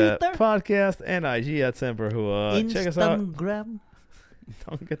Semperhua Twitter? Podcast and IG at Semperhua. Check us out. Instagram.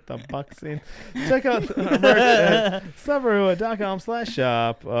 Don't get the bucks in. Check out our merch at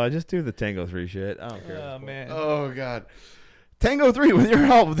Semperhua.com/shop. Just do the Tango 3 shit. I don't care. Oh man. Oh God. Tango 3, with your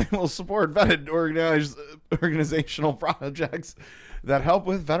help, they will support vetted organizational projects that help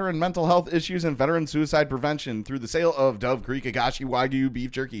with veteran mental health issues and veteran suicide prevention through the sale of Dove Creek Agashi Wagyu beef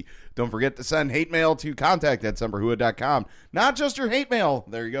jerky. Don't forget to send hate mail to contact@semperhua.com. Not just your hate mail.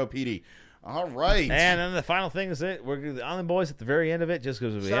 There you go, Petey. All right. And then the final thing is it. We're the Island Boys at the very end of it, just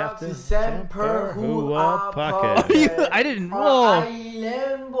because we have to. Semperhua Podcast. I didn't. Whoa. Whoa.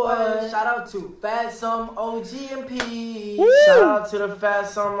 Island boys. Shout out to Fat Some OG and P. Shout out to the Fat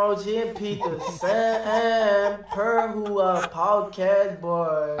Some OG and P. The Semperhua podcast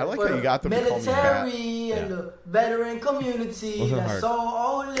boys. I like how you got them to call me Fat. Military and the veteran community. Wasn't That's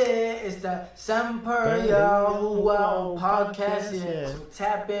hard. so lit. It's the Semperhua podcast. Yeah. So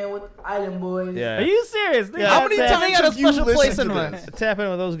tap in with Island boys. Yeah. Are you serious? Yeah, How many They times got a have you special place listened in to my. this? Tap in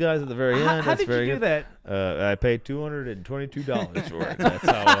with those guys at the very end. How That's did very you do good. that? I paid $222 for it. That's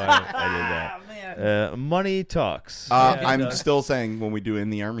how I did that. Money talks. I'm still saying when we do In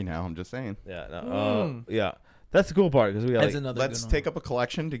the Army now, I'm just saying. Yeah. No, yeah. That's the cool part because we got. That's Like, another. Let's take up a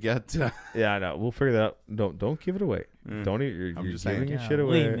collection to get. yeah, I know. We'll figure that out. Don't give it away. Don't. You're I'm just giving saying. your shit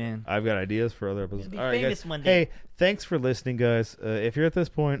Golly, away. man. I've got ideas for other episodes. Be All right, famous guys. one day. Hey, thanks for listening, guys. If you're at this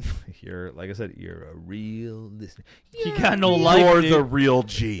point, you're like I said, you're a real listener. You got no life, You're dude. the real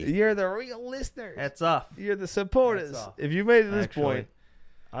G. You're the real listener. Hats off. You're the supporters. Hats off. If you made it to this Actually. point,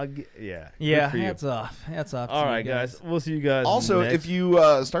 I'll get. Yeah. Yeah, Good for you. hats off. Hats off. All to right, you guys. We'll see you guys. Also, next- if you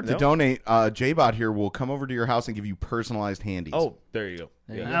start to No? donate, J-Bot here will come over to your house and give you personalized handies. Oh, there you go.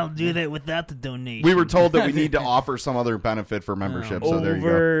 Yeah. I'll do that without the donation. We were told that we need to offer some other benefit for membership, so there you go.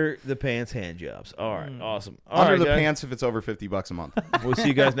 Over the pants hand jobs. All right, awesome. All Under right, the guys. pants if it's over $50 a month. We'll see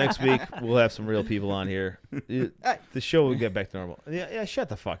you guys next week. We'll have some real people on here. The show will get back to normal. Yeah, shut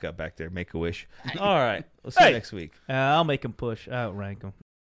the fuck up back there. Make a wish. All right. We'll see you next week. I'll make him push. I'll rank him.